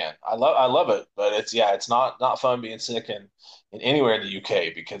get sick in. I love it, but it's not fun being sick in anywhere in the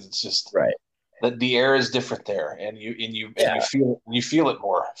UK because it's just right. The air is different there, and you feel it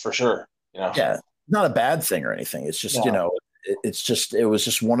more for sure. Yeah, not a bad thing or anything. It's just it was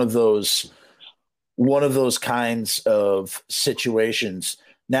just one of those kinds of situations.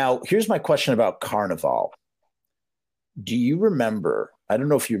 Now, here's my question about Carnival. Do you remember? I don't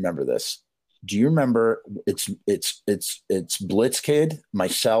know if you remember this. Do you remember? It's Blitz Kid,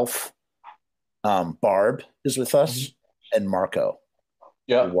 myself, Barb is with us, and Marco.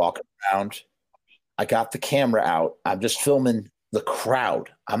 Yeah, we're walking around. I got the camera out. I'm just filming the crowd.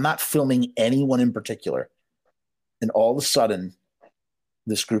 I'm not filming anyone in particular. And all of a sudden,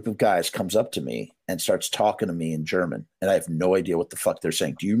 this group of guys comes up to me and starts talking to me in German, and I have no idea what the fuck they're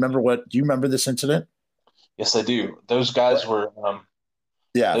saying. Do you remember this incident? Yes, I do. Those guys were.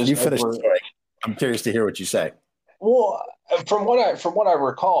 You finished the story. I'm curious to hear what you say. Well, from what I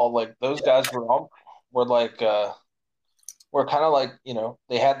recall, those guys were kind of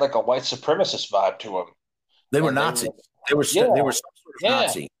they had a white supremacist vibe to them. They were Nazi. They were some sort of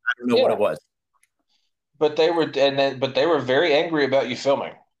Nazi. I don't know what it was. But they were very angry about you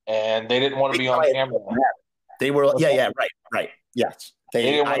filming, and they didn't want to be on camera. They were right. Yes. They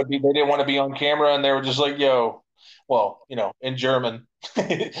didn't want to be on camera, and they were just like, yo, well, in German,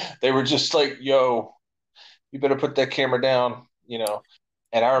 they were just like, yo, you better put that camera down,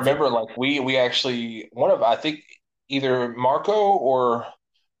 And I remember we actually, I think either Marco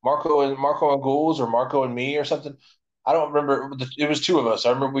and Ghouls or Marco and me or something. I don't remember. It was two of us. I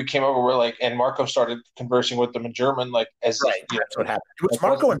remember we came over. And Marco started conversing with them in German, that's what happened. It was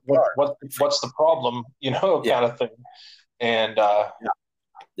Marco and Barb. What's the problem, kind of thing. And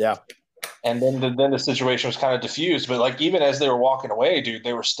and then the situation was kind of diffused. But even as they were walking away, dude,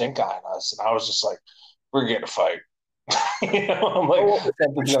 they were stink eyeing us, and I was just like, we're getting a fight. I'm like,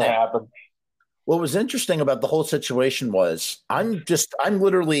 something's gonna happen. What was interesting about the whole situation was I'm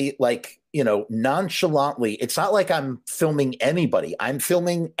literally nonchalantly. It's not like I'm filming anybody. I'm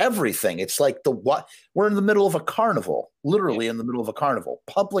filming everything. It's we're in the middle of a carnival, literally in the middle of a carnival,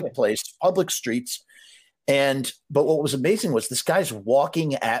 public place, public streets. But what was amazing was this guy's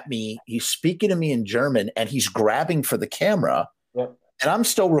walking at me. He's speaking to me in German and he's grabbing for the camera. Yep. And I'm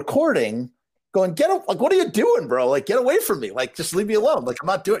still recording going, what are you doing, bro? Get away from me. Just leave me alone. I'm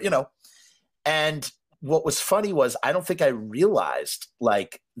not doing, And what was funny was I don't think I realized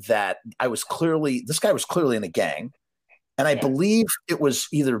that this guy was clearly in a gang. And I believe it was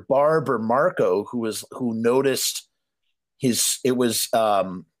either Barb or Marco who noticed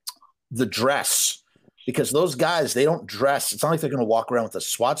the dress, because those guys, they don't dress. It's not like they're going to walk around with a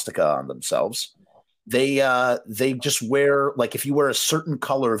swastika on themselves. They just wear, if you wear a certain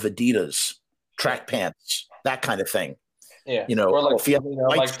color of Adidas track pants, that kind of thing. Yeah. Or if you have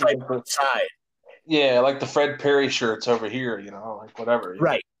white stripe outside. Yeah, like the Fred Perry shirts over here, whatever.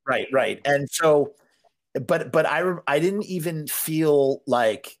 Right. And so, but I didn't even feel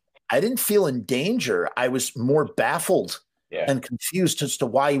in danger. I was more baffled and confused as to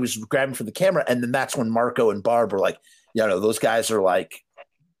why he was grabbing for the camera. And then that's when Marco and Barb were like, those guys are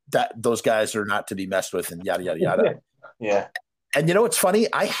those guys are not to be messed with, and yada, yada, yada. Yeah. And you know what's funny?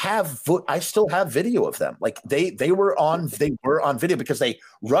 I still have video of them. Like they were on video because they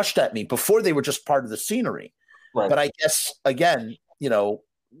rushed at me before they were just part of the scenery. Right. But I guess again,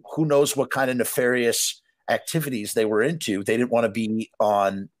 who knows what kind of nefarious activities they were into. They didn't want to be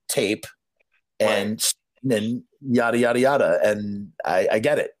on tape and yada yada yada. And I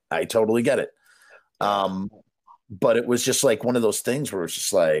get it. I totally get it. But it was just like one of those things where it's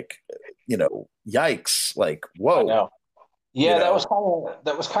just like, yikes, like, whoa. Yeah, that was kind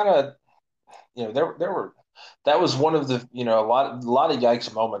of, that was one of the, a lot of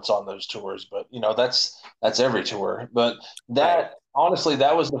yikes moments on those tours, but that's every tour. But that honestly,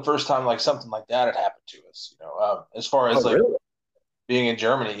 that was the first time like something like that had happened to us, as far as really? being in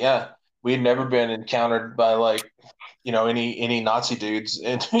Germany. Yeah. We had never been encountered by like, any Nazi dudes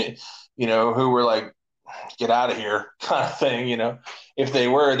and, who were like, get out of here kind of thing, if they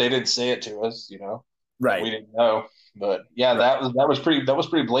were, they didn't say it to us, Right. We didn't know. But yeah, that was pretty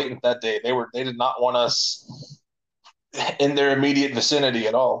blatant that day. They did not want us in their immediate vicinity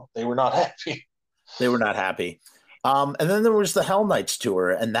at all. They were not happy. They were not happy. And then there was the Hell Nights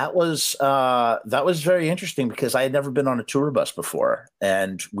tour, and that was very interesting because I had never been on a tour bus before,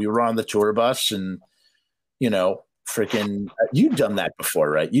 and we were on the tour bus, and freaking, you'd done that before,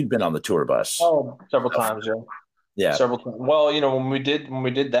 right? You'd been on the tour bus. Oh, several times, yeah. Yeah, several times. Well, when we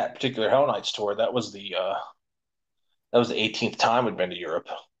did that particular Hell Nights tour, that was the 18th time we'd been to Europe.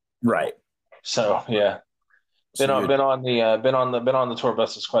 Right. So yeah, been on the tour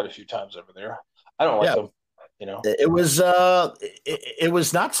buses quite a few times over there. I don't like them. It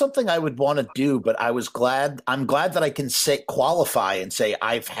was not something I would want to do, but I'm glad that I can qualify and say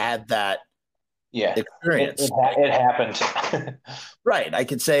I've had that experience. It happened. Right. I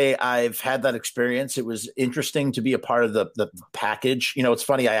can say I've had that experience. It was interesting to be a part of the package. It's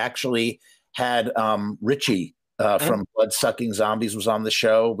funny. I actually had Richie from Blood Sucking Zombies was on the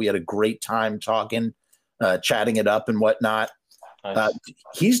show. We had a great time talking, chatting it up and whatnot. Nice.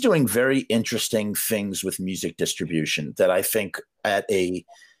 He's doing very interesting things with music distribution that I think at a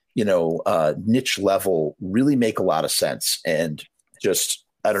niche level really make a lot of sense. And just,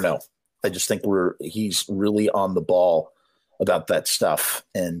 I don't know. I just think he's really on the ball about that stuff.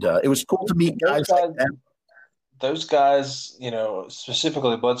 And it was cool to meet guys like them. Those guys,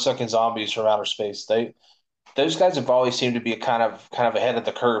 specifically Blood Sucking Zombies from Outer Space, those guys have always seemed to be kind of ahead of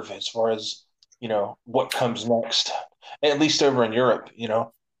the curve as far as, what comes next, at least over in Europe,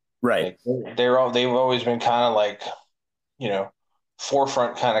 Right. Like they've always been kind of like,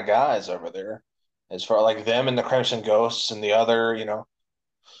 forefront kind of guys over there as far like them and the Crimson Ghosts and the other,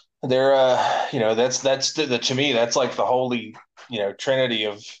 they're that's to me that's like the holy trinity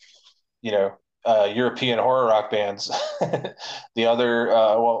of European horror rock bands. The other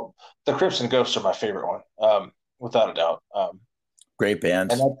the Crimson Ghosts are my favorite one, without a doubt. Great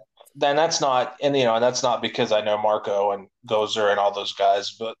bands. And that's not because I know Marco and Gozer and all those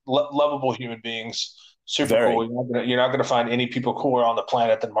guys, but lovable human beings, super cool. You're not gonna find any people cooler on the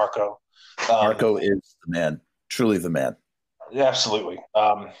planet than Marco. Marco is the man, truly the man. Absolutely.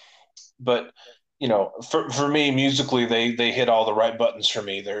 But for me, musically, they hit all the right buttons for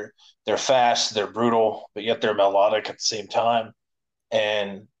me. They're fast, they're brutal, but yet they're melodic at the same time.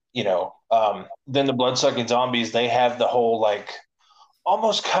 And then the Blood Sucking Zombies, they have the whole like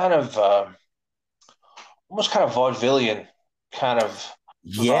almost kind of vaudevillian kind of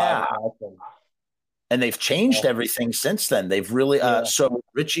vibe. And they've changed everything since then. They've really so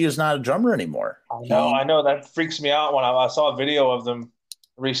Richie is not a drummer anymore. I know that freaks me out when I saw a video of them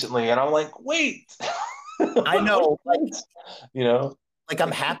recently, and I'm like, wait. I know, like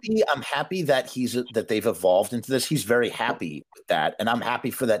I'm happy that they've evolved into this. He's very happy with that, and I'm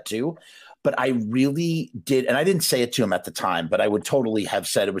happy for that too. But I really did, and I didn't say it to him at the time, but I would totally have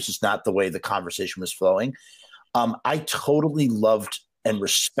said it was just not the way the conversation was flowing. I totally loved and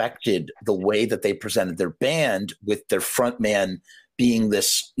respected the way that they presented their band with their front man being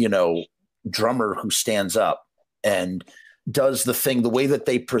this, drummer who stands up and does the thing, the way that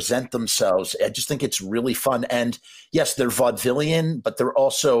they present themselves. I just think it's really fun. And yes, they're vaudevillian, but they're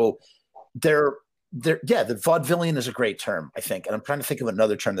also the vaudevillian is a great term, I think. And I'm trying to think of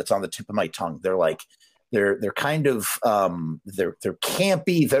another term that's on the tip of my tongue. They're like, they're kind of, they're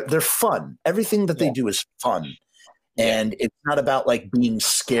campy. They're fun. Everything that they do is fun. And it's not about like being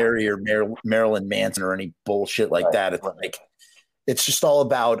scary or Marilyn Manson or any bullshit like that. It's like, it's just all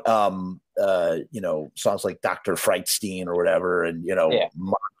about, songs like Dr. Frightstein or whatever. And,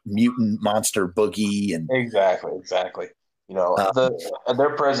 Mutant Monster Boogie. And exactly.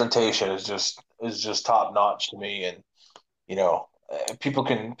 Their presentation is just top notch to me. And, people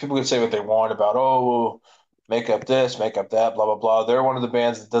can say what they want about, make up this, make up that, blah blah blah. They're one of the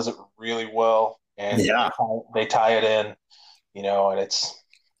bands that does it really well, and Yeah. they tie it in, and it's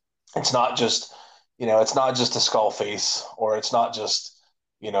not just it's not just a skull face, or it's not just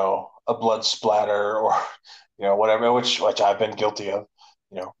a blood splatter, or whatever, which I've been guilty of,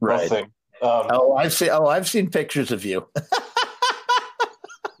 Right. both things. I've seen pictures of you.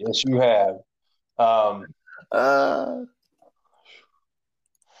 Yes, you have.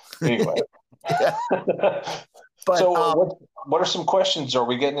 Anyway. But so what are some questions? Are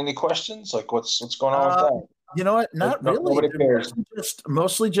we getting any questions? Like what's going on with that? You know what? Not really. Nobody cares.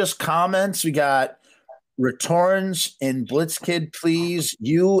 Mostly just comments. We got returns in Blitzkid, please.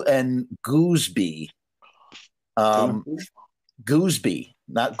 You and Gooseby. Gooseby,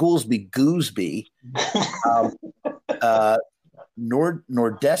 not Goolsby, Gooseby.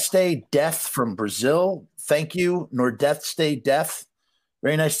 Nordeste Death from Brazil. Thank you, Nordeste Death.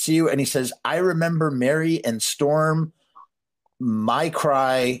 Very nice to see you. And he says, I remember Mary and Storm, My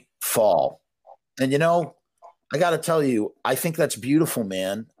Cry Fall. And I got to tell you, I think that's beautiful,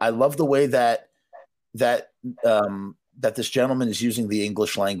 man. I love the way that this gentleman is using the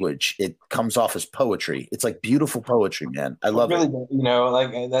English language. It comes off as poetry. It's like beautiful poetry, man. I love it.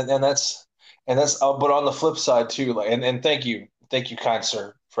 And that's but on the flip side too, and thank you, kind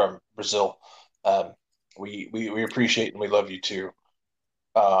sir from Brazil. We appreciate and we love you too.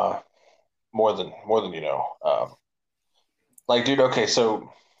 More than you know. Dude, okay, so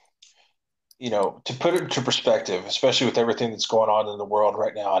to put it into perspective, especially with everything that's going on in the world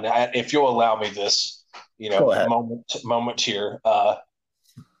right now, and if you'll allow me this, moment here,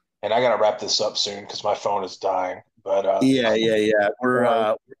 and I got to wrap this up soon because my phone is dying. But yeah,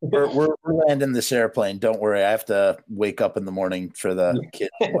 we're landing this airplane. Don't worry, I have to wake up in the morning for the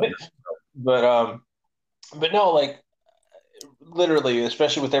kids. but no, literally,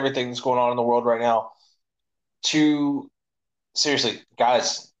 especially with everything that's going on in the world right now, seriously,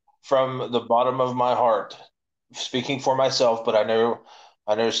 guys, from the bottom of my heart, speaking for myself, but I know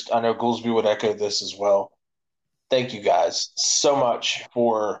Goolsby would echo this as well. Thank you guys so much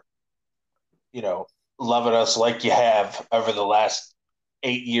for, loving us like you have over the last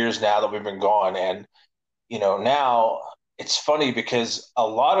 8 years now that we've been gone. And, now it's funny because a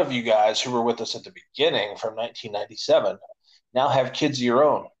lot of you guys who were with us at the beginning from 1997 now have kids of your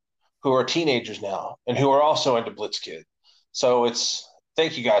own who are teenagers now and who are also into Blitzkid. So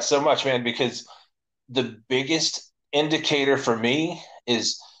thank you guys so much, man, because the biggest indicator for me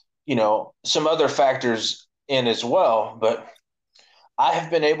is, some other factors in as well, but I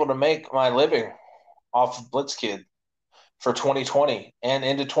have been able to make my living off of Blitzkid for 2020 and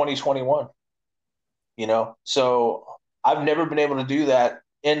into 2021, so I've never been able to do that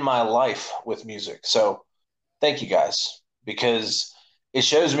in my life with music. So thank you guys, because it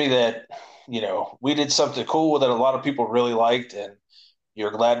shows me that, we did something cool that a lot of people really liked, and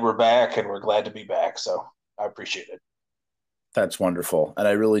you're glad we're back, and we're glad to be back. So I appreciate it. That's wonderful. And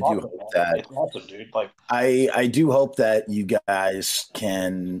I really do hope that it's awesome, dude. I do hope that you guys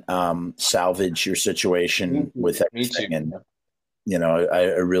can salvage your situation with everything. And, I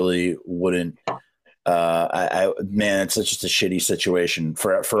really wouldn't, man, it's just a shitty situation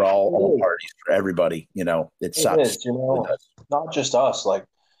for all parties, for everybody, it sucks. It is, not just us.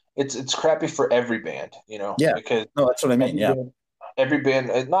 It's crappy for every band, Yeah. Because that's what I mean. Yeah. Every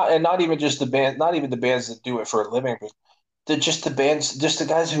band, not even just the band, not even the bands that do it for a living, but just the bands, just the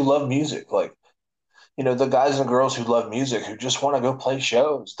guys who love music, the guys and girls who love music, who just want to go play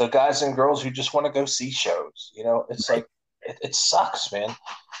shows, the guys and girls who just want to go see shows. It's right. It sucks, man.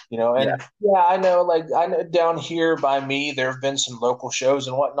 And I know, I know down here by me, there have been some local shows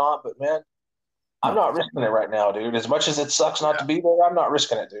and whatnot, but man, I'm not risking it right now, dude. As much as it sucks not to be there, I'm not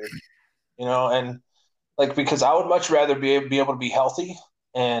risking it, dude. And because I would much rather be able to be healthy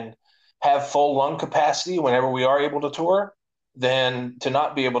and have full lung capacity whenever we are able to tour than to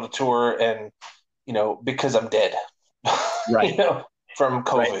not be able to tour and, because I'm dead, right. From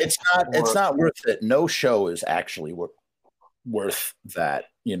COVID. Right. It's not worth it. No show is actually worth that,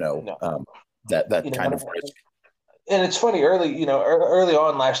 that kind of risk. And it's funny, early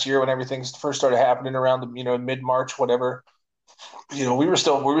on last year when everything first started happening around the, mid-March, whatever, we were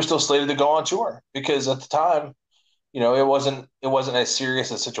still slated to go on tour because at the time, it wasn't as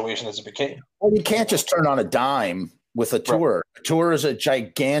serious a situation as it became. Well, you can't just turn on a dime with a tour. Right. A tour is a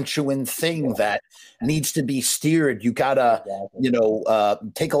gigantuan thing that needs to be steered. You gotta,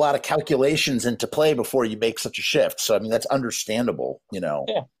 take a lot of calculations into play before you make such a shift. So, I mean, that's understandable,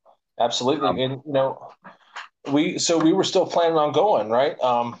 Yeah, absolutely. And, we were still planning on going, right?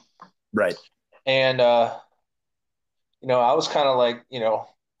 Right. And, I was kind of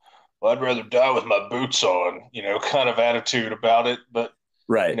well, I'd rather die with my boots on, kind of attitude about it. But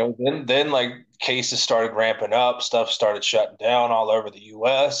Right. then like cases started ramping up, stuff started shutting down all over the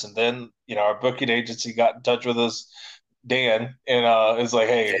U.S., and then our booking agency got in touch with us, Dan, and is like,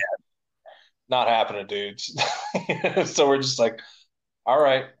 hey, not happening, dudes. So we're just like, all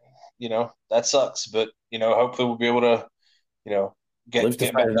right, that sucks, but hopefully we'll be able to, Live to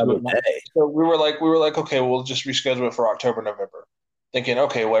get fight back to another it. day. So we were like, okay, we'll just reschedule it for October, November, thinking,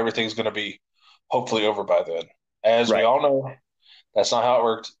 okay, well, everything's going to be hopefully over by then. As we Right. all know, that's not how it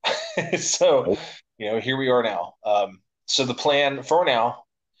worked. So, Nope. here we are now. So the plan for now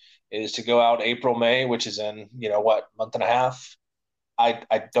is to go out April, May, which is in, what, month and a half. I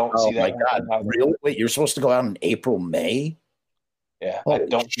don't Oh see my that God. happening either. Really? Wait, you're supposed to go out in April, May? Yeah, I Holy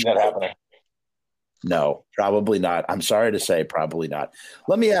don't see that shit. happening. No, probably not. I'm sorry to say, probably not.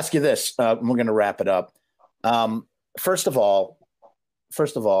 Let me ask you this. We're going to wrap it up. First of all,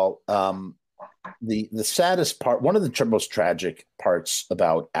 the saddest part, one of the most tragic parts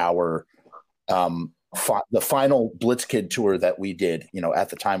about our the final Blitzkid tour that we did, at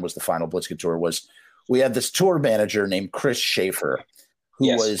the time was the final Blitzkid tour, was we had this tour manager named Chris Schaefer, who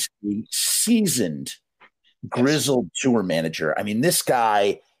Yes. was a seasoned, grizzled tour manager. I mean, this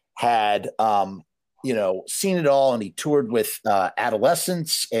guy had seen it all, and he toured with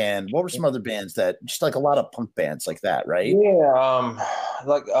Adolescents, and what were some other bands that, just like a lot of punk bands like that, right? Yeah.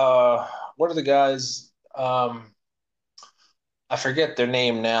 What are the guys? I forget their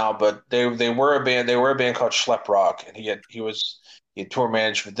name now, but they were a band. They were a band called Schlep Rock, and he had tour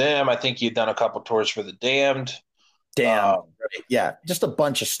managed for them. I think he had done a couple tours for the Damned. Damn, right. Yeah, just a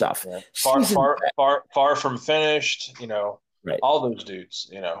bunch of stuff. Yeah. Seasoned Far from finished. Right. All those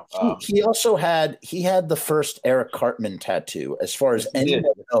dudes. He also had the first Eric Cartman tattoo, as far as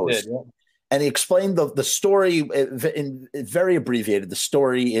anyone knows. Yeah. And he explained the story in very abbreviated. The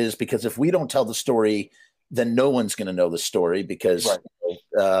story is, because if we don't tell the story, then no one's going to know the story, because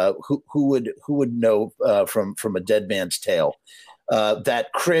who would know from a dead man's tale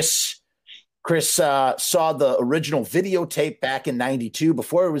that Chris saw the original videotape back in '92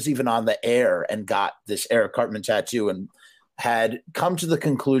 before it was even on the air, and got this Eric Cartman tattoo, and had come to the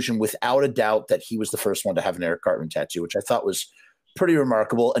conclusion without a doubt that he was the first one to have an Eric Cartman tattoo, which I thought was pretty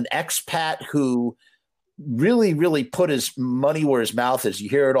remarkable. An expat who really, really put his money where his mouth is. You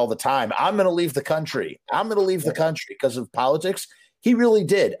hear it all the time. I'm going to leave the country. I'm going to leave the country because of politics. He really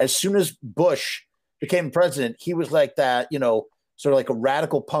did. As soon as Bush became president, he was like that, sort of like a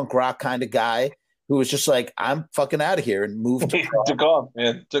radical punk rock kind of guy who was just like, I'm fucking out of here, and moved. Took off,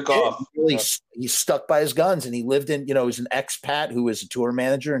 man. Took off. He stuck by his guns, and he lived in, he was an expat who was a tour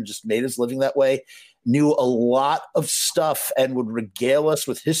manager and just made his living that way. Knew a lot of stuff and would regale us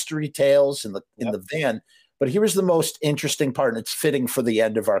with history tales in the van. But here's the most interesting part, and it's fitting for the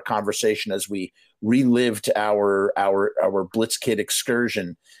end of our conversation as we relived our Blitzkid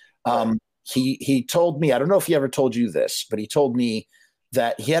excursion. He told me, I don't know if he ever told you this, but he told me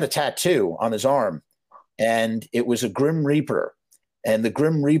that he had a tattoo on his arm, and it was a Grim Reaper. And the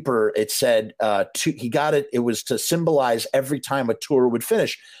Grim Reaper, it said, he got it. It was to symbolize every time a tour would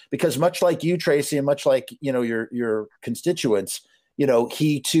finish, because much like you, Tracy, and much like, your constituents,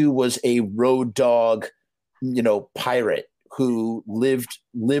 he too was a road dog, pirate who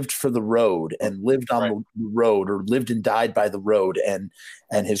lived for the road, and lived on the road, or lived and died by the road, and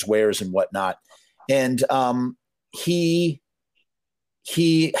his wares and whatnot. And he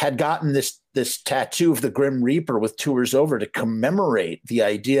had gotten this tattoo of the Grim Reaper with tours over, to commemorate the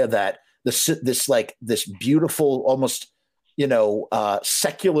idea that this beautiful, almost,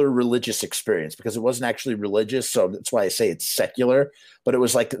 secular religious experience, because it wasn't actually religious. So that's why I say it's secular, but it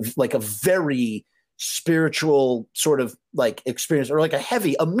was like a very spiritual sort of like experience, or like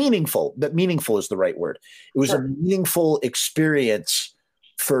meaningful is the right word. It was a meaningful experience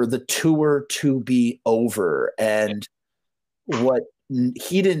for the tour to be over. And what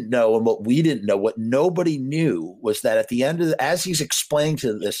he didn't know, and what we didn't know, what nobody knew, was that at the end of as he's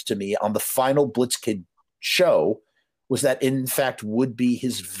explaining this to me on the final Blitzkid show, was that in fact would be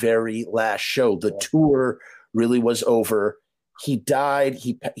his very last show. The tour really was over. He died.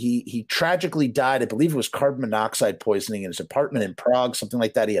 He tragically died. I believe it was carbon monoxide poisoning in his apartment in Prague, something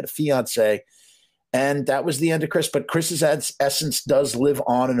like that. He had a fiance, and that was the end of Chris. But Chris's essence does live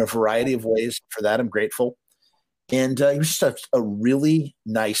on in a variety of ways. For that, I'm grateful. And he was just a really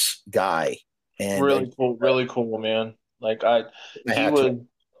nice guy, and really cool, man. Like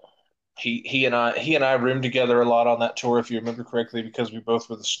he and I roomed together a lot on that tour, if you remember correctly, because we both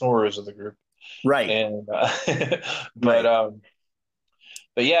were the snorers of the group, right? And but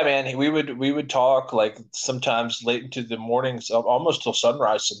but yeah, man, we would talk like sometimes late into the mornings, almost till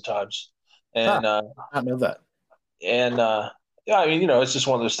sunrise sometimes, Huh, and I know that. and yeah, I mean, it's just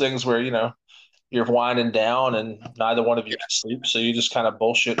one of those things where you're winding down and neither one of you can sleep, so you just kind of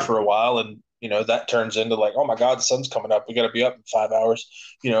bullshit for a while, and that turns into like, oh my god, the sun's coming up, we got to be up in 5 hours,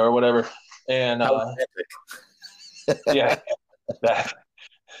 or whatever, and How romantic. yeah, that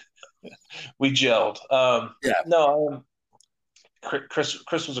we gelled. Yeah. No,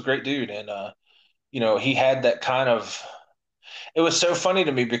 Chris was a great dude, and he had that kind of. It was so funny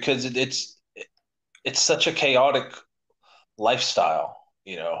to me because it's such a chaotic lifestyle,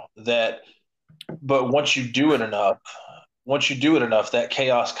 that. But once you do it enough, that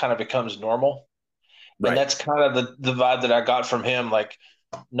chaos kind of becomes normal, and Right. that's kind of the vibe that I got from him. Like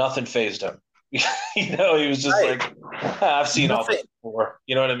nothing phased him. He was just Right. like, I've seen all this before.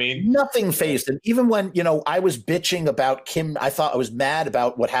 You know what I mean? Nothing phased him. Even when, I was bitching about Kim, I was mad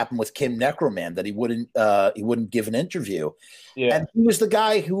about what happened with Kim Necroman, that he wouldn't give an interview. Yeah. And he was the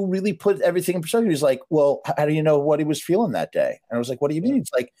guy who really put everything in perspective. He was like, well, how do you know what he was feeling that day? And I was like, what do you mean?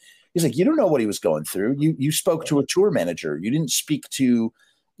 He's like, you don't know what he was going through. You spoke to a tour manager. You didn't speak to,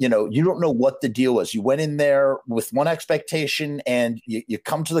 you don't know what the deal was. You went in there with one expectation and you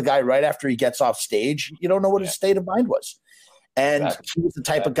come to the guy right after he gets off stage. You don't know what his state of mind was. And he was the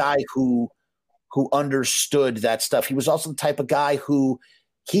type of guy who understood that stuff. He was also the type of guy who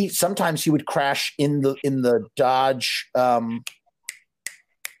sometimes he would crash in the Dodge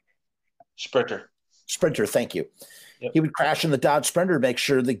Sprinter. Thank you. Yep. He would crash in the Dodge Sprinter to make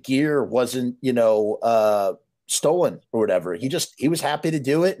sure the gear wasn't, stolen or whatever. He was happy to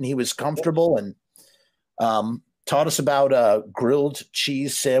do it, and he was comfortable, and taught us about a grilled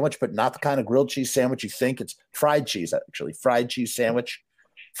cheese sandwich, but not the kind of grilled cheese sandwich you think. It's fried cheese, actually. Fried cheese sandwich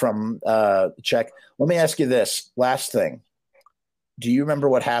from Czech. Let me ask you this. Last thing. Do you remember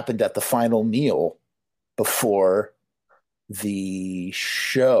what happened at the final meal before the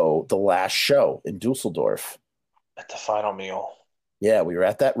last show in Dusseldorf? At the final meal? Yeah, we were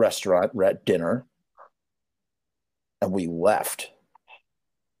at that restaurant. We're at dinner. And we left.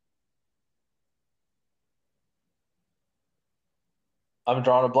 I'm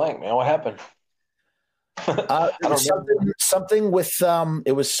drawing a blank, man. What happened? Something with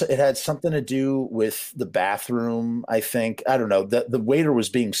it had something to do with the bathroom, I think. I don't know. The waiter was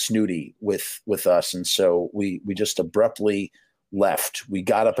being snooty with us, and so we just abruptly left. We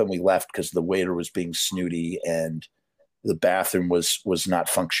got up and we left because the waiter was being snooty and the bathroom was not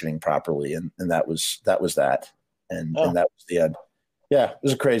functioning properly, and that was that. And that was the end. Yeah, it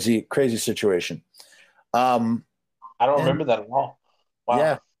was a crazy situation. I don't remember that at all. Wow.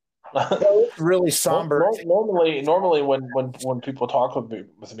 Yeah. Really somber. Normally when people talk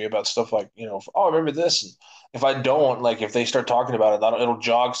with me about stuff like, I remember this, and if I don't, like if they start talking about it, it'll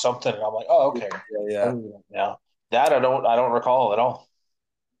jog something, and I'm like, oh, okay. Yeah. That I don't recall at all.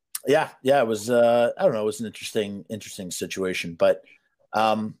 Yeah. It was I don't know, it was an interesting situation, but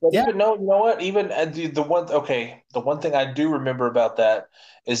yeah. Even, no, you know what? Even the one thing I do remember about that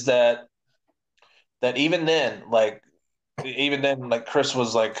is that even then, like Chris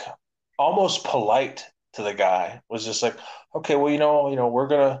was like almost polite to the guy. Was just like, okay, well,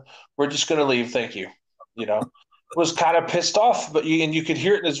 we're just gonna leave. Thank you. Was kind of pissed off, but you could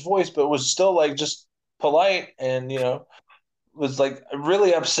hear it in his voice, but was still like just polite, and was like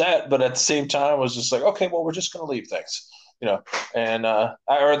really upset, but at the same time was just like, okay, well, we're just gonna leave. Thanks. And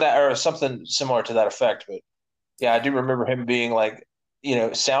or something similar to that effect. But yeah, I do remember him being like,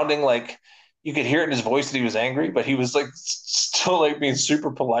 sounding like you could hear it in his voice that he was angry, but he was like still like being super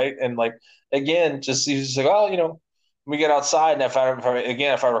polite, and like again, just he was just like, oh, we get outside, and if I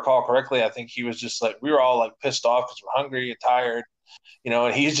recall correctly, I think he was just like, we were all like pissed off because we're hungry and tired,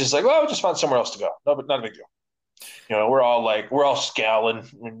 and he's just like, well, we'll just find somewhere else to go. No, but not a big deal. We're all scowling,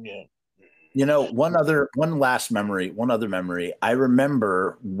 and, one other memory. I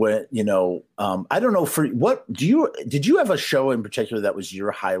remember when, I don't know did you have a show in particular that was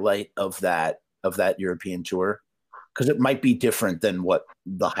your highlight of that European tour? Because it might be different than what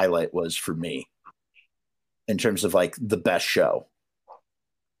the highlight was for me in terms of like the best show.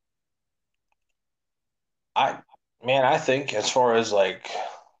 I think as far as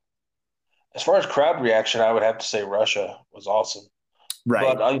crowd reaction, I would have to say Russia was awesome.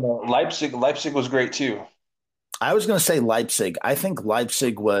 Right. But Leipzig was great too. I was going to say Leipzig. I think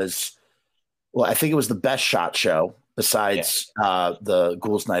Leipzig was, I think it was the best shot show besides the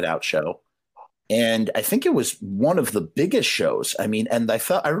Ghouls Night Out show. And I think it was one of the biggest shows. I mean, and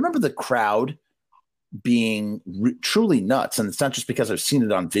I remember the crowd being truly nuts. And it's not just because I've seen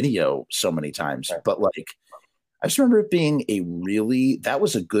it on video so many times, but like, I just remember it being that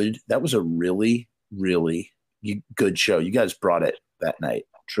was a really, really good show. You guys brought it that night,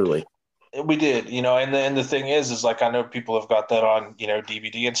 truly. We did, and the thing is like, I know people have got that on,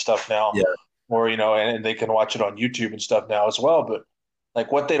 DVD and stuff now, Yeah. or, and they can watch it on YouTube and stuff now as well. But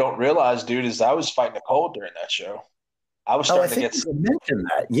like, what they don't realize, dude, is I was fighting a cold during that show. I was starting to get sick. You mentioned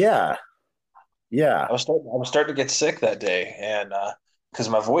that. Yeah. Yeah. I was starting to get sick that day. And, cause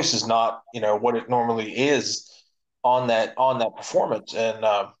my voice is not, what it normally is on that performance. And,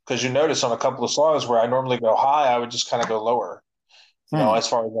 cause you notice on a couple of songs where I normally go high, I would just kind of go lower. As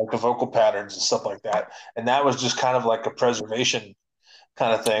far as like the vocal patterns and stuff like that. And that was just kind of like a preservation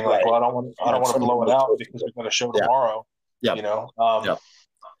kind of thing. Like, well, I don't want to blow it out because we're going to show tomorrow,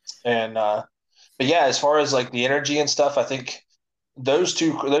 And, but yeah, as far as like the energy and stuff, I think those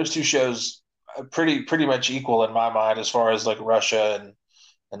two shows are pretty much equal in my mind as far as like Russia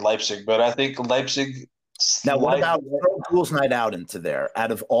and Leipzig. But I think Leipzig. Now, what about Ghouls Night Out into there?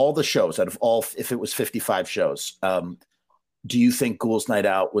 Out of all the shows, if it was 55 shows, do you think Ghouls Night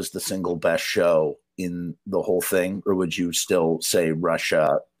Out was the single best show in the whole thing, or would you still say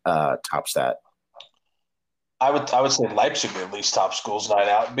Russia tops that? I would say Leipzig at least tops Ghouls Night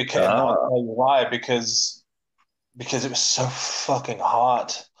Out because I'll tell you why. Because it was so fucking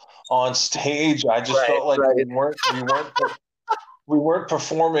hot on stage. I just felt like we weren't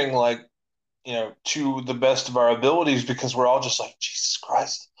performing like, to the best of our abilities because we're all just like, Jesus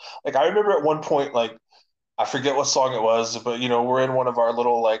Christ. Like, I remember at one point, like, I forget what song it was, but, we're in one of our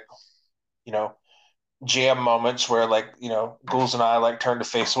little, like, jam moments where, like, Ghouls and I, like, turn to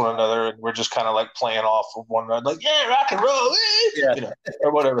face one another and we're just kind of, like, playing off of one another, like, yeah, rock and roll,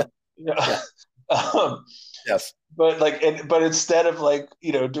 or whatever. Yes. But, like, but instead of, like,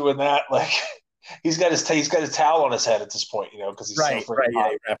 doing that, like, he's got his towel on his head at this point, because he's so freaking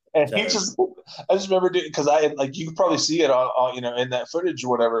hot. Yeah, and I just remember because you can probably see it on in that footage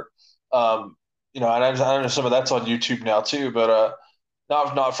or whatever. And I know some of that's on YouTube now too, but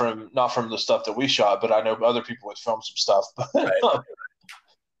not from the stuff that we shot, but I know other people would film some stuff.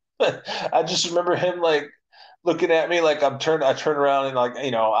 But I just remember him like looking at me like I turn around and like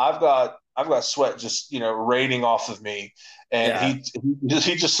I've got sweat just raining off of me, and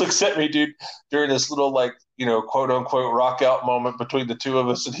he just looks at me, dude, during this little like quote unquote rock out moment between the two of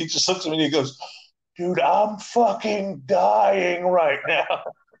us, and he just looks at me and he goes, "Dude, I'm fucking dying right now."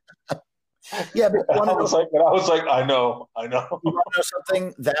 Yeah, but I was like, I know. You want to know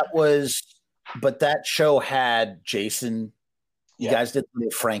something? But that show had Jason. You guys did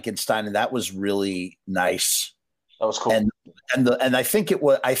Frankenstein, and that was really nice. That was cool. And I think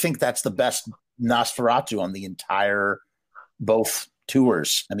that's the best Nosferatu on the entire both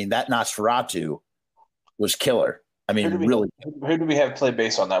tours. I mean, that Nosferatu was killer. I mean, really. Who did we have play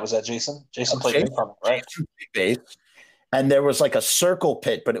bass on that? Was that Jason? Jason played bass on it, right? Jason played bass. And there was like a circle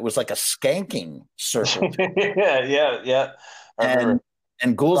pit, but it was like a skanking circle pit. yeah. And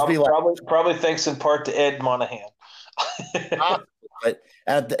Goolsby probably thanks in part to Ed Monahan.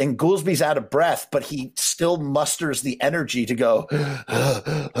 And Goolsby's out of breath, but he still musters the energy to go, throwing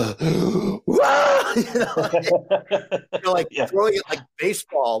it like a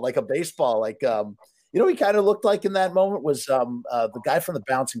baseball, like he kind of looked like in that moment was the guy from the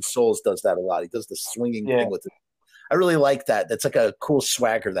Bouncing Souls does that a lot. He does the swinging thing with it. I really like that. That's like a cool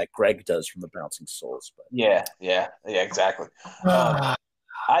swagger that Greg does from the Bouncing Souls. But. Yeah, exactly. I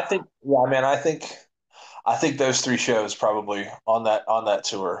think those three shows probably on that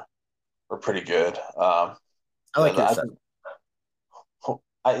tour were pretty good. I like it.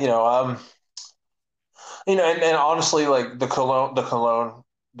 And honestly, like the Cologne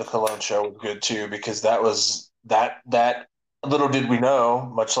show was good too, because that was that. Little did we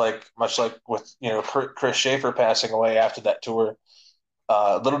know, much like with Chris Schaefer passing away after that tour.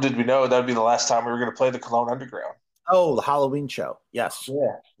 Little did we know that would be the last time we were going to play the Cologne Underground. Oh, the Halloween show. Yes.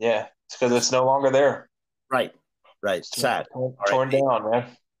 Yeah. It's because it's no longer there. Right. It's sad. Torn down, man.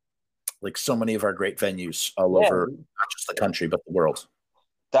 Like so many of our great venues all over, not just the country but the world.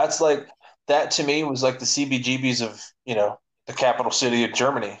 That's like that to me was like the CBGBs of the capital city of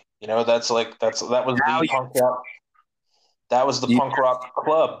Germany. That was the punk rock. That was the punk rock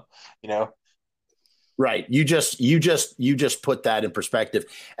club, Right. You just put that in perspective.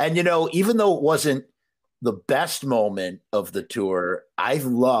 And even though it wasn't the best moment of the tour, I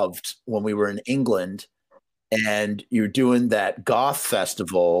loved when we were in England and you're doing that goth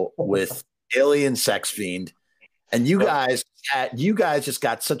festival with Alien Sex Fiend, and you guys just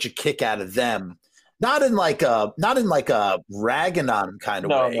got such a kick out of them. Not in like a ragging on them kind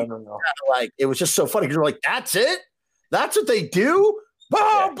of way. No. Like it was just so funny because you're like, that's it. That's what they do?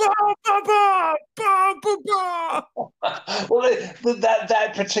 Bah, bah, bah, bah, bah, bah, bah. Well,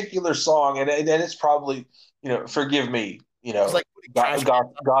 that particular song, and it's probably, forgive me, It's like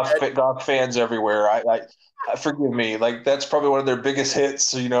goth fans everywhere. I forgive me, like that's probably one of their biggest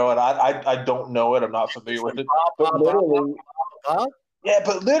hits, and I don't know it. I'm not familiar with it, but literally. Yeah,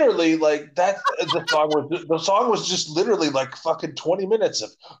 but literally, like that, the song was just literally like fucking 20 minutes of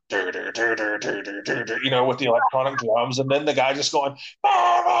with the electronic drums, and then the guy just going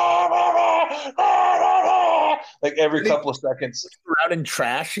like every couple of seconds. Out in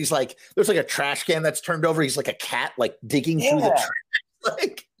trash, he's like, there's like a trash can that's turned over. He's like a cat, like digging through the trash.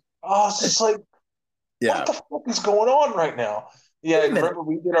 Like, it's just like, what the fuck is going on right now? Yeah, remember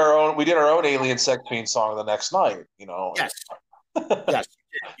we did our own Alien Sex Fiend song the next night. Yes. Yes,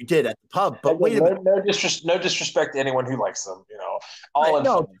 you did at the pub. But wait a minute. No disrespect to anyone who likes them.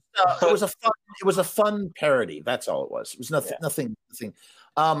 It was a fun parody. That's all it was. It was nothing.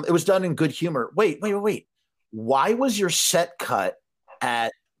 It was done in good humor. Wait. Why was your set cut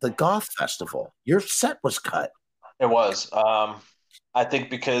at the Goth Festival? Your set was cut. It was. I think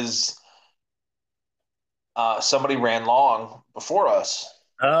because somebody ran long before us.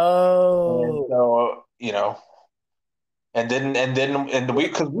 Oh. And so, and we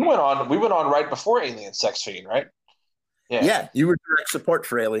went on right before Alien Sex Fiend, right? Yeah, you were direct support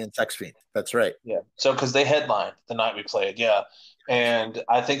for Alien Sex Fiend. That's right. Yeah. So because they headlined the night we played, and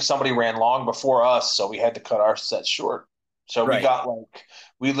I think somebody ran long before us, so we had to cut our set short. So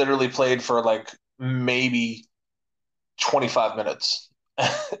we literally played for like maybe 25 minutes,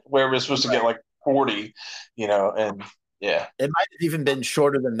 where we're supposed to get like 40, and. Yeah, it might have even been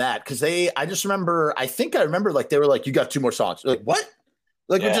shorter than that because I remember like they were like, you got 2 more songs. Like, what?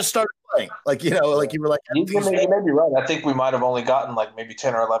 Like we just started playing. Like, like you were like, you may be right. I think we might have only gotten like maybe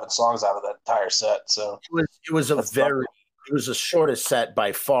 10 or 11 songs out of that entire set. So it was the shortest set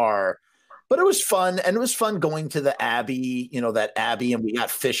by far, but it was fun. And it was fun going to the Abbey, that Abbey, and we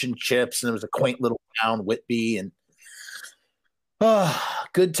got fish and chips, and there was a quaint little town, Whitby, and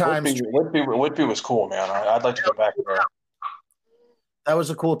good times. Whitby was cool, man. I'd like to go back there. That was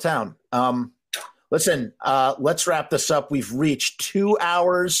a cool town. Listen, let's wrap this up. We've reached 2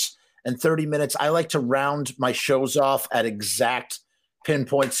 hours and 30 minutes. I like to round my shows off at exact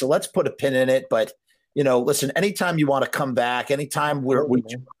pinpoints, so let's put a pin in it. But listen, anytime you want to come back, anytime we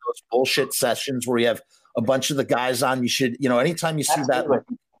do those bullshit sessions where we have a bunch of the guys on, you should, anytime you see that.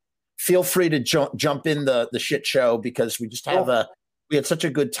 Feel free to jump in the shit show because we just have we had such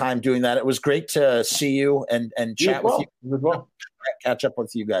a good time doing that. It was great to see you and chat with you. Catch up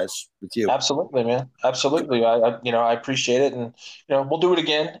with you guys. Absolutely, man. Absolutely. I appreciate it, and we'll do it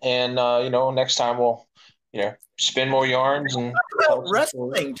again. And next time we'll spin more yarns and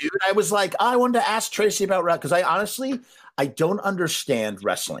wrestling, dude. I was like, I wanted to ask Tracy about wrestling because I don't understand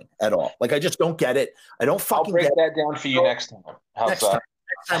wrestling at all. Like I just don't get it. I don't fucking. I'll break that down for you next time. Next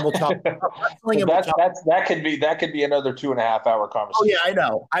time we'll talk about wrestling. That could be another 2.5 hour conversation. Oh yeah,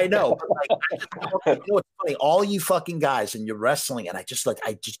 I know. But it's funny. All you fucking guys and you're wrestling, and I just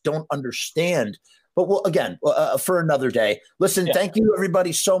don't understand. But again, for another day. Listen, thank you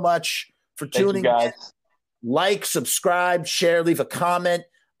everybody so much for tuning in. Like, subscribe, share, leave a comment.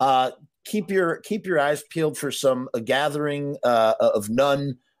 Keep your eyes peeled for some gathering of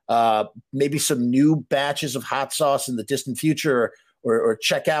none. Maybe some new batches of hot sauce in the distant future. Or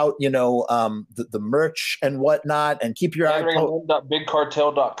check out, the merch and whatnot, and keep your eye peeled.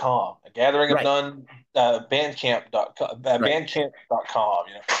 Bigcartel.com, Gathering of None, Bandcamp.com, Bandcamp.com.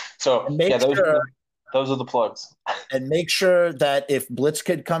 So those are the plugs. And make sure that if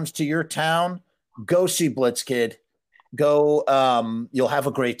Blitzkid comes to your town, go see Blitzkid. Go, you'll have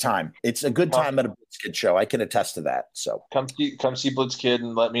a great time. It's a good time at a Blitzkid show. I can attest to that. So come see Blitzkid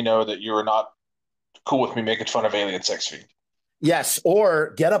and let me know that you are not cool with me making fun of Alien Sex Fiend. Yes,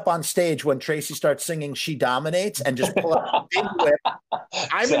 or get up on stage when Tracy starts singing She Dominates and just pull out a big whip.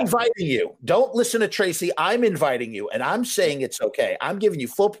 I'm inviting you. Don't listen to Tracy. I'm inviting you, and I'm saying it's okay. I'm giving you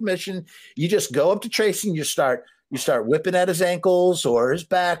full permission. You just go up to Tracy and you start whipping at his ankles or his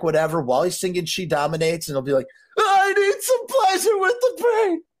back, whatever, while he's singing She Dominates, and he'll be like, I need some pleasure with the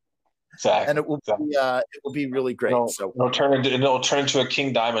pain. Exactly. And it will be really great. It'll turn into a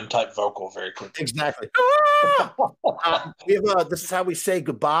King Diamond type vocal very quickly. Exactly. This is how we say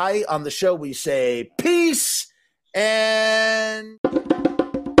goodbye on the show. We say peace and.